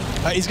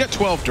 He's got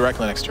 12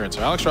 directly next turn,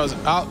 so Alex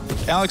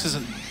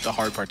isn't the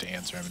hard part to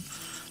answer. I mean,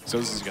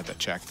 Zozus has got that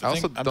checked. I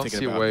also don't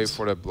see a way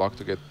for that block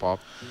to get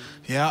popped.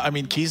 Yeah, I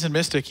mean, Keys and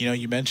Mystic, you know,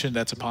 you mentioned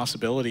that's a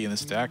possibility in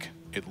this deck.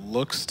 It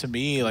looks to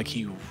me like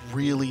he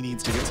really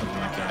needs to get something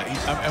like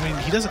that. I mean,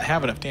 he doesn't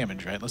have enough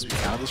damage, right? Unless we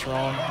count this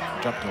wrong.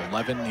 Jump to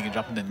 11, he can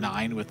jump into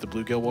 9 with the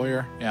Bluegill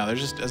Warrior. Yeah,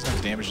 there's just doesn't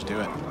enough damage to do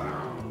it.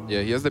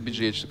 Yeah, he has the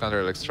BGH to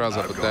counter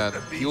Alexstrasza, but then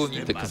he will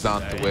need the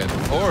Kazan to win,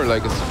 or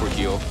like a super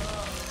heal.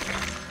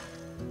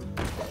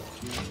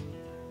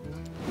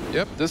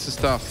 Yep, this is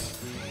tough.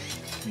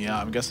 Yeah,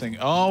 I'm guessing.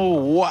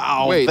 Oh,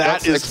 wow. Wait, that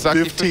that's is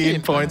exactly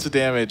 15 points of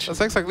damage.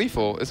 That's exactly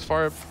lethal. It's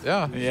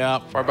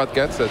yeah. Firebat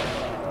gets it.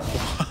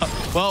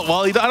 Well,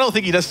 I don't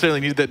think he necessarily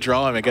needed that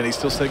draw him. Again, he's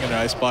still sitting under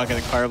Ice Block. I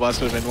think Fire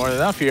Blast would have been more than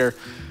enough here.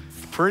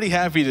 Pretty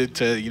happy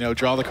to you know,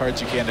 draw the cards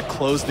you can to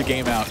close the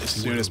game out as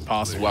soon as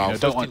possible. Wow, you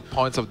know, 15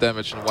 points of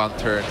damage in 1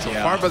 turn. So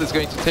Yeah. Firebat is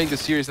going to take the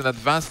series and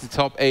advance to the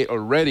top 8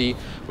 already,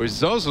 where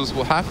Zozus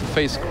will have to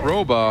face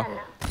Kroba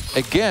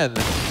again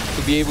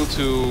to be able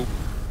to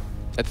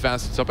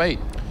advance to top 8.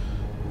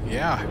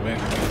 Yeah, man,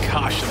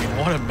 gosh, I mean,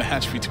 what a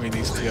match between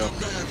these two.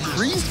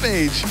 Freeze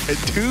Mage at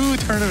 2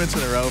 tournaments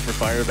in a row for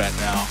Firebat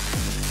now.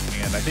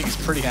 And I think he's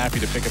pretty happy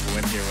to pick up a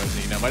win here, wasn't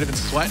he? You know, might have been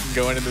sweating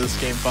going into this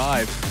game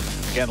 5.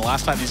 Again, the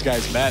last time these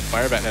guys met,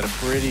 Firebat had a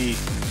pretty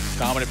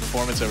dominant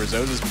performance over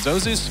Zozus. But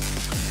Zozus,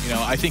 you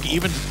know, I think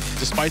even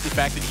despite the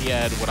fact that he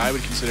had what I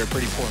would consider a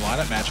pretty poor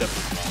lineup matchup,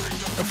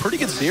 a pretty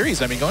good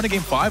series. I mean, going to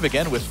game 5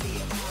 again with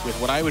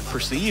what I would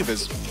perceive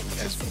as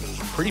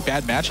pretty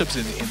bad matchups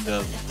in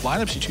the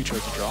lineups you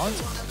chose to draw.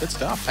 It's good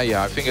stuff.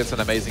 Yeah, I think it's an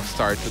amazing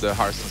start to the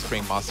Hearthstone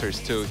Spring Masters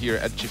 2 here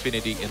at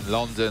Gfinity in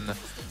London.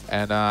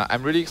 And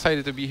I'm really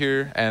excited to be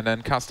here and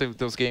then casting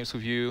those games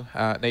with you,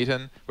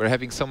 Nathan. We're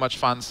having so much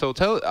fun. So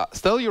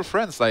tell your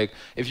friends, like,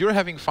 if you're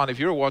having fun, if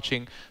you're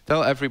watching,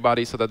 tell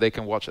everybody so that they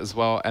can watch as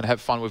well and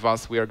have fun with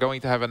us. We are going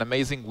to have an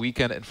amazing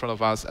weekend in front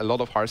of us, a lot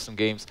of Hearthstone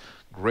games,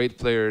 great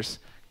players,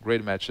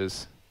 great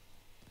matches.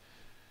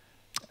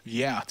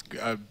 Yeah,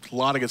 a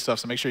lot of good stuff.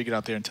 So make sure you get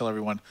out there and tell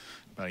everyone.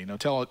 You know,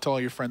 tell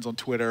all your friends on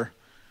Twitter.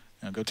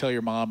 You know, go tell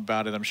your mom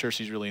about it. I'm sure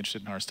she's really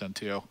interested in Hearthstone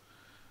too.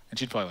 And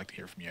she'd probably like to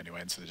hear from you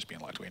anyway, instead of just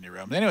being locked away in your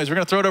room. Anyways, we're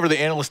going to throw it over to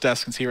the analyst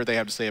desk and see what they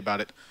have to say about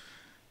it.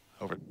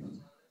 Over.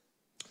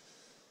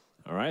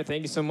 All right,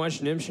 thank you so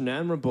much, Nimsh and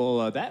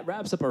Admirable. That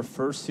wraps up our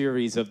first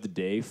series of the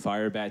day.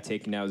 Firebat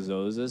taking out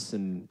Zozus,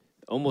 and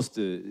almost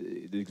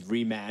the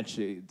rematch,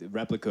 the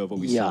replica of what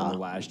we saw in the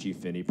last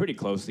Gfinity. Pretty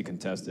closely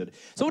contested.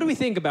 So what do we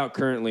think about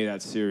currently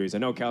that series? I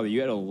know, Callie,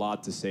 you had a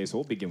lot to say, so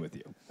we'll begin with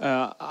you.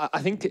 I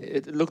think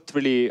it looked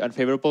really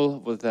unfavorable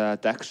with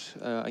decks.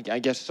 I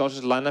guess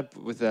Zozus' lineup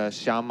with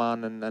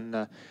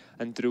Shaman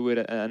and Druid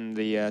and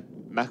the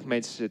Mech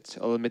mates,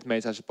 or mid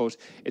mates, I suppose.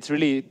 It's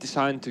really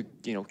designed to,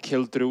 you know,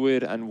 kill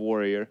Druid and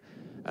Warrior,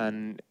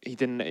 and he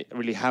didn't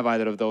really have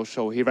either of those,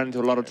 so he ran into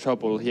a lot of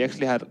trouble. He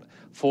actually had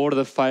 4 of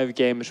the 5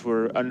 games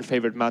were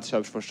unfavored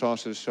matchups for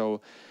Zozus,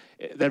 so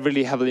that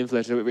really heavily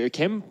influenced it. It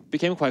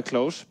became quite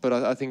close, but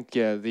I think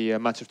the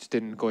matchup just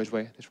didn't go his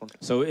way, this one.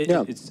 So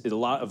it's a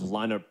lot of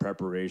lineup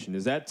preparation.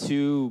 Is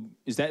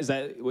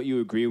that what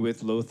you agree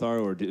with, Lothar,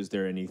 or is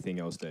there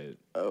anything else that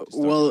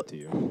well, to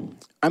you?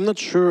 I'm not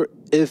sure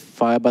if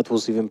Firebat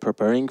was even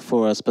preparing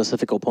for a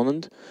specific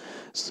opponent.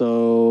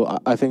 So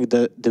I think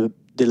the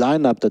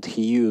lineup that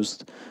he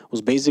used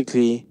was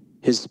basically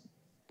his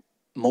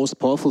most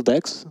powerful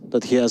decks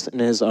that he has in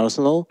his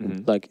arsenal.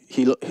 Like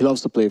he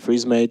loves to play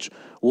Freeze Mage,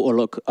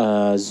 Warlock,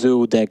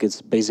 Zoo deck.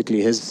 It's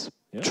basically his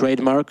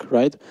trademark,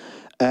 right?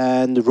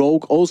 And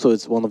Rogue also,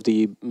 it's one of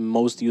the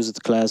most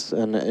used class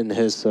in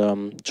his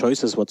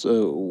choices.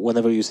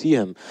 Whenever you see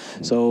him,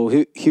 so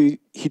he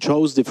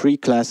chose the 3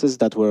 classes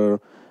that were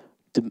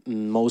the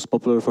most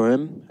popular for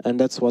him, and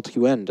that's what he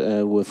went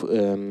with.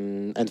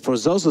 And for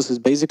Zozus is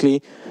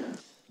basically.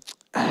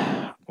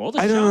 Well,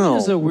 the Shaman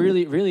is a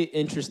really, really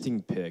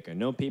interesting pick. I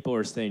know people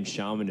are saying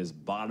Shaman is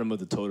bottom of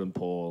the totem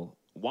pole.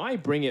 Why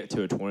bring it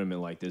to a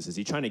tournament like this? Is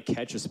he trying to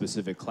catch a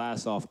specific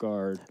class off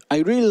guard?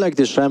 I really like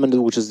the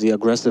Shaman, which is the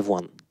aggressive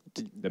one.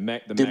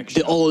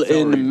 The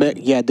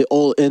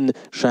all-in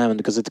Shaman,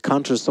 because it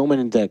counters so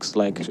many decks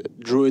like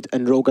Druid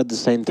and Rogue at the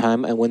same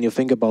time. And when you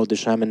think about the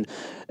Shaman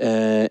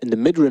in the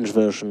mid-range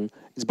version,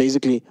 it's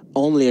basically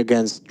only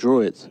against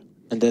Druid.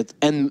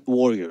 And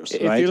warriors,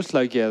 it right? It feels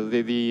like,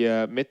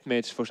 the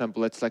mid-mates, for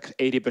example, it's like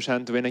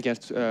 80% win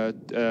against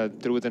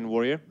Druid and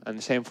Warrior, and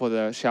the same for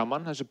the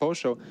Shaman, I suppose.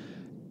 So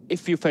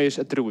if you face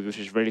a Druid, which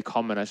is really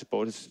common, I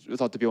suppose, it's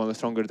thought to be one of the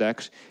stronger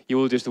decks, you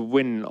will just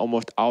win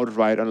almost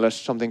outright unless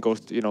something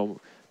goes,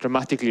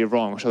 dramatically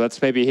wrong. So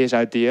that's maybe his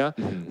idea.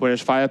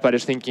 Whereas Firebat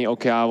is thinking,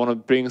 okay, I want to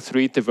bring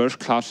 3 diverse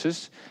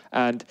classes,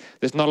 and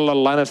there's not a lot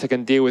of lineups that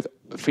can deal with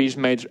Freeze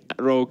Mage,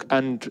 Rogue,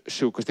 and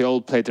Shu, because they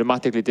all play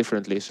dramatically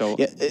differently. So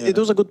it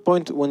was a good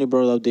point when you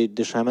brought up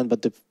the Shaman,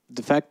 but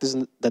the fact is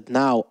that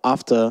now,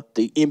 after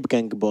the Imp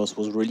Gang boss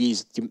was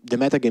released, the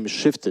metagame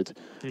shifted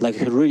like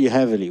really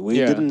heavily. We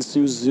didn't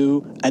see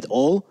Zoo at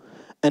all,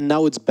 and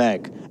now it's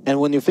back. And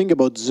when you think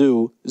about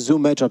Zoo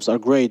matchups are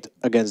great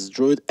against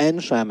Druid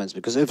and Shamans,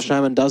 because if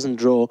Shaman doesn't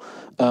draw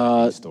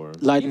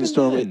Lightning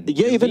Storm,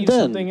 even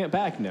then. Something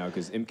back now,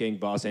 because Imp Gang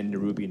boss and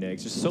Nerubian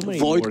Eggs, there's so many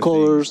Void more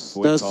Colors,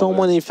 things. there's so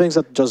many things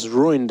that just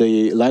ruin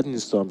the Lightning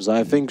Storms.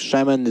 I think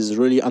Shaman is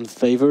really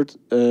unfavored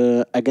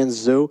against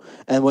Zoo,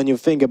 and when you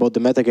think about the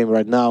metagame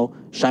right now,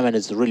 Shaman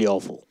is really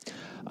awful.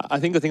 I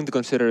think the thing to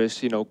consider is,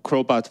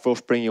 Crobat for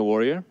Spring Your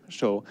Warrior.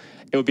 So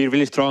it would be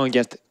really strong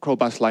against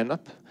Crobat's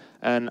lineup.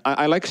 And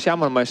I like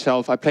Shaman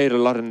myself. I played a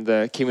lot in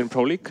the Kingwin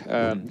Pro League.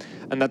 And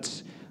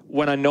that's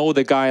when I know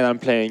the guy that I'm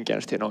playing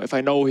against. If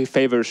I know he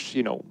favors,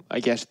 I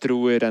guess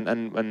Druid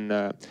and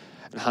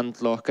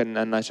Handlock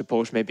and I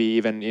suppose maybe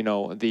even,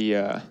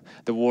 the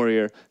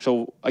Warrior.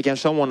 So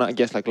against someone, I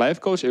guess, like Life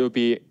Coach,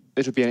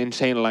 this would be an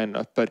insane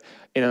lineup. But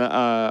in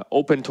an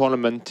open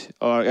tournament,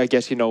 or I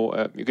guess,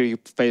 you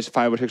face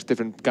 5 or 6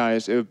 different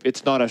guys,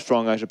 it's not as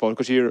strong, I suppose,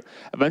 because you're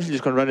eventually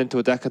just going to run into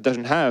a deck that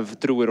doesn't have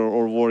Druid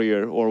or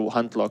Warrior or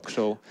Handlock.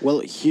 So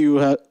well,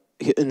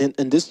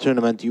 in this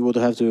tournament, you would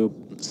have to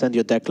send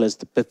your deck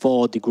list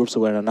before the groups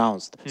were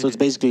announced. So it's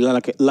basically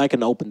like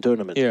an open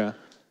tournament. Yeah.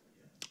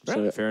 Right,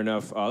 so, fair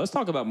enough. Let's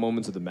talk about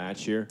moments of the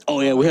match here.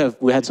 Oh yeah,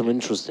 we had some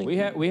interesting.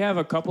 We have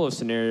a couple of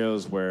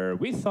scenarios where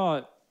we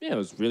thought it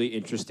was really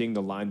interesting,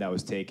 the line that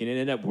was taken. It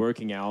ended up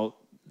working out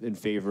in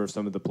favor of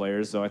some of the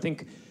players. So I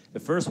think the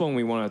first one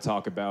we want to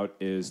talk about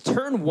is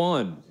turn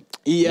 1.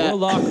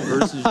 Warlock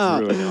versus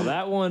Druid. Now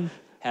that one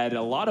had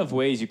a lot of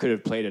ways you could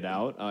have played it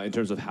out in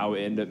terms of how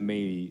it ended up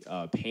maybe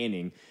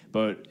panning.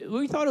 But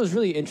we thought it was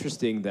really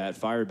interesting that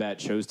Firebat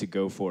chose to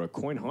go for a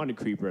Coin Haunted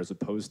Creeper as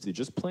opposed to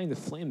just playing the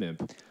Flame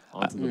Imp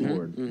onto the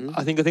board.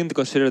 I think the thing to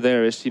consider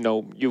there is,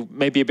 you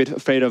may be a bit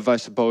afraid of, I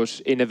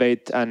suppose,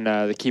 Innovate and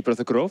the Keeper of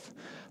the Grove.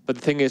 But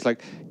the thing is,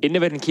 like,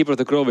 Innovate and Keeper of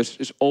the Grove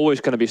is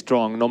always going to be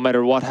strong, no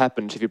matter what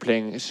happens if you're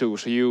playing Sue.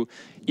 So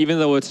even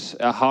though it's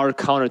a hard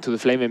counter to the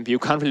Flame Imp, you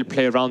can't really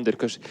play around it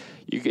because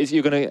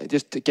you're going to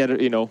just get,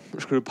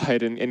 screwed by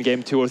it in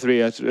game 2 or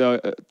 3,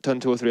 turn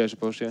 2 or 3, I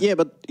suppose. Yeah. Yeah,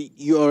 but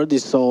you already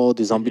saw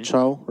the Zombie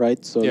Chow,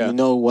 right? So you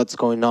know what's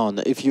going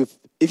on. If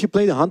you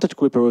play the Haunted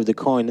Creeper with the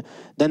coin,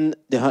 then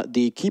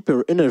the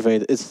Keeper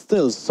Innovate is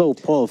still so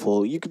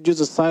powerful. You could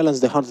just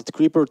silence the Haunted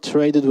Creeper,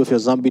 trade it with your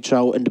Zombie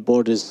Chow, and the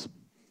board is...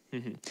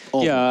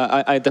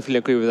 Yeah, I definitely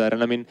agree with that.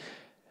 And I mean,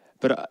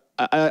 but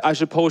I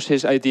suppose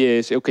his idea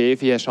is, okay,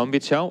 if he has Zombie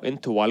Chow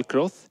into Wild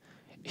Growth,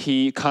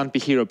 he can't be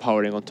hero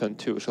powering on turn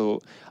 2. So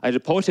I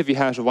suppose if he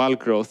has Wild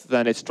Growth,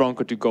 then it's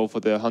stronger to go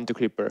for the Hunter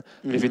Creeper.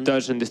 But if he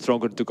doesn't, it's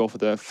stronger to go for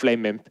the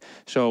Flame Imp.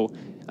 So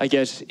I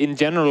guess in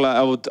general,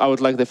 I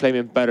would like the Flame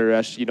Imp better,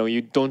 as you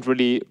don't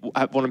really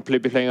want to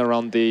be playing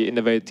around the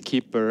Innovate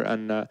Keeper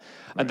and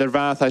the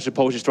Wrath. I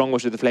suppose is stronger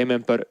with the Flame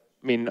Imp, but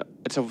I mean,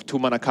 it's a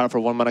 2-mana card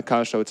for 1-mana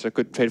card, so it's a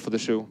good trade for the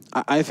Shu.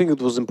 I think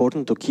it was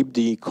important to keep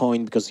the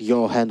coin because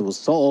your hand was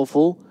so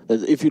awful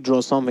that if you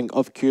draw something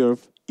off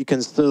curve, you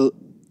can still,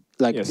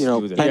 like,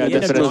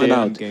 definitely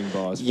out. Game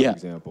boss, for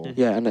example.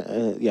 Yeah,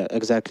 and yeah,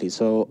 exactly.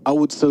 So I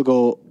would still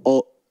go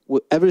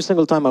every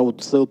single time. I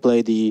would still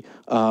play the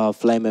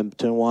Flame Imp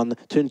turn 1,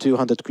 turn 2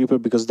 Hunted Creeper,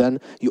 because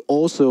then you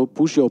also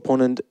push your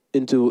opponent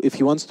into, if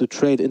he wants to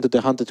trade into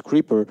the Hunted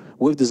Creeper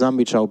with the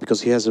Zombie Chow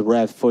because he has a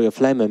Wrath for your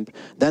Flame Imp,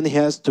 then he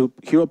has to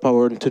hero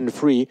power in turn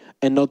 3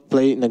 and not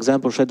play an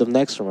example Shade of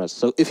Nextremas.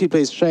 So if he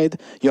plays Shade,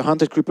 your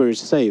Hunted Creeper is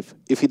safe.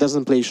 If he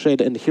doesn't play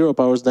Shade and hero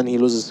powers, then he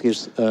loses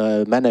his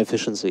mana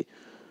efficiency.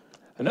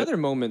 Another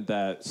moment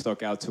that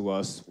stuck out to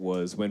us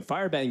was when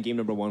Firebat in game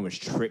number 1 was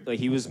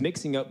he was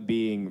mixing up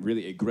being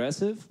really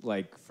aggressive.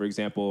 Like, for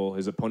example,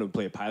 his opponent would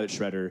play a Pilot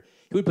Shredder.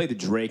 He would play the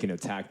Drake and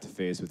attack to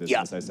face with his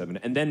SI7.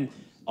 And then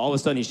all of a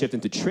sudden he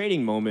shifted into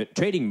trading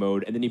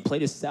mode, and then he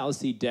played his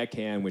Southsea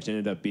deckhand, which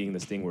ended up being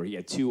this thing where he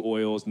had 2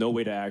 oils, no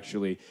way to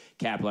actually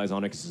capitalize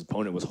on it because his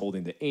opponent was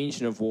holding the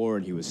Ancient of War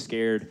and he was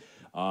scared.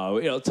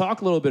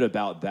 Talk a little bit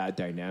about that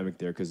dynamic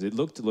there, because it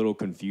looked a little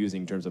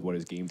confusing in terms of what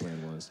his game plan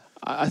was.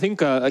 I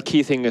think a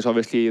key thing is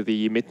obviously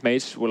the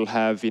mid-maze will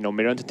have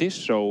mirror entities,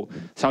 so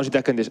Southsea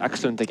Deckhand is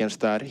excellent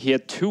against that. He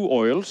had 2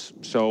 oils,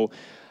 so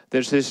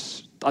there's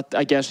this,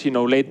 I guess,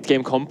 late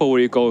game combo where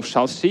you go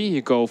Southsea,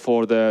 you go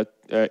for the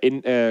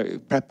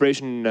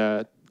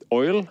preparation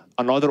oil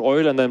another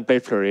oil and then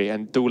Blade Flurry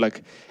and do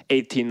like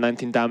 18,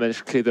 19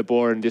 damage, clear the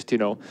board, and just, you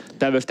know,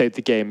 devastate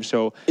the game.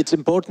 So it's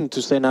important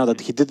to say now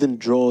that he didn't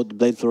draw the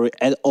Blade Flurry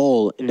at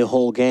all in the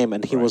whole game,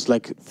 and he was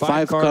like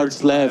five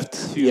cards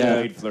left. Two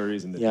Blade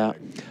Flurries in the deck.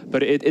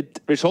 But it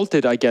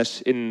resulted, I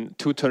guess, in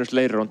 2 turns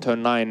later on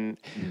turn 9,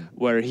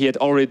 where he had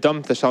already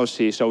dumped the South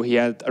Sea, so he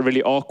had a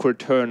really awkward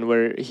turn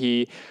where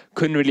he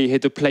couldn't really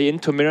hit to play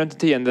into Mirror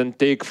Entity and then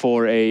dig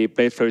for a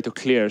Blade Flurry to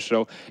clear.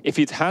 So if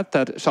he'd had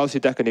that South Sea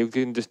deckhand, he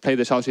could just play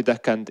the South Sea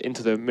deckhand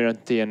into the Mirror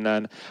Entity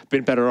and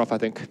been better off, I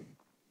think.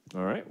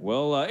 All right.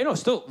 Well, you know,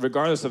 still,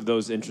 regardless of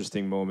those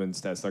interesting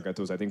moments that stuck out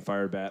to us, I think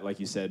Firebat, like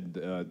you said,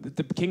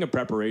 the king of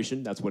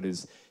preparation, that's what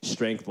his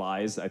strength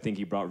lies. I think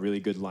he brought really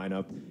good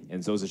lineup,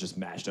 and Zozus just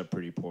matched up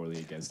pretty poorly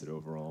against it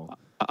overall.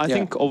 I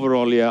think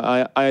overall,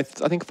 yeah, I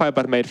think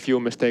Firebat made few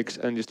mistakes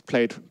and just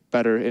played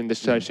better in this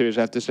series,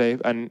 I have to say.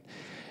 And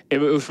it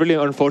was really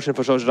unfortunate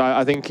for Zozus.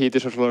 I think he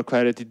deserves a lot of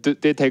credit. He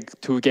did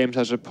take 2 games,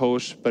 I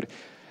suppose, but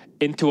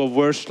into a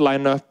worse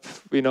lineup,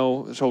 you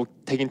know, so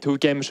taking 2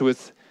 games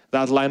with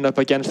that lineup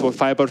against what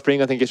Firebat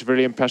bring, I think is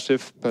really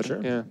impressive. But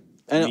yeah,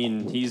 I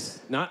mean, he's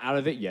not out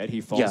of it yet.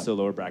 He falls to the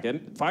lower bracket.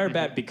 And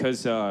Firebat,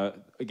 because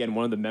again,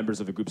 one of the members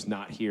of the group's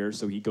not here,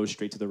 so he goes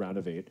straight to the round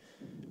of 8.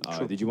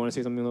 Did you want to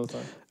say something,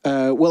 Lothar?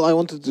 Well, I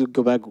wanted to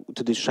go back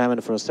to the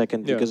Shaman for a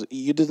second because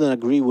you didn't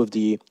agree with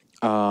the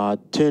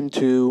turn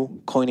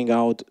 2 coining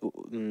out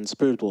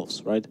Spirit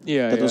Wolves, right?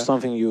 Yeah, that was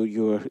something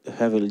you were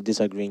heavily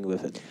disagreeing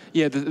with it.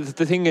 Yeah,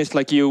 the thing is,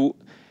 like,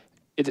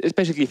 it's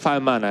basically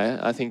 5 mana.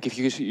 I think if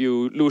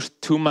you lose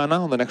 2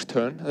 mana on the next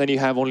turn, then you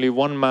have only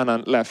 1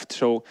 mana left.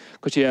 So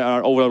because you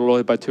are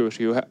overloaded by 2,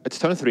 so it's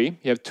turn 3.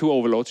 You have 2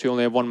 overloads. You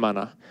only have 1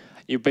 mana.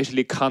 You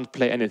basically can't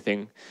play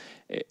anything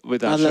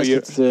with that. Unless so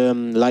it's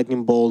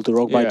Lightning Bolt,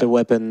 Rockbiter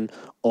Weapon,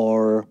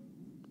 or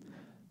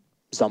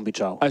Zombie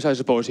Chow. I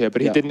suppose, yeah.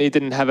 But he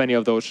didn't have any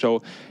of those.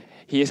 So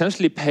he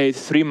essentially paid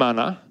 3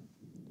 mana,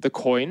 the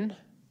coin,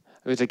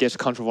 which I guess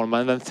counts for 1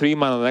 mana, and then 3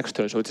 mana the next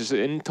turn. So it's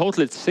in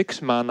total it's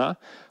 6 mana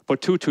for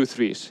 2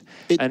 2/3s.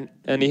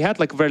 And he had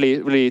like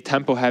really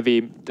tempo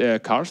heavy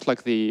cards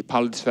like the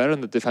Paladin Sphere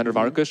and the Defender of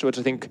Argus, which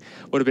I think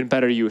would have been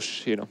better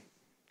use, you know.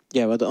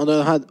 Yeah, but on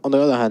the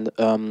other hand,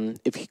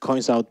 if he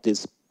coins out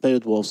this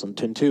Spirit Wolves on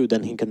turn 2,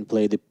 then he can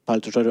play the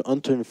Paladin Treasure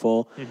on turn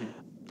 4,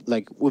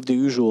 like with the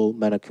usual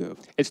mana curve.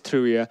 It's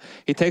true, yeah.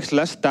 He takes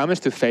less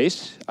damage to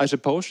face, I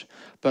suppose,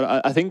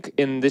 but I think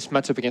in this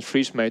matchup against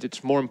Freeze Mage,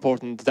 it's more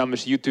important the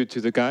damage you do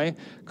to the guy,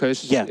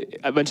 because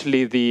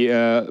eventually the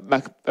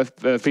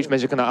Freeze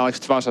Mage is going to Alex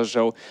Tvasa,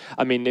 so,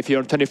 I mean, if you're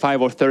on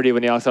 25 or 30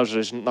 when you Alex Tvasa,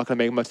 it's not going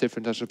to make much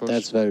difference, I suppose.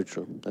 That's very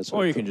true.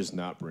 Or you can just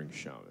not bring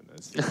Shaman.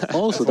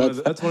 Also,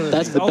 that's the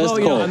best call.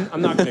 You know,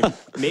 I'm not going to...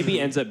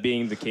 Maybe ends up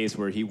being the case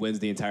where he wins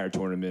the entire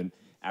tournament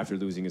after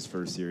losing his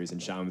first series,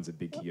 and Shaman's a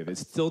big key of it.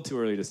 It's still too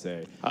early to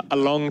say. A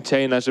long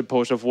chain, I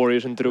suppose, of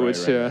Warriors and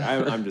Druids. Right.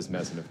 I'm just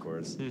messing, of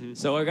course.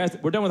 So, guys,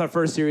 we're done with our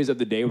first series of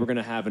the day. We're going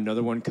to have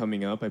another one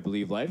coming up. I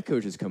believe Life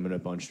Coach is coming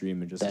up on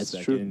stream in just a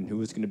second. True.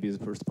 Who is going to be his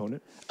first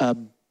opponent?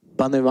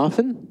 Bunny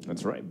Muffin?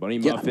 That's right. Bunny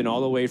Muffin all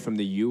the way from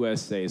the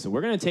USA. So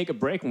we're going to take a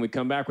break. When we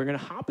come back, we're going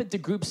to hop into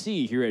Group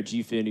C here at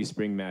Gfinity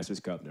Spring Masters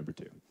Cup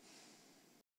 #2.